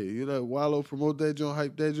 Yeah, you like Wallow promote that John,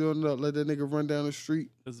 hype that John up, let that nigga run down the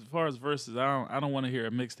street. As far as verses, I don't want to hear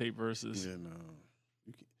a mixtape verses. Yeah, no.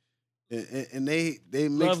 And they mix,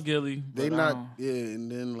 love Gilly. They not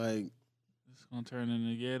and then like gonna turn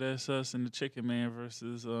into Yeah, That's Us and the Chicken Man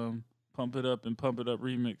versus Pump It Up and Pump It Up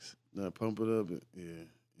remix. Nah, Pump It Up, yeah,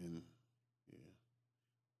 and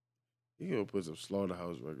he gonna put some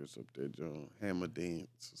Slaughterhouse records up there, John. Hammer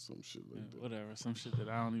Dance or some shit like that. Whatever, some shit that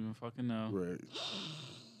I don't even fucking know. Right.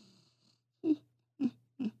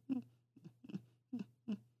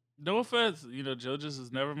 No offense, JoJo's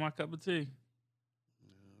is never my cup of tea.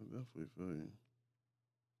 Yeah, definitely feel you.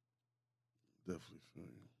 Definitely feel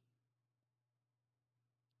you.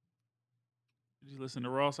 Did you listen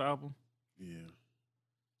to Ross' album? Yeah.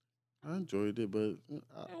 I enjoyed it, but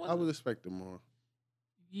I was expecting more.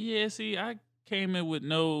 Yeah, see, I came in with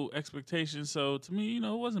no expectations, so to me, it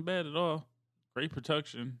wasn't bad at all. Great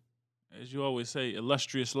production. As you always say,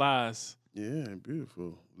 illustrious lies. Yeah,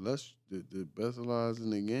 beautiful. The best lies in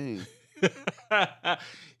the game.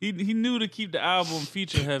 He knew to keep the album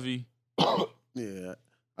feature heavy. Yeah.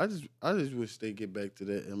 I just wish they get back to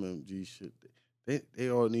that MMG shit. They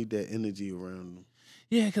all need that energy around them.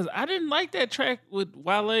 Yeah, because I didn't like that track with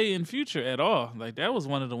Wale and Future at all. Like, that was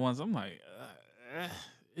one of the ones I'm like,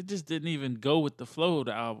 it just didn't even go with the flow of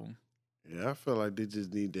the album. Yeah, I feel like they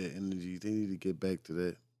just need that energy. They need to get back to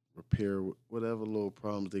that, repair whatever little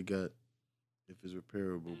problems they got, if it's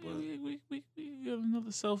repairable. But we have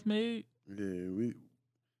another self-made. Yeah, we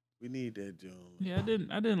need that, John. Yeah,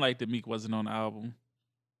 I didn't like that Meek wasn't on the album.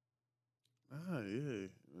 Yeah.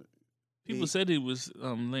 People said he was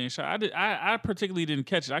laying shot. I particularly didn't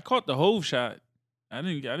catch it. I caught the Hove shot. I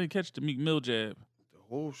didn't catch the Meek Mill jab. The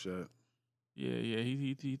Hove shot. Yeah.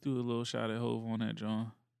 He threw a little shot at Hove on that,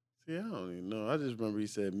 John. See, I don't even know. I just remember he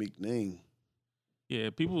said Meek name.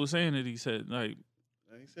 Yeah, people were saying that he said like.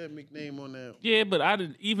 He said Meek name on that. Yeah, but I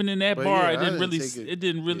didn't. Even in that bar, it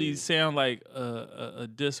didn't really sound like a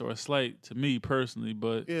diss or a slight to me personally.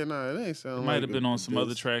 But yeah, it ain't sound. It might have been on some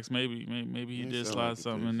other tracks. Maybe he did slide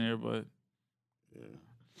something in there, but. Yeah.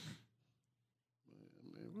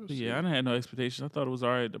 I didn't have no expectations. I thought it was all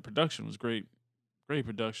right. The production was great. Great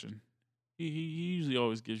production. He usually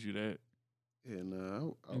always gives you that. Yeah,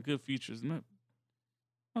 and good features.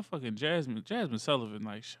 Motherfucking Jasmine Sullivan,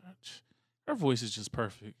 like, her voice is just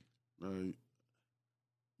perfect.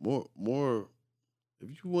 More. If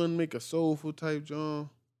you want to make a soulful type, John,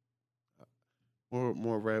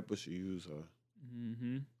 more rappers should use her.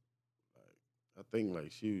 Mm-hmm. Like, I think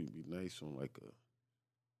like she would be nice on like a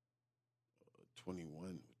 21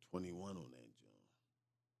 on that John,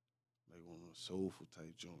 like on a soulful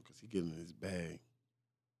type John, because he getting his bag.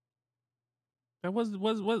 That wasn't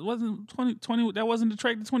 20. That wasn't the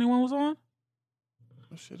track that 21 was on.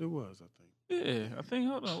 Oh shit, it was. I think. Yeah, I think.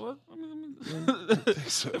 Hold on. What? Let me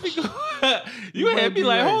so. Let me go. You had me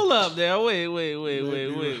like, hold up there. Wait.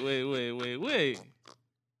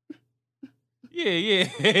 Yeah.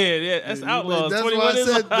 That's Outlaws. That's 21 why I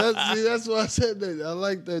said. That's why I said that. I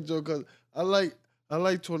like that joke because I like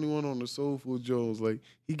 21 on the soulful Jones. Like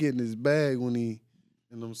he getting his bag when he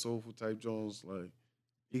in them soulful type Jones. Like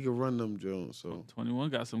he can run them Jones. So 21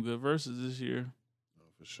 got some good verses this year. Oh,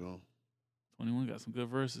 for sure. 21 got some good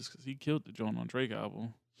verses because he killed the Joan on Drake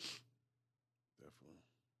album. Definitely.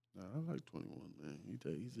 Nah, I like 21, man.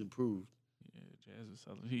 He's improved. Yeah, Jasmine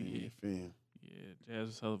Sullivan. He a fan. Yeah,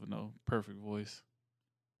 Jasmine Sullivan, though. Perfect voice.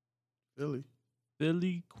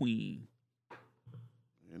 Philly Queen.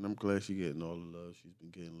 And I'm glad she's getting all the love she's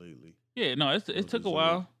been getting lately. Yeah, no, it took a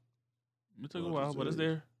while. It took a while, but it's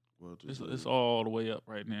there. Well it's all the way up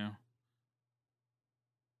right now.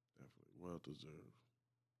 Definitely well deserved.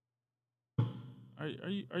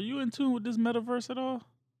 Are you in tune with this metaverse at all?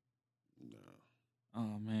 No.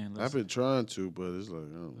 Oh man, listen. I've been trying to, but it's like,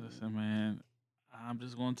 oh, listen, man. I'm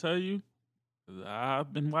just gonna tell you, 'cause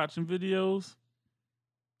I've been watching videos.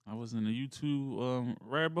 I was in the YouTube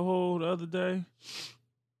rabbit hole the other day,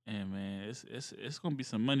 and man, it's gonna be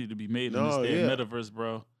some money to be made in this damn metaverse,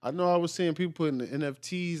 bro. I know I was seeing people putting the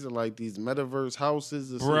NFTs and like these metaverse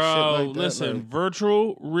houses, or bro. Some shit like that. Listen, like,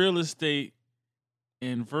 virtual real estate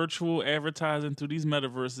and virtual advertising through these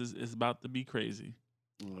metaverses is about to be crazy.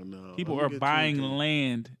 Oh, no. People are buying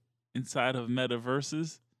land inside of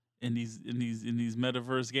metaverses in these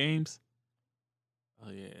metaverse games. Oh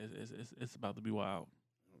yeah, it's about to be wild.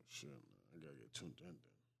 Oh shit, man. I gotta get tuned in.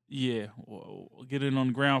 Yeah, well, get in on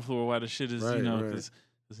the ground floor while the shit is, because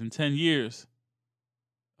in 10 years,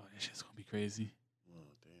 oh, that shit's gonna be crazy. Oh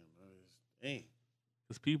damn, dang.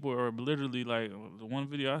 Because people are literally like, the one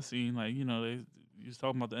video I seen, like, they was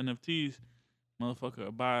talking about the NFTs.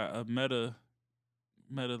 Motherfucker buy a meta,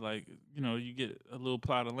 like, you get a little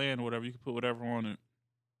plot of land or whatever, you can put whatever on it.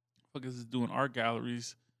 Fuckers is doing art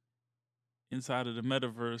galleries inside of the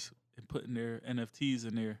metaverse and putting their NFTs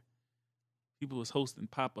in there. People was hosting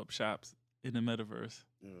pop-up shops in the metaverse.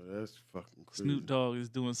 Yo, that's fucking crazy. Snoop Dogg is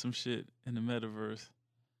doing some shit in the metaverse.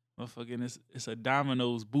 Motherfucking, it's a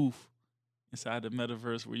Domino's booth inside the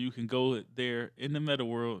metaverse where you can go there in the meta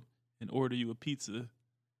world and order you a pizza to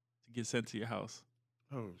get sent to your house.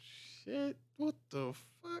 Oh, shit. What the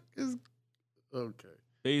fuck is... Okay.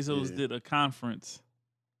 Bezos did a conference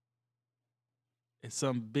at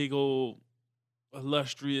some big old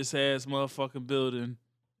illustrious-ass motherfucking building,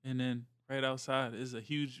 and then right outside is a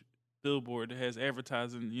huge billboard that has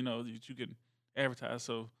advertising, you know, that you can advertise.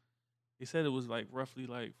 So they said it was like roughly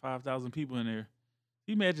like 5,000 people in there.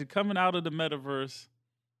 You imagine coming out of the metaverse,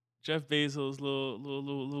 Jeff Bezos'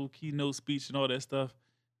 little keynote speech and all that stuff,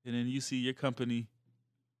 and then you see your company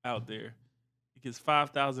out there. It gets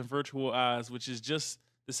 5,000 virtual eyes, which is just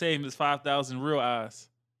the same as 5,000 real eyes.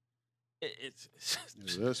 It's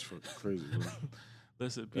that's fucking crazy, bro.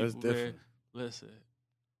 Listen, people, that's man. Listen.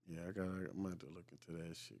 Yeah, I'm gonna have to look into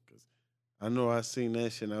that shit because I know I seen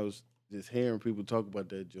that shit and I was just hearing people talk about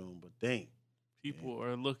that joint, but dang. People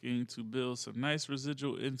are looking to build some nice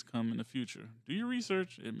residual income in the future. Do your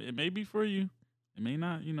research. It may be for you. It may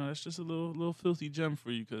not. You know, that's just a little filthy gem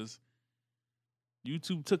for you because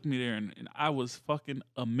YouTube took me there and I was fucking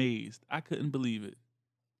amazed. I couldn't believe it.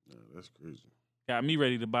 Yeah, that's crazy. Got me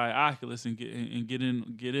ready to buy Oculus and get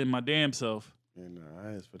in my damn self. Yeah, nah,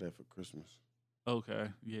 I asked for that for Christmas. Okay.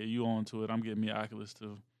 Yeah, you on to it. I'm getting me Oculus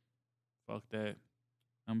too. Fuck that.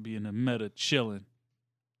 I'm being a meta chilling.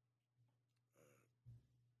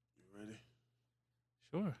 You ready?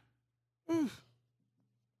 Sure. Oof.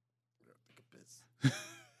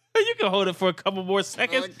 You can hold it for a couple more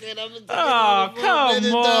seconds. Oh,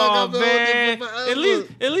 come on, man.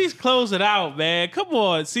 At least close it out, man. Come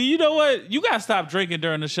on. See, you know what? You got to stop drinking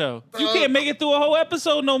during the show. You can't make it through a whole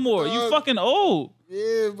episode no more. You fucking old.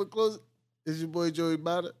 Yeah, but close it. It's your boy Joey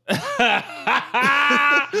Bada.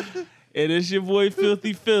 And it's your boy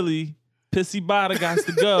Filthy Philly. Pissy Bada got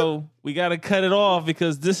to go. We got to cut it off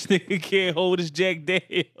because this nigga can't hold his Jack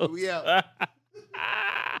Daniels. We out.